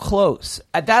so close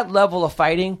at that level of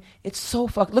fighting. It's so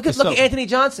fucking. Look at Anthony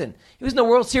Johnson. He was in the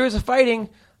World Series of Fighting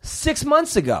 6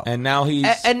 months ago, and now he's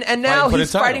now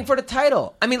he's fighting for the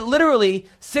title. I mean, literally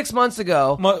 6 months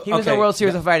ago, he was in the World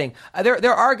Series of Fighting.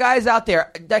 There are guys out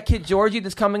there. That kid Georgie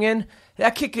that's coming in,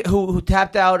 that kid who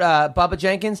tapped out Bubba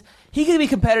Jenkins, he can be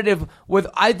competitive with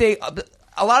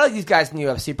a lot of these guys in the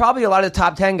UFC. Probably a lot of the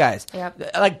top 10 guys,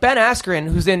 like Ben Askren,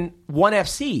 who's in ONE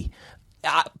FC.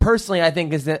 Personally, I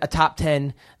think is a top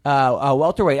 10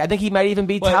 welterweight. I think he might even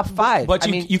be top 5. But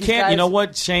you can't. You know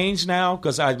what changed now?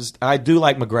 Because I do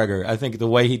like McGregor. I think the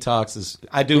way he talks is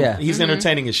he's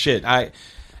entertaining as shit. I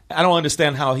don't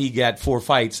understand how he got 4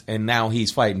 fights and now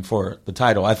he's fighting for the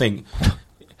title. I think.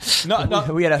 No.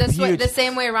 We had the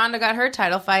same way Ronda got her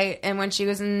title fight and when she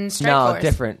was in Strikeforce. No,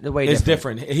 different. The way it's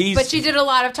different. But she did a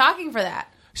lot of talking for that.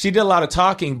 She did a lot of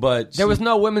talking, but there was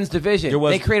no women's division.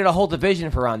 They created a whole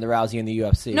division for Ronda Rousey in the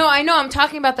UFC. No, I know. I'm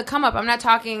talking about the come up. I'm not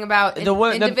talking about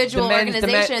individual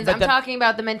organizations. I'm talking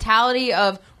about the mentality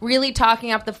of really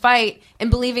talking up the fight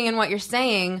and believing in what you're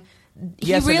saying.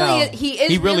 Yes and no.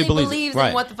 He really believes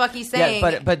in what the fuck he's saying.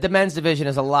 Yeah, but the men's division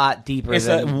is a lot deeper. It's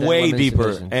than way deeper.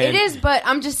 Division. It is, but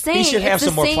I'm just saying should have it's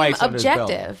some the more same fights under his belt.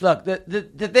 objective. Look,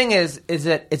 the thing is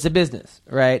that it's a business,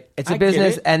 right? It's a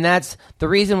business, and that's the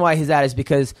reason why he's at is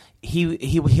because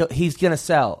he's going to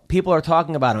sell. People are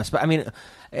talking about him. I mean,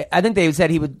 I think they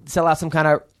said he would sell out some kind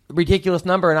of ridiculous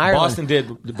number in Ireland.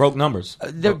 Boston broke numbers.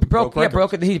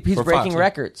 He's breaking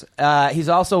records. He's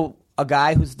also a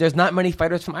guy there's not many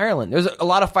fighters from Ireland. There's a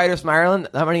lot of fighters from Ireland,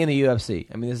 not many in the UFC.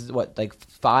 I mean, this is like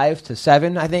 5 to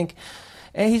 7, I think.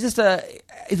 And he's a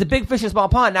big fish in a small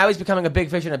pond. Now he's becoming a big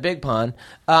fish in a big pond.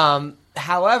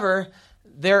 However,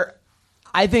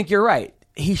 I think you're right.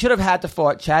 He should have had to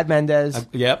fought Chad Mendez.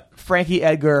 Frankie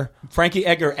Edgar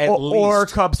at least. Or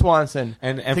Cub Swanson.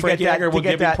 And Frankie Edgar will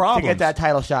give you problems. To get that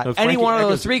title shot. Any one of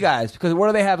those three guys, because what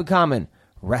do they have in common?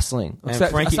 Wrestling. And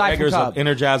Frankie Edgar's an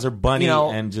Energizer Bunny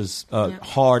and just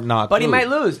hard knock. But he might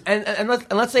lose. And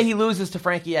let's say he loses to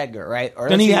Frankie Edgar, right? Or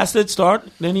then he has to start.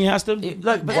 Then he has to work his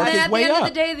way up. And then at the end of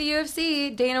the day, the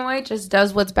UFC, Dana White just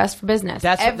does what's best for business.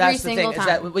 Every single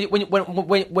time. Is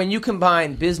that when you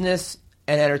combine business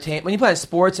and entertainment, when you combine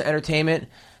sports and entertainment,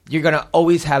 you're going to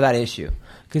always have that issue.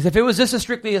 Because if it was just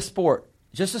strictly a sport,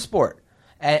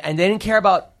 and they didn't care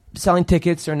about selling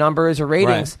tickets or numbers or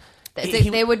ratings... Right.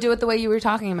 They would do it the way you were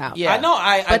talking about. Yeah, I know.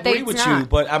 I agree with you,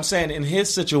 but I'm saying in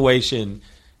his situation,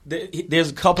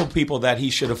 there's a couple people that he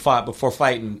should have fought before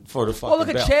fighting for the fucking belt. Well,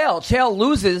 look at Chael. Chael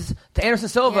loses to Anderson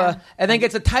Silva and then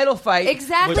gets a title fight.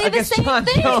 Exactly the same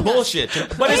thing. It's bullshit.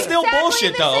 But it's still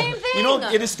bullshit, though. You know,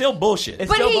 it is still bullshit.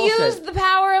 But he used the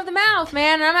power of the mouth,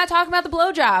 man. And I'm not talking about the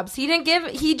blowjobs. He didn't give.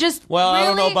 He just. Well, really, I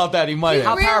don't know about that. He might have.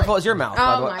 How powerful is your mouth?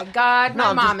 Oh my God,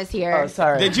 my mom is here. Oh,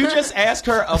 sorry. Did you just ask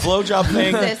her a blowjob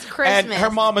thing? This Christmas. And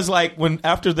her mom is like,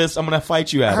 after this, I'm going to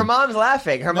fight you, Adam. Her mom's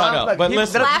laughing. Her mom, but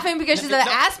listen, laughing because she's an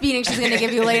ass beating she's going to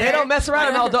give you later. They don't mess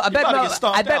around in Moldova.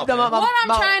 What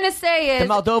I'm trying to say is,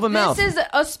 the Moldova mouth. This is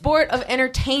a sport of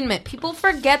entertainment. People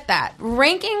forget that.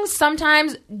 Rankings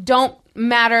sometimes don't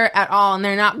matter at all, and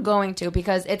they're not going to,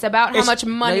 because it's about how much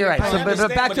money you're right. you're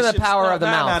But back to the power of the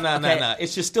mouth. No. It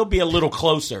should still be a little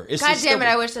closer. God damn it,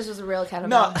 I wish this was a real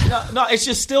kettlebell. No, it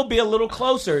should still be a little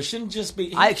closer. It shouldn't just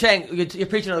be... Shang, you're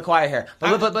preaching to the choir here.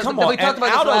 But come on, we talked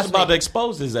about Aldo's this about to week.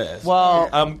 expose his ass.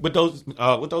 Well... with those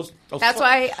That's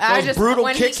why I just... brutal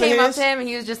when he kicks came of up his, to him,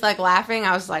 he was just like laughing.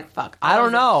 I was like, fuck. I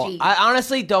don't know. I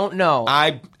honestly don't know.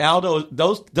 Aldo,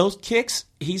 those kicks,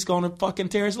 he's going to fucking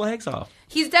tear his legs off.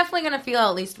 He's definitely going to feel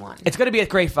at least one. It's going to be a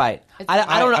great fight.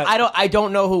 I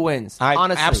don't know who wins.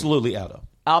 Honestly, absolutely Aldo.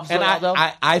 Absolutely, Aldo.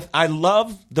 I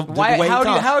love the way he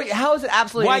talks. How is it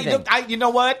absolutely anything? You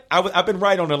know what? I've been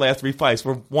right on the last 3 fights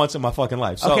for once in my fucking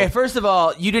life. So. Okay, first of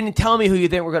all, you didn't tell me who you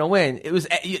think were going to win. It was.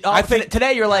 I think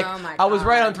today you're like, I was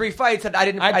right on 3 fights, and I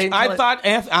didn't. I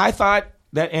thought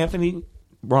that Anthony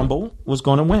Rumble was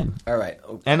going to win. All right.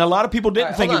 And a lot of people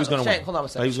didn't think he was going to win. Hold on a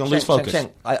second. He was going to lose focus.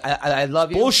 Shang, I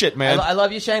love you. Bullshit, man. I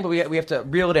love you, Shang, but we have to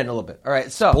reel it in a little bit. All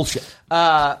right. So bullshit.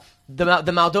 The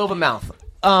Moldova mouth.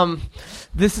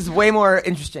 This is way more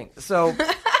interesting. So.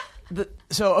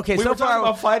 Okay. We so were far, talking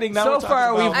about fighting. Now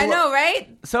I know, right?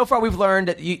 So far, we've learned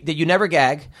that you never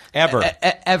gag ever.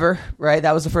 Ever, right?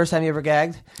 That was the first time you ever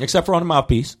gagged, except for on the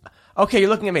mouthpiece. Okay, you're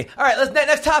looking at me. All right,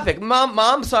 next topic.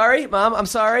 Mom, sorry. Mom, I'm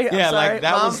sorry. Yeah, I'm sorry. like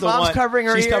that was the Mom's one. covering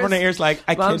her ears. She's covering her ears like,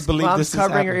 I can't believe this is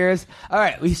happening. Mom's covering her ears. All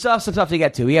right, we still have some stuff to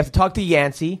get to. We have to talk to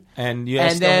Yancey. And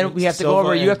then we have to go over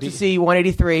UFC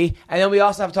 183. And then we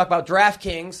also have to talk about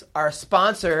DraftKings, our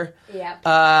sponsor.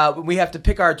 Yep. We have to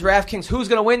pick our DraftKings. Who's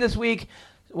going to win this week?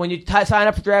 When you sign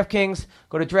up for DraftKings,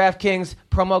 go to DraftKings,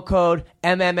 promo code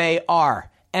MMAR.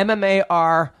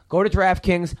 MMAR. Go to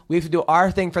DraftKings. We have to do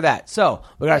our thing for that. So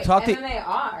we got to talk to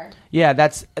MMAR. Yeah,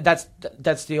 that's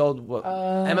the old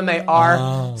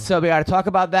MMAR. So we got to talk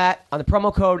about that on the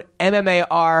promo code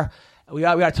MMAR. We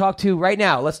got to talk to right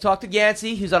now. Let's talk to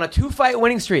Yancey. He's on a 2-fight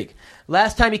winning streak.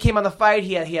 Last time he came on the fight,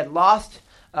 he had lost.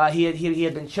 He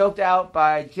had been choked out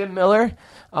by Jim Miller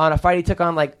on a fight he took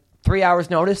on like 3 hours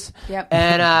notice. Yep.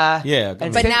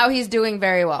 And but now he's doing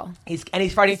very well. He's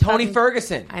fighting Tony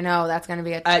Ferguson. I know that's going to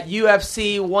be at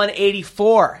UFC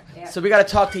 184. Yeah. So we got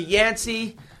to talk to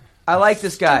Yancey. I like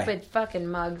this guy. Stupid fucking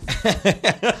mugs.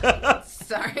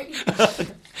 Sorry.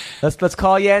 Let's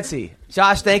call Yancey.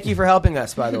 Josh, thank you for helping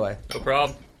us. By the way, no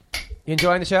problem. You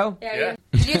enjoying the show? Yeah.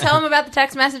 Did you tell him about the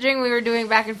text messaging we were doing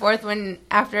back and forth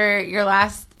after your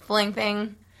last fling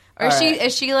thing? Or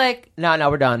is she like... No,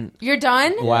 we're done. You're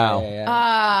done? Wow. Yeah.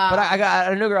 But I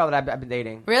got a new girl that I've been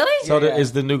dating. Really? So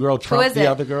is the new girl Trump the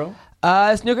other girl?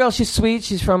 This new girl, she's sweet.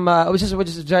 She's from... which is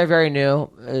very, very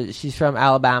new. She's from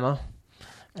Alabama.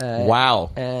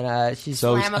 Wow. And she's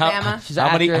so Slamabama. She's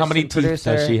how many teeth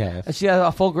does she have? She has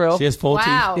a full grill. She has full teeth?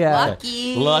 Yeah.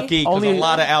 Lucky. Because a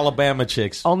lot of Alabama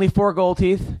chicks. Only 4 gold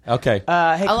teeth. Okay.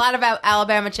 A lot of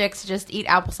Alabama chicks just eat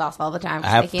applesauce all the time.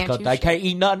 They can't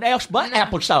eat nothing else but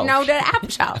applesauce. No, the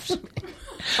applesauce.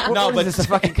 What is this, a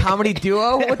fucking comedy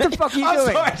duo? What the fuck are you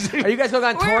doing? Sorry. Are you guys going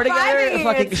on tour together?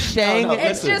 Fucking Shang,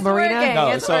 It's just Marina? working. No,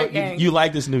 It's so working. you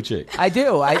like this new chick? I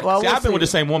do. I've been with the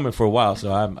same woman for a while,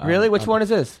 so I'm really? Which one is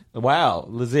this? Wow,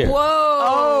 Lazier. Whoa.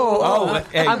 Oh,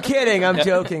 hey. I'm kidding. I'm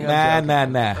joking. Nah.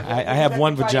 I have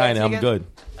one vagina. I'm good.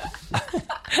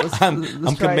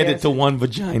 I'm committed to one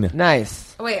vagina. Nice.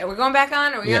 Wait, are we going back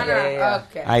on? Are we on? Yeah.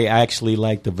 Okay. I actually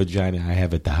like the vagina I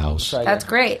have at the house. That's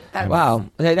great. Wow.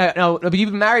 No, but you've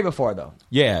been married before, though.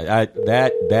 Yeah,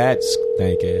 that's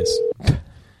stank ass.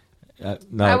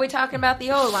 No. Why are we talking about the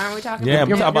old one? Are we talking? Yeah,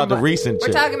 about I'm talking about the recent We're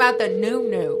chick. talking about the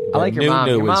new. I like your mom.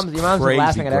 Your mom's crazy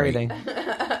laughing at great. everything.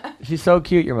 She's so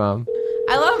cute, your mom.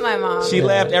 I love my mom. She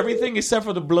laughed everything except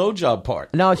for the blowjob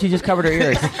part. No, she just covered her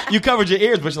ears. You covered your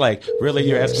ears, but you're like, really?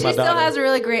 You're asking She my still daughter? has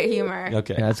really great humor.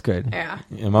 Okay. Yeah, that's good. Yeah.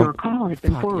 Your call has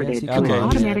been forwarded to Okay. an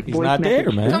automatic He's voice not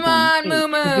there, message man. Come on,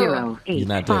 Moo-Moo. He's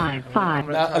not there.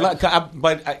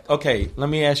 08555. Okay, let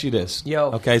me ask you this.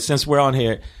 Yo. Okay, since we're on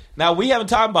here. Now, we haven't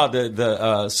talked about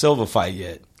the Silva fight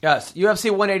yet. Yes,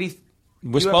 UFC 180.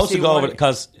 We're supposed to go over it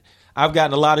because I've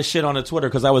gotten a lot of shit on the Twitter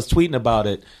because I was tweeting about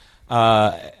it.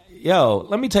 Yo,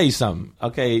 let me tell you something.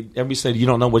 Okay, everybody said you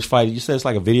don't know which fight. You said it's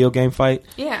like a video game fight.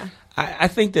 Yeah. I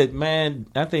think that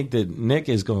Nick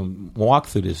is going to walk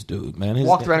through this dude, man.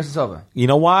 Walk through Anderson Silva. You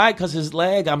know why? Because his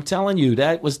leg. I'm telling you,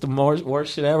 that was the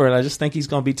worst shit ever. And I just think he's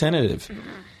going to be tentative.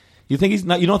 You think he's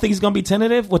not? You don't think he's going to be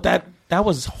tentative with that? That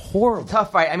was horrible.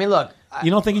 Tough fight. I mean, look. You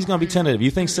don't think he's going to be tentative?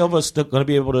 You think Silva's still going to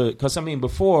be able to? Because I mean,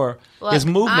 before his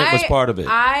movement was part of it.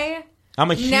 I'm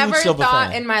a huge never Silva thought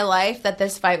fan. in my life that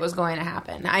this fight was going to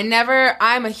happen.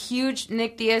 I'm a huge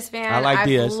Nick Diaz fan. I like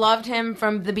Diaz. I've loved him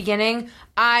from the beginning.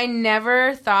 I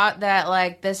never thought that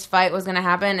like this fight was going to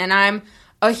happen, and I'm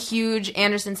a huge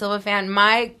Anderson Silva fan.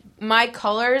 My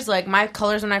colors, like my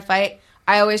colors when I fight,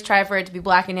 I always try for it to be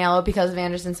black and yellow because of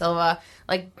Anderson Silva.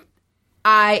 Like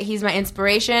he's my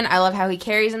inspiration. I love how he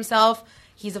carries himself.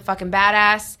 He's a fucking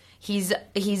badass. He's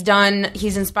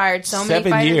inspired so many fighters.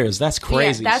 7 years. That's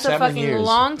crazy. Yeah, that's 7 a fucking years.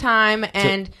 long time.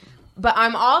 But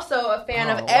I'm also a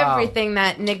fan of everything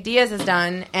that Nick Diaz has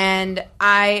done, and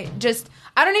I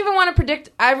don't even want to predict.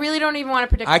 I really don't even want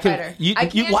to predict the fighter.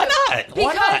 Why not?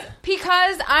 Why not?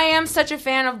 Because I am such a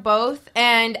fan of both,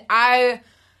 and I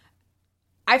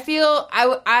feel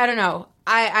I don't know.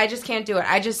 I just can't do it.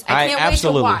 I can't wait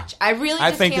to watch. I really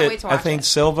can't wait to watch. I think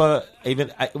Silva,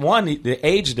 the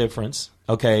age difference.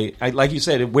 Okay, like you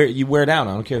said, you wear down.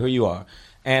 I don't care who you are,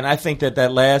 and I think that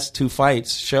last 2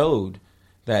 fights showed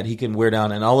that he can wear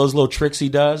down, and all those little tricks he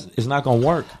does is not going to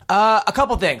work. A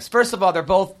couple things. First of all,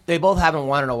 they both haven't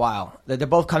won in a while. They're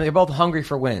both hungry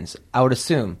for wins, I would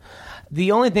assume.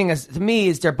 The only thing is, to me,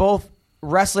 is they're both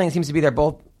wrestling. It seems to be they're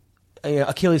both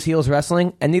Achilles heels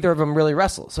wrestling, and neither of them really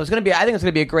wrestle. So I think it's going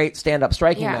to be a great stand-up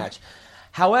striking match.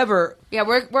 However,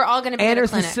 we're all going to be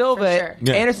Anderson at a clinic, Silva. for sure.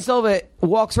 Yeah. Anderson Silva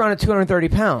walks around at 230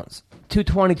 pounds.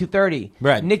 220, 230.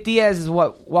 Right. Nick Diaz is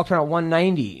walks around at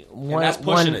 190. And that's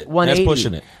pushing it. 180. That's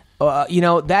pushing it.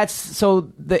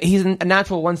 He's a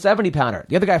natural 170 pounder.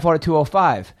 The other guy fought at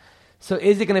 205. So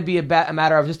is it going to be a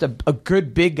matter of just a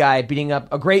good big guy beating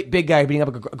up a great big guy beating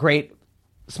up a great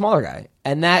smaller guy?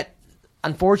 And that,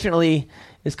 unfortunately,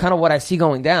 is kind of what I see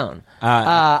going down.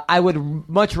 I would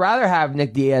much rather have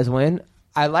Nick Diaz win.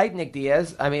 I like Nick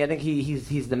Diaz. I mean, I think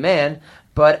he's the man.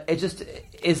 But it just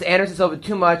is Anderson Silva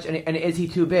too much, and is he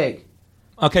too big?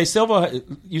 Okay, Silva,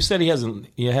 you said he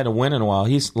had a win in a while.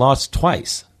 He's lost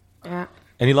twice. Yeah.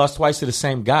 And he lost twice to the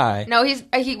same guy. No,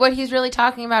 what he's really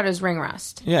talking about is ring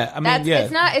rust. Yeah, I mean,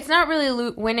 It's not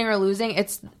really winning or losing.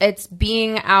 It's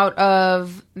being out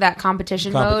of that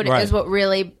competition mode right. is what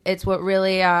really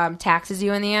taxes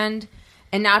you in the end,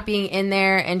 and not being in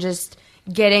there and just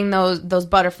getting those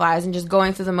butterflies and just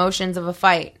going through the motions of a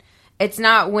fight. It's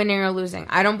not winning or losing.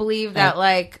 I don't believe that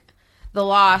the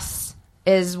loss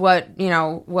is what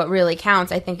really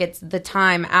counts. I think it's the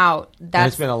time out.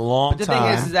 It's been a long time. The thing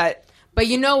is that. But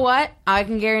you know what? I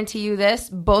can guarantee you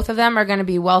this: both of them are going to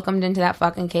be welcomed into that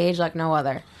fucking cage like no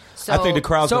other. So I think the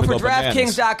crowd's So going for to go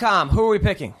bananas. DraftKings.com, who are we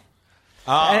picking?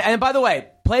 And by the way,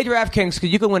 play DraftKings because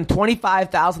you can win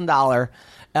 $25,000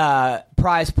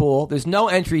 prize pool. There's no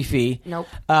entry fee. Nope.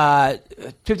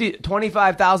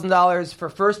 $25,000 for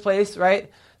first place, right?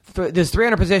 There's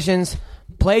 300 positions.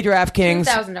 Play DraftKings.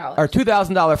 $2,000. Or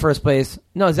 $2,000 first place.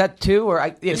 No, is that two? Or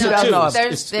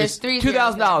 $2,000. There's three.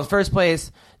 $2,000 first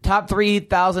place. Top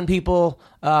 3,000 people,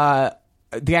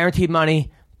 guaranteed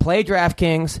money. Play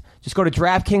DraftKings. Just go to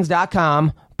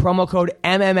DraftKings.com. Promo code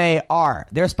MMAR.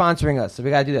 They're sponsoring us, so we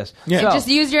got to do this. Yeah. So, just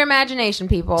use your imagination,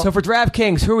 people. So for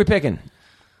DraftKings, who are we picking?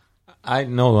 I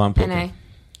know who I'm picking. NA.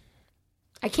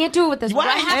 I can't do it with this one.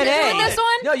 I have to do it with this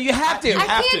one? No, you have to. I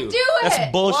can't do it.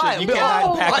 That's bullshit. Why? You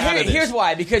cannot back out of this. Here's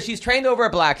why. Because she's trained over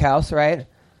at Black House, right?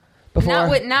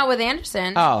 Before? Not with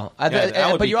Anderson. Oh.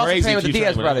 But you're also trained with the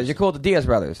Diaz brothers. You're cool with the Diaz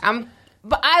brothers.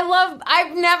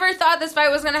 I've never thought this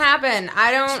fight was going to happen.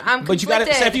 I'm conflicted. But you got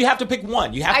to say, if you have to pick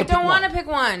one, you have to pick one. I don't want to pick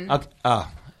one.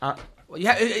 Okay.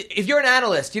 If you're an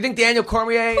analyst, do you think Daniel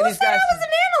Cormier and these guys... I was an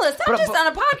analyst? I'm just on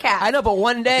a podcast. I know, but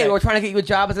one day we're trying to get you a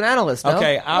job as an analyst, no?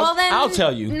 Okay, I'll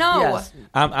tell you. No. Yes.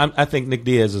 I think Nick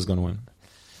Diaz is going to win.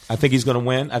 I think he's going to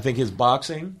win. I think his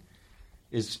boxing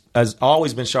has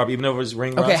always been sharp, even over his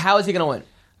ring rust. Okay, how is he going to win?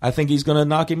 I think he's going to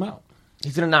knock him out.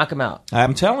 He's going to knock him out.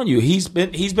 I'm telling you, he's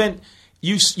been.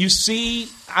 You see,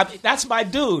 that's my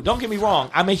dude. Don't get me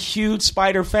wrong. I'm a huge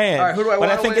Spider fan. All right, who do I but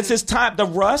want I to think win? it's his time. The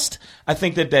rust. I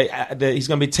think that he's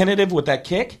going to be tentative with that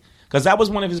kick because that was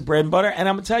one of his bread and butter. And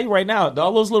I'm going to tell you right now,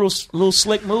 all those little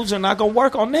slick moves are not going to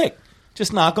work on Nick.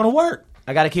 Just not going to work.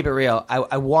 I got to keep it real.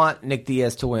 I want Nick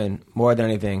Diaz to win more than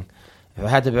anything. If I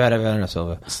had to bet, I'd bet on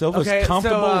Silva. Silva's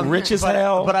comfortable, rich as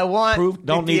hell. But I want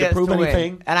don't Nick need Diaz to prove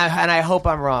anything. Win. And I hope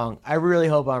I'm wrong. I really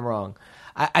hope I'm wrong.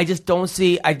 I just don't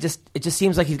see. It just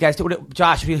seems like these guys.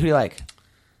 Josh, who do you like?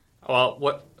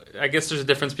 Well, I guess there's a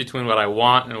difference between what I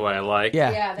want and what I like.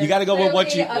 Yeah, you got to go with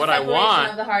what I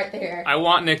want. Of the heart there. I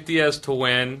want Nick Diaz to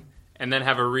win, and then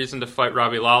have a reason to fight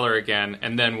Robbie Lawler again,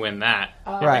 and then win that.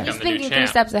 Right. He's thinking 3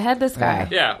 steps ahead. This guy.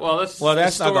 Yeah. Well, that's not the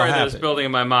story gonna that's happen. building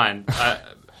in my mind.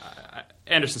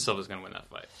 Anderson Silva's going to win that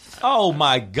fight. Oh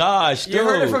my gosh, dude. You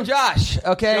heard it from Josh,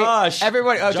 okay? Josh.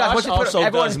 Everybody, Josh also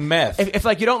does meth. If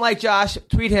you don't like Josh,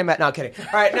 tweet him at. No, kidding.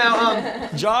 All right, now,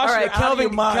 Josh, all right, you're out of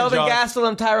your mind, Kelvin Josh.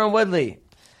 Gastelum, Tyron Woodley.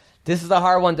 This is the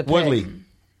hard one to pick. Woodley.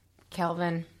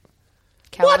 Kelvin.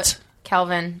 What?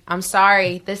 Kelvin. I'm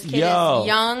sorry. This kid is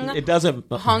young. It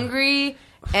doesn't. Hungry,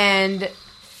 and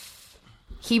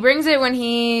he brings it when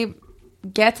he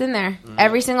gets in there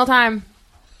every single time.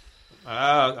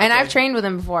 Okay. And I've trained with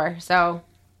him before, so.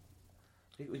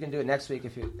 We can do it next week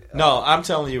if you. No, I'm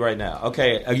telling you right now.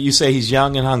 Okay, you say he's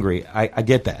young and hungry. I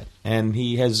get that, and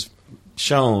he has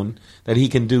shown that he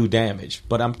can do damage.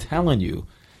 But I'm telling you,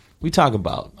 we talk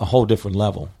about a whole different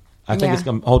level. I think it's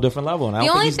a whole different level, and I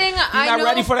don't think he's not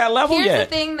ready for that level here's yet. Here's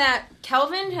the thing that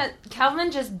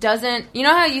Kelvin just doesn't. You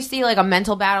know how you see like a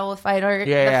mental battle with fighters,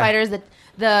 fighters that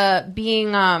the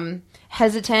being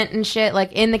hesitant and shit,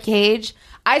 like in the cage.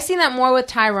 I've seen that more with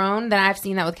Tyrone than I've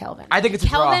seen that with Kelvin. I think it's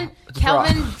Kelvin. a draw.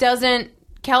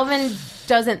 Kelvin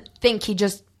doesn't think, he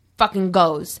just fucking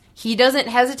goes. He doesn't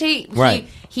hesitate. Right.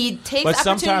 He takes but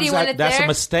opportunity sometimes when it's that's there. a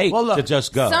mistake to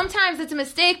just go. Sometimes it's a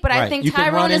mistake, but I Right. think You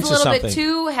can run Tyrone is a into little bit something.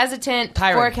 too hesitant.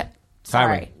 Tyron.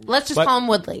 Sorry. Let's just call him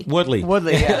Woodley. Woodley,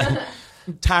 yeah.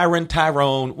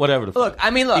 Tyrone, whatever the fuck.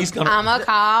 Look. He's gonna, I'm a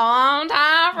call on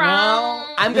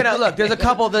Tyrone. I'm gonna look. There's a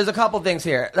couple things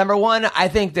here. Number one, I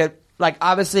think that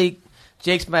obviously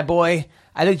Jake's my boy.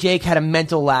 I think Jake had a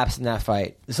mental lapse in that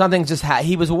fight. Something just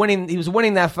he was winning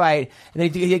that fight, and then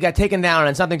he got taken down,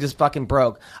 and something just fucking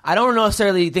broke. I don't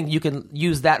necessarily think you can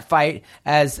use that fight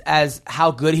as how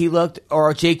good he looked,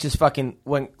 or Jake just fucking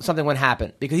when something went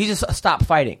happen because he just stopped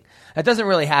fighting. That doesn't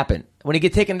really happen. When he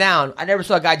get taken down, I never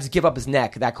saw a guy just give up his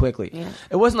neck that quickly. Yeah.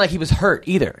 It wasn't like he was hurt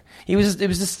either. It was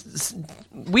just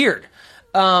weird.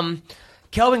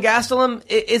 Kelvin Gastelum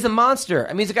is a monster.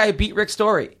 I mean, he's a guy who beat Rick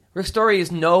Story. Rick Story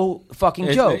is no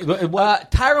fucking joke.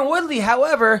 Tyron Woodley,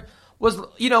 however, was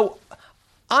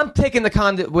I'm taking the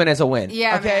Khan to win as a win.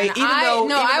 Yeah, okay.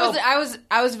 Man.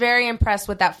 I was very impressed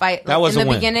with that fight. That was in a the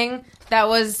win. beginning. That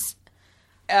was.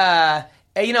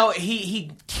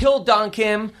 He killed Don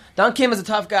Kim. Don Kim is a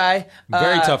tough guy.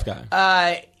 Very tough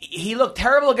guy. He looked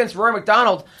terrible against Rory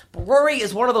McDonald. But Rory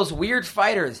is one of those weird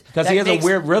fighters. Because he has a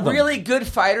weird rhythm. Really good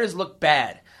fighters look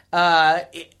bad.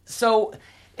 So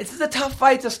this is a tough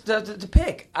fight to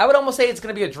pick. I would almost say it's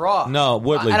going to be a draw. No,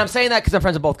 Woodley. And I'm saying that because I'm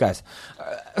friends with both guys.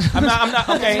 I'm not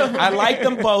okay. I like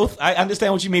them both. I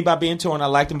understand what you mean by being torn. I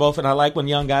like them both, and I like when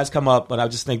young guys come up, but I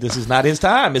just think this is not his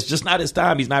time. It's just not his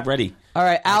time. He's not ready. All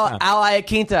right, Al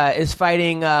Iaquinta is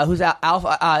fighting.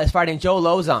 Is fighting Joe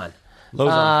Lozon.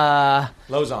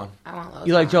 Lozon. I want Lozon.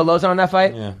 You like Joe Lozon in that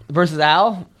fight? Yeah. Versus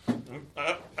Al?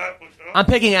 I'm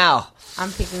picking Al.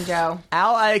 I'm picking Joe.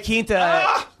 Al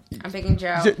Iaquinta. I'm picking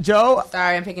Joe. Joe?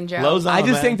 Sorry, I'm picking Joe. Lozon, I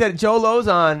just think that Joe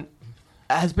Lozon,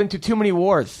 has been through too many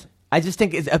wars. I just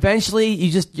think eventually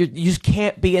you just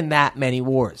can't be in that many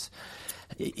wars.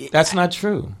 That's not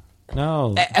true.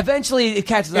 No. Eventually it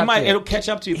catches up to you. It'll catch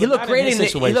up to you. He looked great in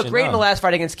the last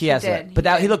fight against Chiesa.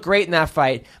 He looked great in that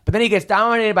fight. But then he gets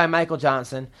dominated by Michael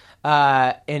Johnson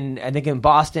I think in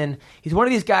Boston. He's one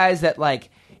of these guys that the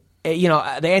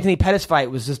Anthony Pettis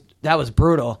fight was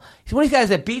brutal. He's one of these guys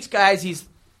that beats guys he's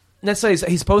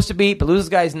supposed to beat, but loses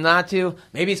guys not to.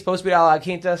 Maybe he's supposed to beat Al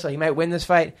Quinta, so he might win this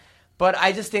fight. But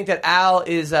I just think that Al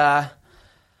is I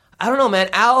don't know, man.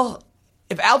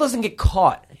 If Al doesn't get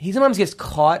caught, he sometimes gets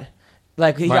caught.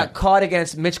 Like he got caught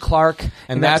against Mitch Clark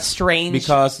and that's strange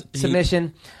because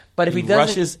submission. But if he doesn't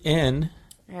rushes in,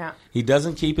 he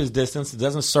doesn't keep his distance. He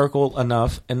doesn't circle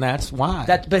enough, and that's why.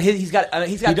 I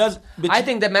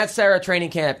think that Matt Serra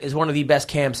training camp is one of the best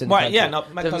camps in the country.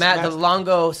 The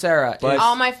Longo Serra.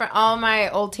 All my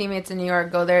old teammates in New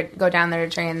York go down there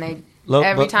to train.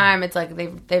 Every time it's like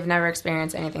they've never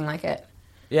experienced anything like it.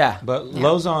 Yeah, but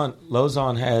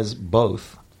Lozon has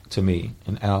both. To me,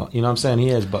 and Al, you know what I'm saying? He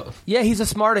has both. Yeah, he's a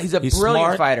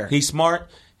brilliant fighter. He's smart.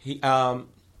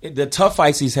 The tough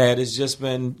fights he's had has just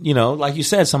been, like you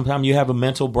said, sometimes you have a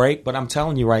mental break, but I'm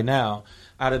telling you right now,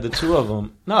 out of the two of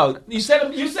them, no, you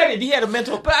said it, he had a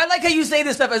mental. But I like how you say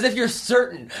this stuff as if you're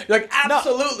certain. You're like,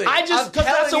 absolutely. No, because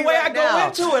that's the way I go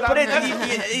into it. But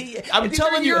I'm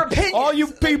telling you, all you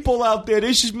people out there,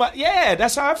 this is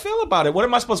that's how I feel about it. What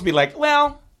am I supposed to be like?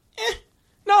 Well,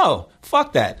 no,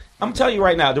 fuck that. I'm telling you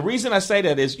right now, the reason I say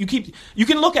that is you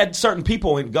can look at certain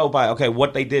people and go by, okay,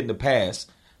 what they did in the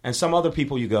past, and some other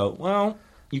people you go, well,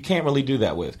 you can't really do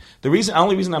that with.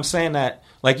 Only reason I'm saying that,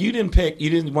 like you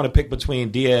didn't want to pick between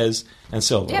Diaz and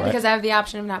Silva, right? Because I have the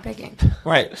option of not picking.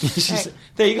 Right.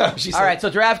 There you go. All right,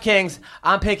 so DraftKings,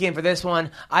 I'm picking for this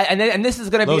one. And this is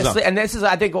going to be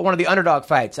I think one of the underdog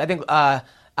fights. I think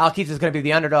Al Quinta is going to be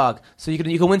the underdog, so you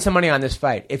can win some money on this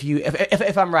fight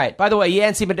if I'm right. By the way,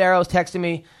 Yancy Medeiros texted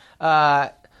me.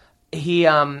 He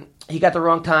got the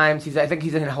wrong times. I think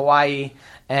he's in Hawaii,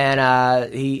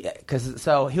 and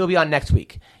he'll be on next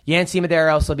week. Yancy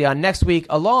Medeiros will be on next week,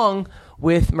 along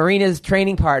with Marina's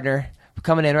training partner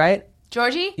coming in, right?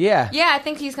 Georgie? Yeah. Yeah, I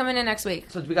think he's coming in next week.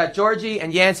 So we got Georgie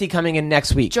and Yancy coming in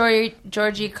next week. Georgie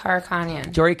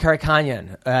Karakhanyan. Georgie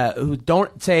Karakhanyan, who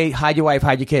don't say hide your wife,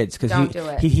 hide your kids, because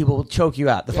he will choke you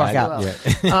out fuck out.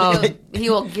 He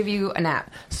will give you a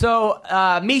nap. So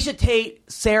Miesha Tate,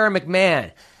 Sarah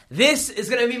McMahon. This is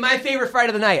going to be my favorite fight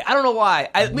of the night. I don't know why.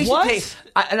 Miesha Tate.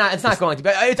 It's not going to,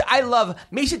 but I love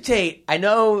Miesha Tate. I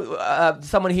know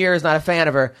someone here is not a fan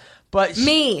of her. But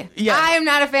I am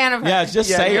not a fan of her. Yeah, just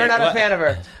say you're not a fan of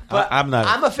her. But I'm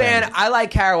a fan. I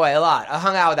like Caraway a lot. I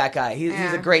hung out with that guy. He's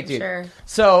a great dude. Sure.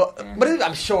 So,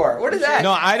 I'm sure. What is that?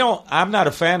 No, I don't. I'm not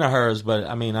a fan of hers, but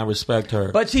I mean, I respect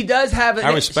her. But she does have.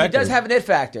 I respect her. She does have an it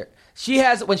factor. She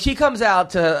has when she comes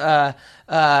out to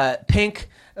Pink.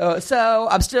 So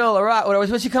I'm still a rock.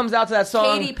 When she comes out to that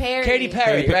song, Katy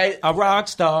Perry, right? A rock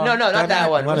star. No, not that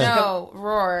one. No,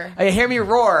 Roar. Hear me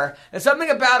roar. There's something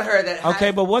about her that. Okay,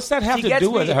 but what's that have to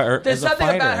do with her? There's something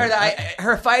about her that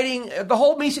her fighting, the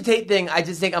whole Miesha Tate thing. I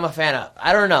just think I'm a fan of.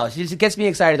 I don't know. She just gets me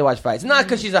excited to watch fights. Not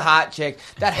because she's a hot chick.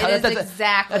 That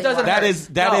is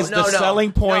the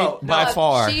selling point by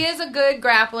far. She is a good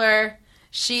grappler.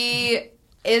 She's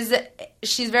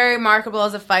very remarkable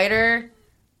as a fighter.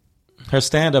 Her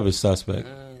stand-up is suspect.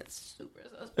 It's super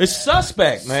suspect. It's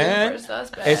suspect, man. Super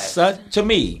suspect. It's to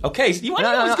me. Okay, so you want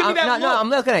to give me that look? No, I'm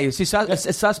looking at you. It's suspect.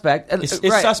 It's suspect.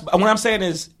 What I'm saying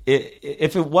is,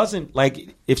 if it wasn't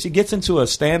if she gets into a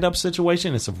stand-up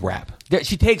situation, it's a wrap.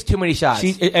 She takes too many shots,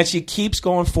 and she keeps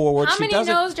going forward. How many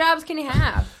nose jobs can you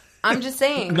have? I'm just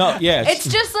saying. No, yes.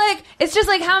 It's just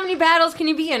like how many battles can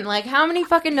you be in? Like how many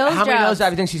fucking nose jobs? How many nose jobs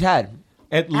do you think she's had?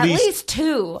 At least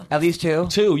two. At least two?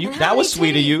 That was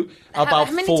sweet of you. About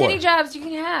how many 4. titty jobs you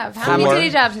can have? How many titty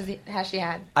jobs has she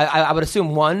had? I would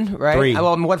assume 1, right? 3.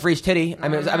 One for each titty. You're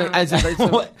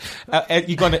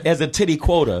going as a titty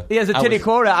quota. Yeah, as a titty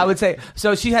quota, I would say.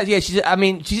 So she has. Yeah,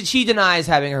 she denies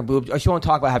having her boobs, or she won't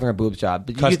talk about having her boobs job.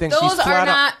 But you think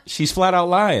she's flat out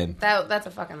lying? That's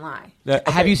a fucking lie.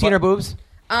 Have you seen her boobs?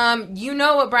 You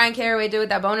know what Brian Caraway did with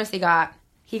that bonus he got.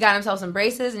 He got himself some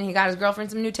braces, and he got his girlfriend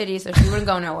some new titties, so she wouldn't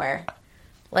go nowhere.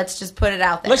 Let's just put it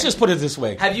out there. Let's just put it this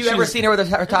way. Have you ever seen her with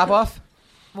her top off?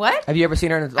 What? Have you ever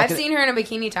seen her? I've seen her in a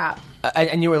bikini top.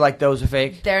 And you were like, those are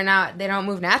fake? They're not. They don't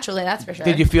move naturally, that's for sure.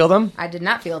 Did you feel them? I did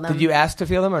not feel them. Did you ask to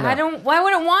feel them or not? Why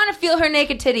would I want to feel her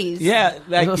naked titties? Yeah.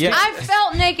 I've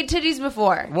felt naked titties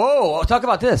before. Whoa. Talk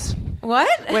about this.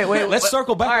 What? Wait. Let's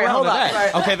circle back around to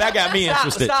that. Right. Okay, that got me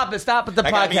interested. Stop at the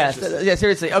podcast. Yeah,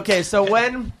 seriously. Okay, so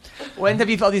when When have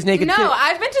you felt these naked? No, titties?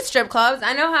 I've been to strip clubs.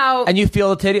 I know how. And you feel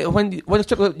the titty when a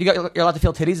strip club, you're allowed to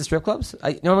feel titties at strip clubs.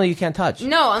 Normally you can't touch.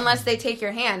 No, unless they take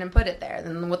your hand and put it there.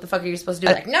 Then what the fuck are you supposed to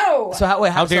do? Like, no. So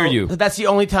how dare you? That's the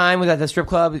only time was at the strip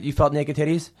club that you felt naked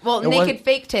titties. Well, naked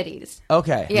fake titties.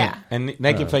 Okay. Yeah. And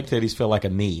naked fake titties feel like a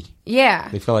knee. Yeah.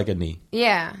 They feel like a knee.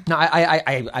 Yeah. No,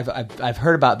 I've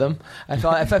heard about them. I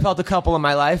felt a couple in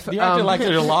my life. You acted like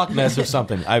they're Loch Ness or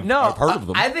something. I've heard of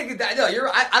them. I think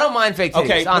I don't mind fake titties.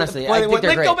 Okay, honestly, I think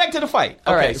they're great. Go back to the fight.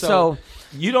 All okay, right, so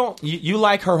you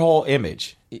like her whole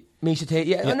image. Misha Tate.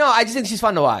 Yeah. No, I just think she's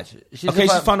fun to watch. She's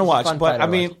fun to watch. But I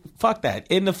mean, fuck that.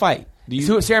 In the fight,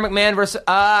 Sarah McMahon versus.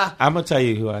 I'm gonna tell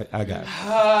you who I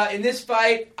got. In this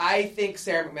fight, I think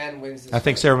Sarah McMahon wins. I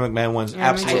think Sarah McMahon wins.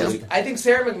 Absolutely. I think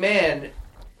Sarah McMahon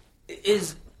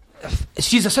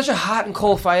she's such a hot and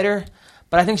cold fighter,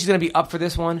 but I think she's gonna be up for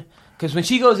this one because when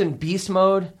she goes in beast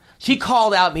mode. She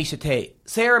called out Misha Tate.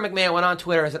 Sarah McMahon went on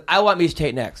Twitter and said, I want Misha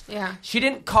Tate next. Yeah. She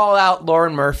didn't call out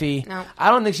Lauren Murphy. No. I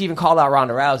don't think she even called out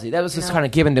Ronda Rousey. That was just kind of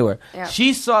given to her. Yeah.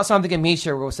 She saw something in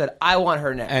Misha where said, I want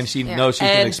her next. And she knows she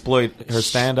can exploit her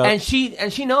stand-up. And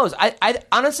she knows. I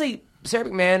honestly, Sarah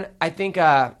McMahon, I think,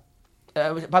 by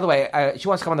the way, she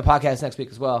wants to come on the podcast next week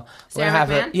as well. Sarah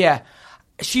McMahon? Yeah.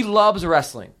 She loves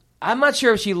wrestling. I'm not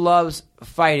sure if she loves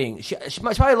fighting. She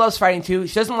probably loves fighting too.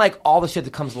 She doesn't like all the shit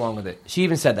that comes along with it. She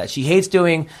even said that. She hates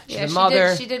doing. She's a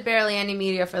mother. She did barely any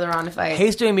media for the Ronda fight.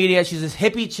 Hates doing media. She's this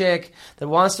hippie chick that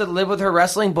wants to live with her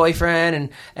wrestling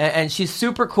boyfriend, and she's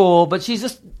super cool. But she's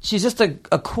just a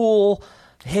cool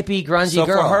hippie grungy girl. So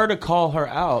for her to call her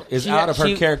out is out of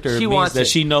her character. It means that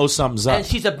she knows something's up. And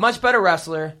she's a much better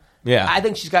wrestler. Yeah, I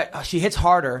think she hits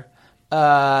harder.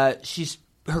 Her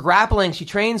grappling. She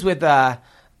trains with.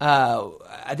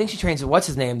 I think she trains with what's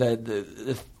his name,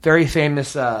 the very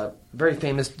famous, the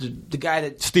guy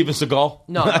that Steven Seagal.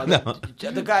 No,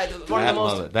 the guy, one of the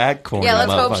most that corny. Yeah,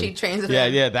 let's hope she trains with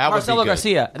him. Yeah, that was Marcelo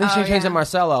Garcia. I think she trains with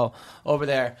Marcelo over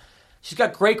there. She's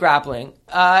got great grappling,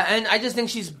 and I just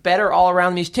think she's better all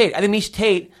around than Misha Tate. I think Misha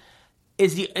Tate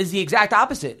is the exact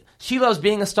opposite. She loves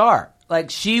being a star. Like,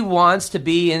 she wants to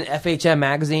be in FHM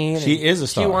magazine. She is a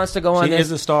star. She wants to go on. She is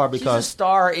a star because she's a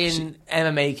star in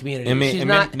MMA community. She's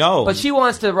not. No, but she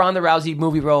wants to Ronda Rousey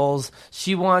movie roles.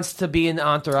 She wants to be in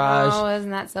Entourage. Oh,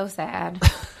 isn't that so sad?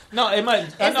 No, it might.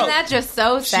 Isn't that just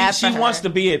so sad? She wants to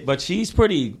be it, but she's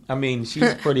pretty. I mean, she's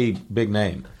a pretty big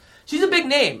name. She's a big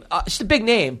name. She's a big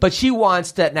name, but she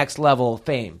wants that next level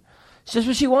fame. It's just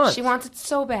what she wants. She wants it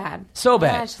so bad. So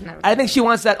bad. I think she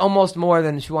wants that almost more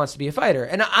than she wants to be a fighter.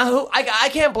 And I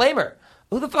can't blame her.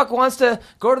 Who the fuck wants to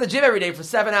go to the gym every day for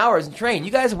 7 hours and train?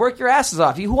 You guys work your asses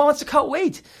off. Who wants to cut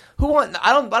weight? A lot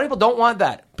of people don't want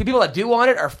that. People that do want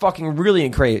it are fucking really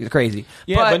crazy.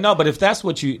 Yeah, but if that's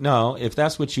what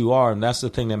you are, and that's the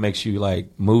thing that makes you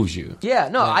moves you. Yeah,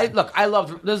 no, I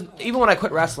loved even when I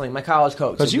quit wrestling, my college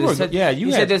coach. Because you said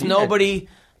there's nobody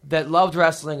that loved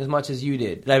wrestling as much as you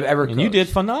did that I've ever coached. And you did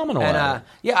phenomenal. And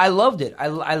I loved it.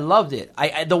 I loved it.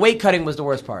 The weight cutting was the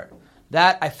worst part.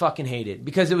 That I fucking hated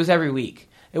because it was every week.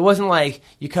 It wasn't like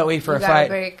you cut weight for a fight.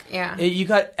 Break. Yeah.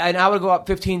 And I would go up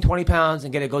 15, 20 pounds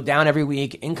and go down every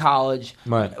week in college,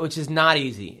 right. Which is not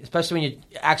easy, especially when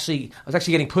I was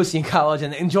actually getting pussy in college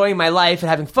and enjoying my life and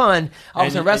having fun. All of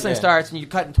a sudden wrestling starts and you're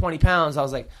cutting 20 pounds. I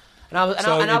was like, and I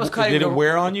was cutting. Did it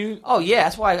wear on you? Oh yeah,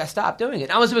 that's why I stopped doing it.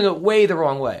 I was doing it way the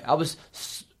wrong way. I was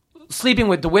sleeping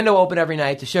with the window open every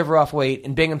night to shiver off weight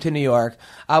in Binghamton, New York.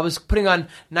 I was putting on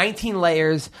 19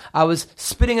 layers. I was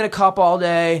spitting in a cup all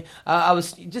day. I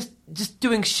was just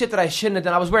doing shit that I shouldn't have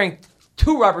done. I was wearing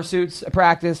 2 rubber suits at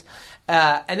practice.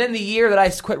 And then the year that I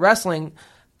quit wrestling,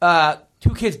 2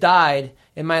 kids died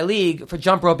in my league for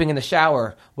jump roping in the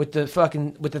shower with the thing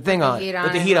on, with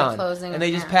the heat on, and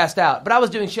they just passed out. But I was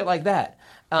doing shit like that.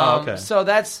 Okay. So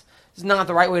that's not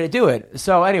the right way to do it.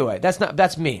 So anyway,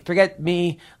 that's me. Forget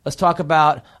me. Let's talk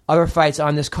about other fights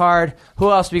on this card.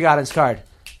 Who else we got on this card?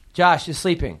 Josh is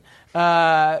sleeping.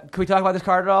 Can we talk about this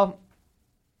card at all?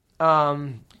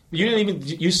 You didn't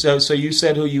even. So you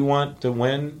said who you want to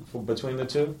win between the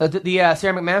two? The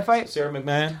Sarah McMahon fight. Sarah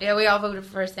McMahon. Yeah, we all voted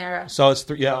for Sarah. So it's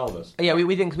 3. Yeah, all of us. Yeah,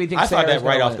 we think. I thought that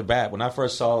right off the bat when I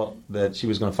first saw that she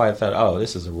was going to fight. I thought, oh,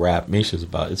 this is a wrap. Misha's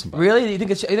about. It's about. Really? You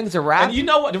think it's a wrap? And you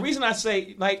know what? The reason I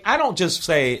say I don't just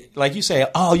say like you say.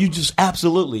 Oh, you just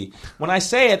absolutely. When I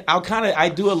say it, I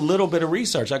do a little bit of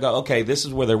research. I go, okay, this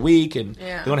is where they're weak and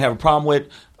they're going to have a problem with.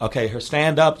 Okay, her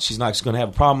stand up, she's not going to have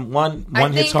a problem.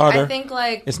 One hits harder. I think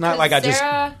it's not like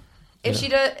Sarah, if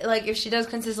she does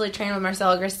consistently train with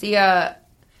Marcelo Garcia,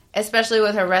 especially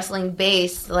with her wrestling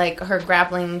base, her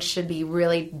grappling should be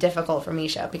really difficult for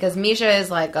Misha because Misha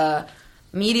is a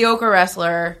mediocre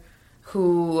wrestler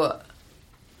who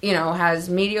has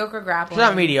mediocre grappling. She's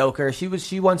not mediocre.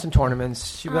 She won some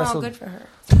tournaments. She wrestled. Good for her.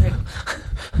 It's great.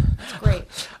 It's great.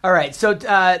 All right, so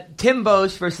Tim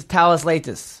Bosch versus Talis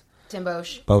Leitis. Tim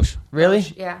Bosch. Bosch. Really?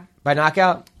 Bosch, yeah. By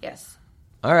knockout? Yes.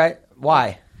 All right.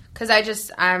 Why? Because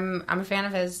I'm a fan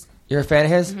of his. You're a fan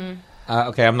of his? Mm-hmm.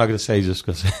 Okay, I'm not going to say just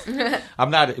because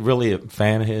I'm not really a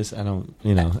fan of his. I don't,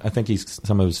 I think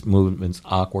some of his movements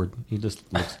awkward. He just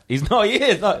looks, he is.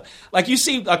 No, like you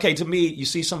see, to me, you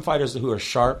see some fighters who are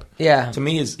sharp. Yeah. To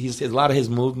me, a lot of his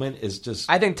movement is just.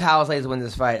 I think Talis Leitis wins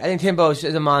this fight. I think Tim Bosch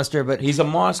is a monster, but he's a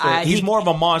monster. He's more of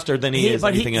a monster than he is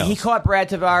anything else. He caught Brad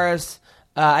Tavares.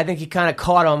 I think he kind of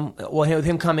caught him with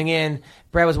him coming in.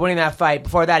 Brad was winning that fight.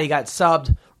 Before that, he got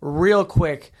subbed real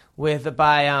quick by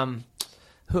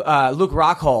Luke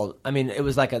Rockhold. I mean, it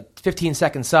was like a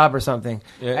 15-second sub or something.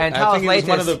 Yeah, and I think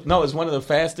Talis Leitis, it was one of the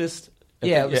fastest.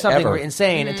 Yeah, it was something ever.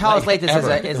 insane. And Talis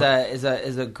Leitis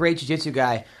is a great jiu-jitsu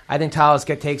guy. I think Talis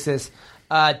takes this.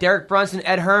 Derek Brunson,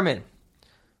 Ed Herman.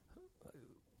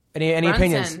 Any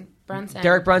opinions? Brunson.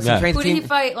 Derek Brunson trains Who did he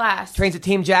fight last? Trains at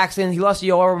Team Jackson. He lost to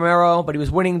Yoel Romero, but he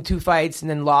was winning 2 fights and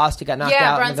then lost. He got knocked out.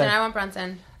 Yeah, Brunson. I want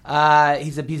Brunson.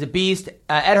 He's a beast.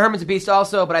 Ed Herman's a beast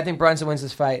also, but I think Brunson wins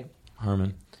this fight.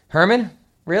 Herman?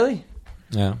 Really?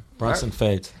 Yeah. Brunson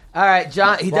fades. All right,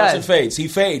 John. Brunson fades. He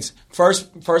fades. First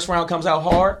round comes out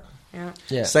hard.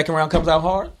 Yeah. Second round comes out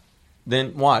hard.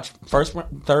 Then watch.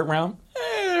 Third round.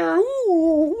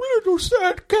 Little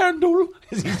sad candle.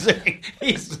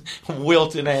 He's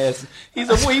wilting ass. He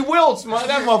wilts, man.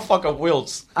 That motherfucker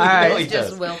wilts. All right, he's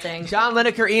just wilting. John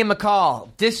Lineker, Ian McCall.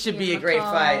 This should be a great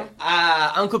fight.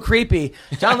 Uncle Creepy.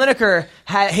 John Lineker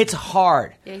hits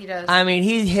hard. Yeah, he does. I mean,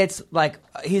 he hits like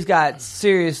he's got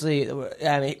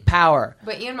power.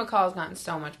 But Ian McCall's gotten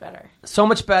so much better. So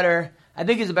much better. I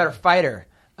think he's a better fighter.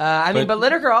 But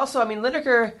Lineker also.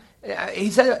 Lineker.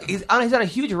 He's on a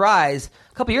huge rise.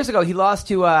 A couple years ago, he lost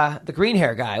to the green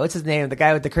hair guy. What's his name? The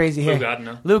guy with the crazy hair.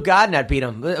 Lou Godinot beat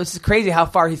him. It was just crazy how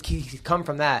far he's come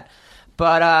from that.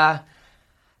 But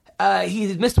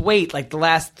he's missed weight like the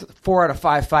last 4 out of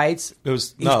 5 fights.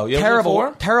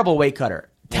 Terrible weight cutter.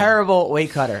 Terrible weight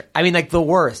cutter. I mean, like the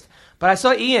worst. But I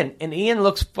saw Ian, and Ian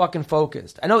looks fucking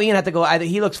focused. I know Ian had to go.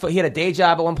 He had a day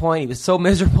job at one point. He was so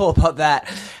miserable about that.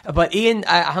 But Ian,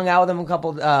 I hung out with him a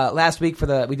couple last week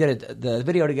we did the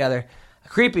video together.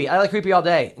 Creepy. I like Creepy all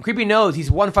day. And Creepy knows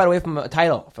he's 1 fight away from a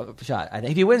title shot. I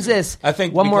think if he wins this, I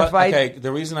think more fight. Okay,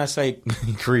 the reason I say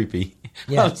creepy,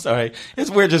 yeah. I'm sorry, it's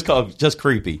weird just called just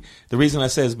creepy. The reason I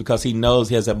say is because he knows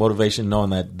he has that motivation,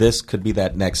 knowing that this could be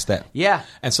that next step. Yeah,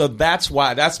 and so that's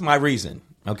my reason.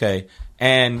 Okay,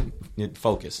 and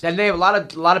focus. And they have a lot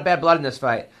of bad blood in this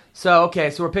fight. So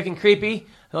we're picking Creepy.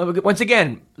 Once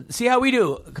again, see how we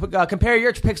do. Compare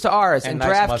your picks to ours and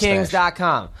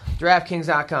DraftKings.com.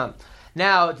 DraftKings.com.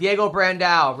 Now, Diego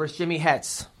Brandao versus Jimmy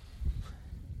Hetz.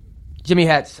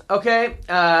 Okay.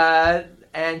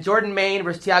 And Jordan Maine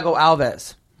versus Thiago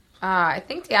Alves. I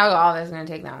think Thiago Alves is going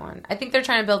to take that one. I think they're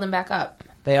trying to build him back up.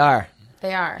 They are.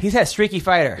 He's a streaky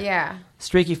fighter. Yeah.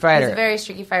 Streaky fighter. He's a very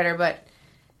streaky fighter, but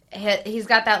he's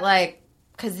got that,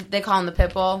 because they call him the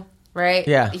Pitbull, right?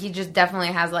 Yeah. He just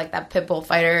definitely has, that Pitbull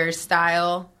fighter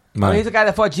style. Well, he's a guy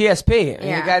that fought GSP.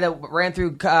 He's a guy that ran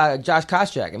through Josh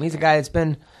Koscheck. He's a guy that's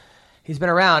been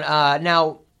around.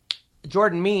 Now,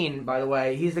 Jordan Mean, by the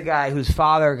way, he's the guy whose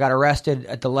father got arrested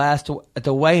at the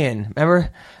weigh-in. Remember,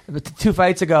 2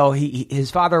 fights ago, his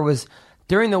father was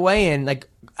during the weigh-in,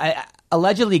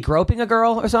 allegedly groping a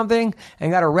girl or something,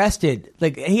 and got arrested.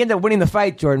 He ended up winning the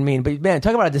fight, Jordan Mean. But man,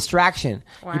 talk about a distraction.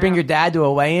 Wow. You bring your dad to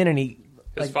a weigh-in, and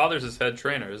his father's his head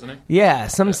trainer, isn't he? Yeah.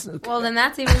 Well, then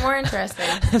that's even more interesting.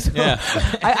 Yeah.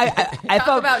 I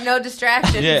felt about no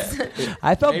distractions. Yeah.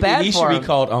 I felt Maybe bad for him. He should be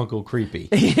called Uncle Creepy.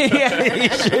 Yeah, he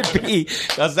should be.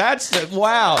 Because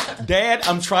wow, Dad,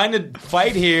 I'm trying to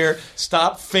fight here.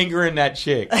 Stop fingering that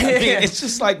chick. It's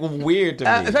just weird to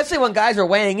me. Especially when guys are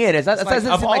weighing in. Does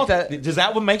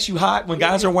that what makes you hot when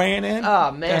guys are weighing in?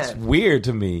 Oh, man. That's weird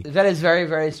to me. That is very,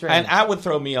 very strange. And that would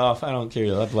throw me off. I don't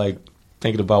care. I'm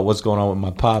thinking about what's going on with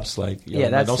my pops.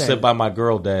 Don't sit by my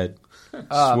girl, Dad.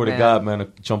 Swear to God, man,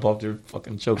 I'll jump off there,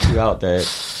 fucking choke you out, Dad.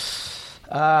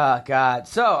 Oh, God.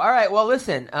 So, all right, well,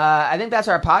 listen, I think that's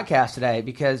our podcast today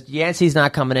because Yancey's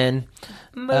not coming in.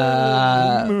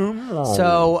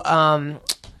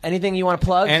 Anything you want to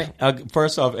plug? And,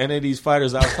 first off, any of these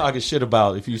fighters I was talking shit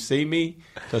about, if you see me,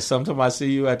 because sometimes I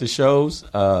see you at the shows,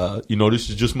 this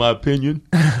is just my opinion.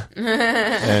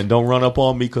 And don't run up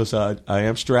on me because I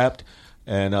am strapped.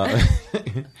 And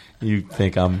you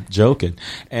think I'm joking.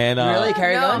 And really,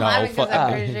 Carrie? No, No, I'm laughing because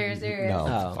I'm pretty sure you're serious.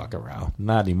 no, fuck around.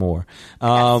 Not anymore.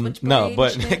 Got No,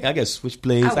 but switchblades. I got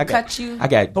switchblades. I'll cut you. I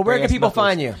got. But where can brass people knuckles.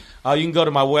 find you? You can go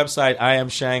to my website,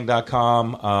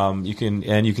 iamshang.com. You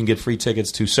can get free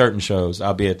tickets to certain shows.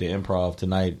 I'll be at the Improv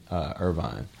tonight,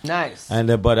 Irvine. Nice.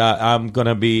 And but I'm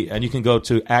gonna be, and you can go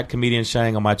to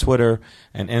 @comedianshang on my Twitter,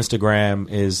 and Instagram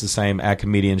is the same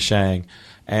 @comedianshang.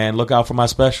 And look out for my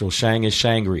special. Shang is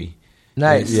Shangri.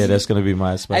 Nice. Yeah, that's gonna be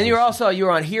my special. And you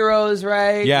were on Heroes,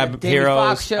 right? Yeah, The Jamie Heroes.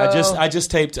 Foxx show. I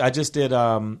just did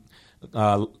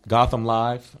Gotham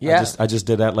Live. Yeah. I just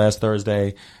did that last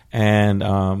Thursday, and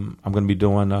I'm going to be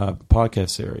doing a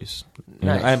podcast series.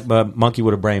 Nice. Monkey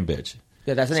with a Brain Bitch.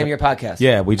 Yeah, that's the name of your podcast.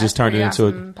 Yeah, we just turned it into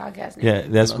awesome podcast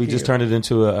name. we just turned it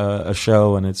into a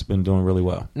show, and it's been doing really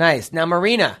well. Nice. Now,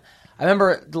 Marina, I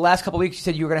remember the last couple of weeks you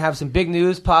said you were going to have some big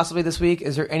news possibly this week.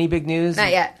 Is there any big news?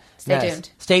 Not yet. Stay Nice. tuned.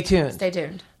 Stay tuned. Stay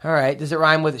tuned. All right. Does it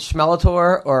rhyme with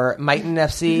Schmelator or Mighton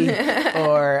FC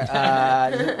or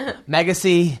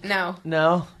Megacy? No.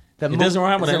 No? It doesn't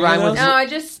rhyme with does it any rhyme of with those? No, I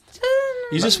just.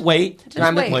 You just wait.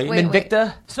 Just wait.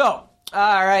 Invicta? So, all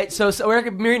right. So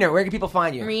Marina, where can people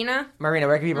find you? Marina,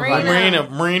 where can people find you?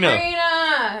 Marina.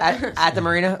 At the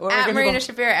Marina? At Marina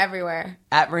Shafir everywhere.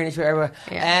 At Marina Shafir everywhere.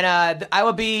 Yeah. And I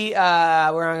will be, where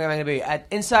am I going to be? At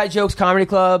Inside Jokes Comedy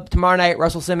Club tomorrow night,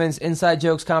 Russell Simmons, Inside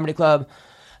Jokes Comedy Club.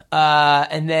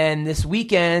 And then this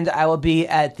weekend, I will be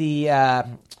at the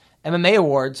MMA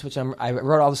Awards, which I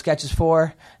wrote all the sketches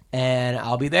for, and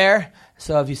I'll be there.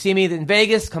 So if you see me in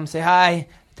Vegas, come say hi.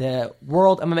 The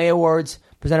World MMA Awards,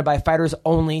 presented by Fighters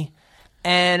Only.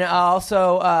 And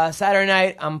also, Saturday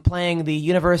night, I'm playing the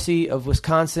University of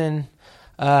Wisconsin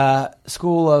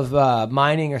School of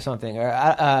Mining or something.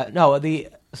 Or no, the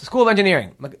School of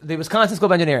Engineering. The Wisconsin School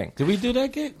of Engineering. Did we do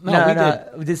that gig?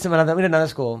 No, we did another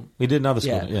school. We did another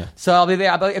school, yeah. So I'll be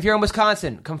there. If you're in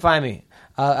Wisconsin, come find me.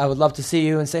 I would love to see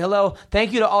you and say hello.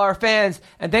 Thank you to all our fans,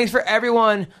 and thanks for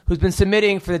everyone who's been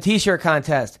submitting for the T-shirt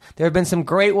contest. There have been some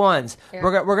great ones. Yeah.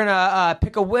 We're gonna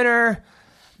pick a winner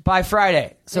by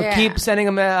Friday. So keep sending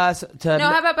them to. No,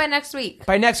 how about by next week?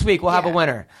 By next week, we'll have a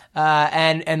winner.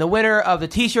 And the winner of the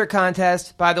T-shirt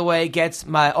contest, by the way, gets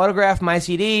my autograph, my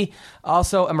CD,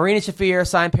 also a Marina Shafir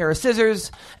signed pair of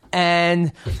scissors,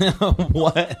 and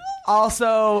what?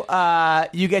 Also,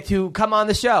 you get to come on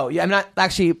the show. I'm not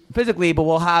actually physically,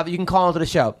 but you can call into the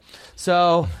show.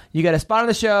 So you get a spot on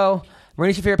the show,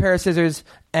 Marina Shafir pair of scissors,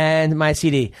 and my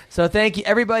CD. So thank you,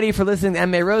 everybody, for listening to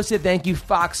MMA Roasted. Thank you,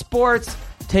 Fox Sports.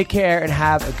 Take care and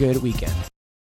have a good weekend.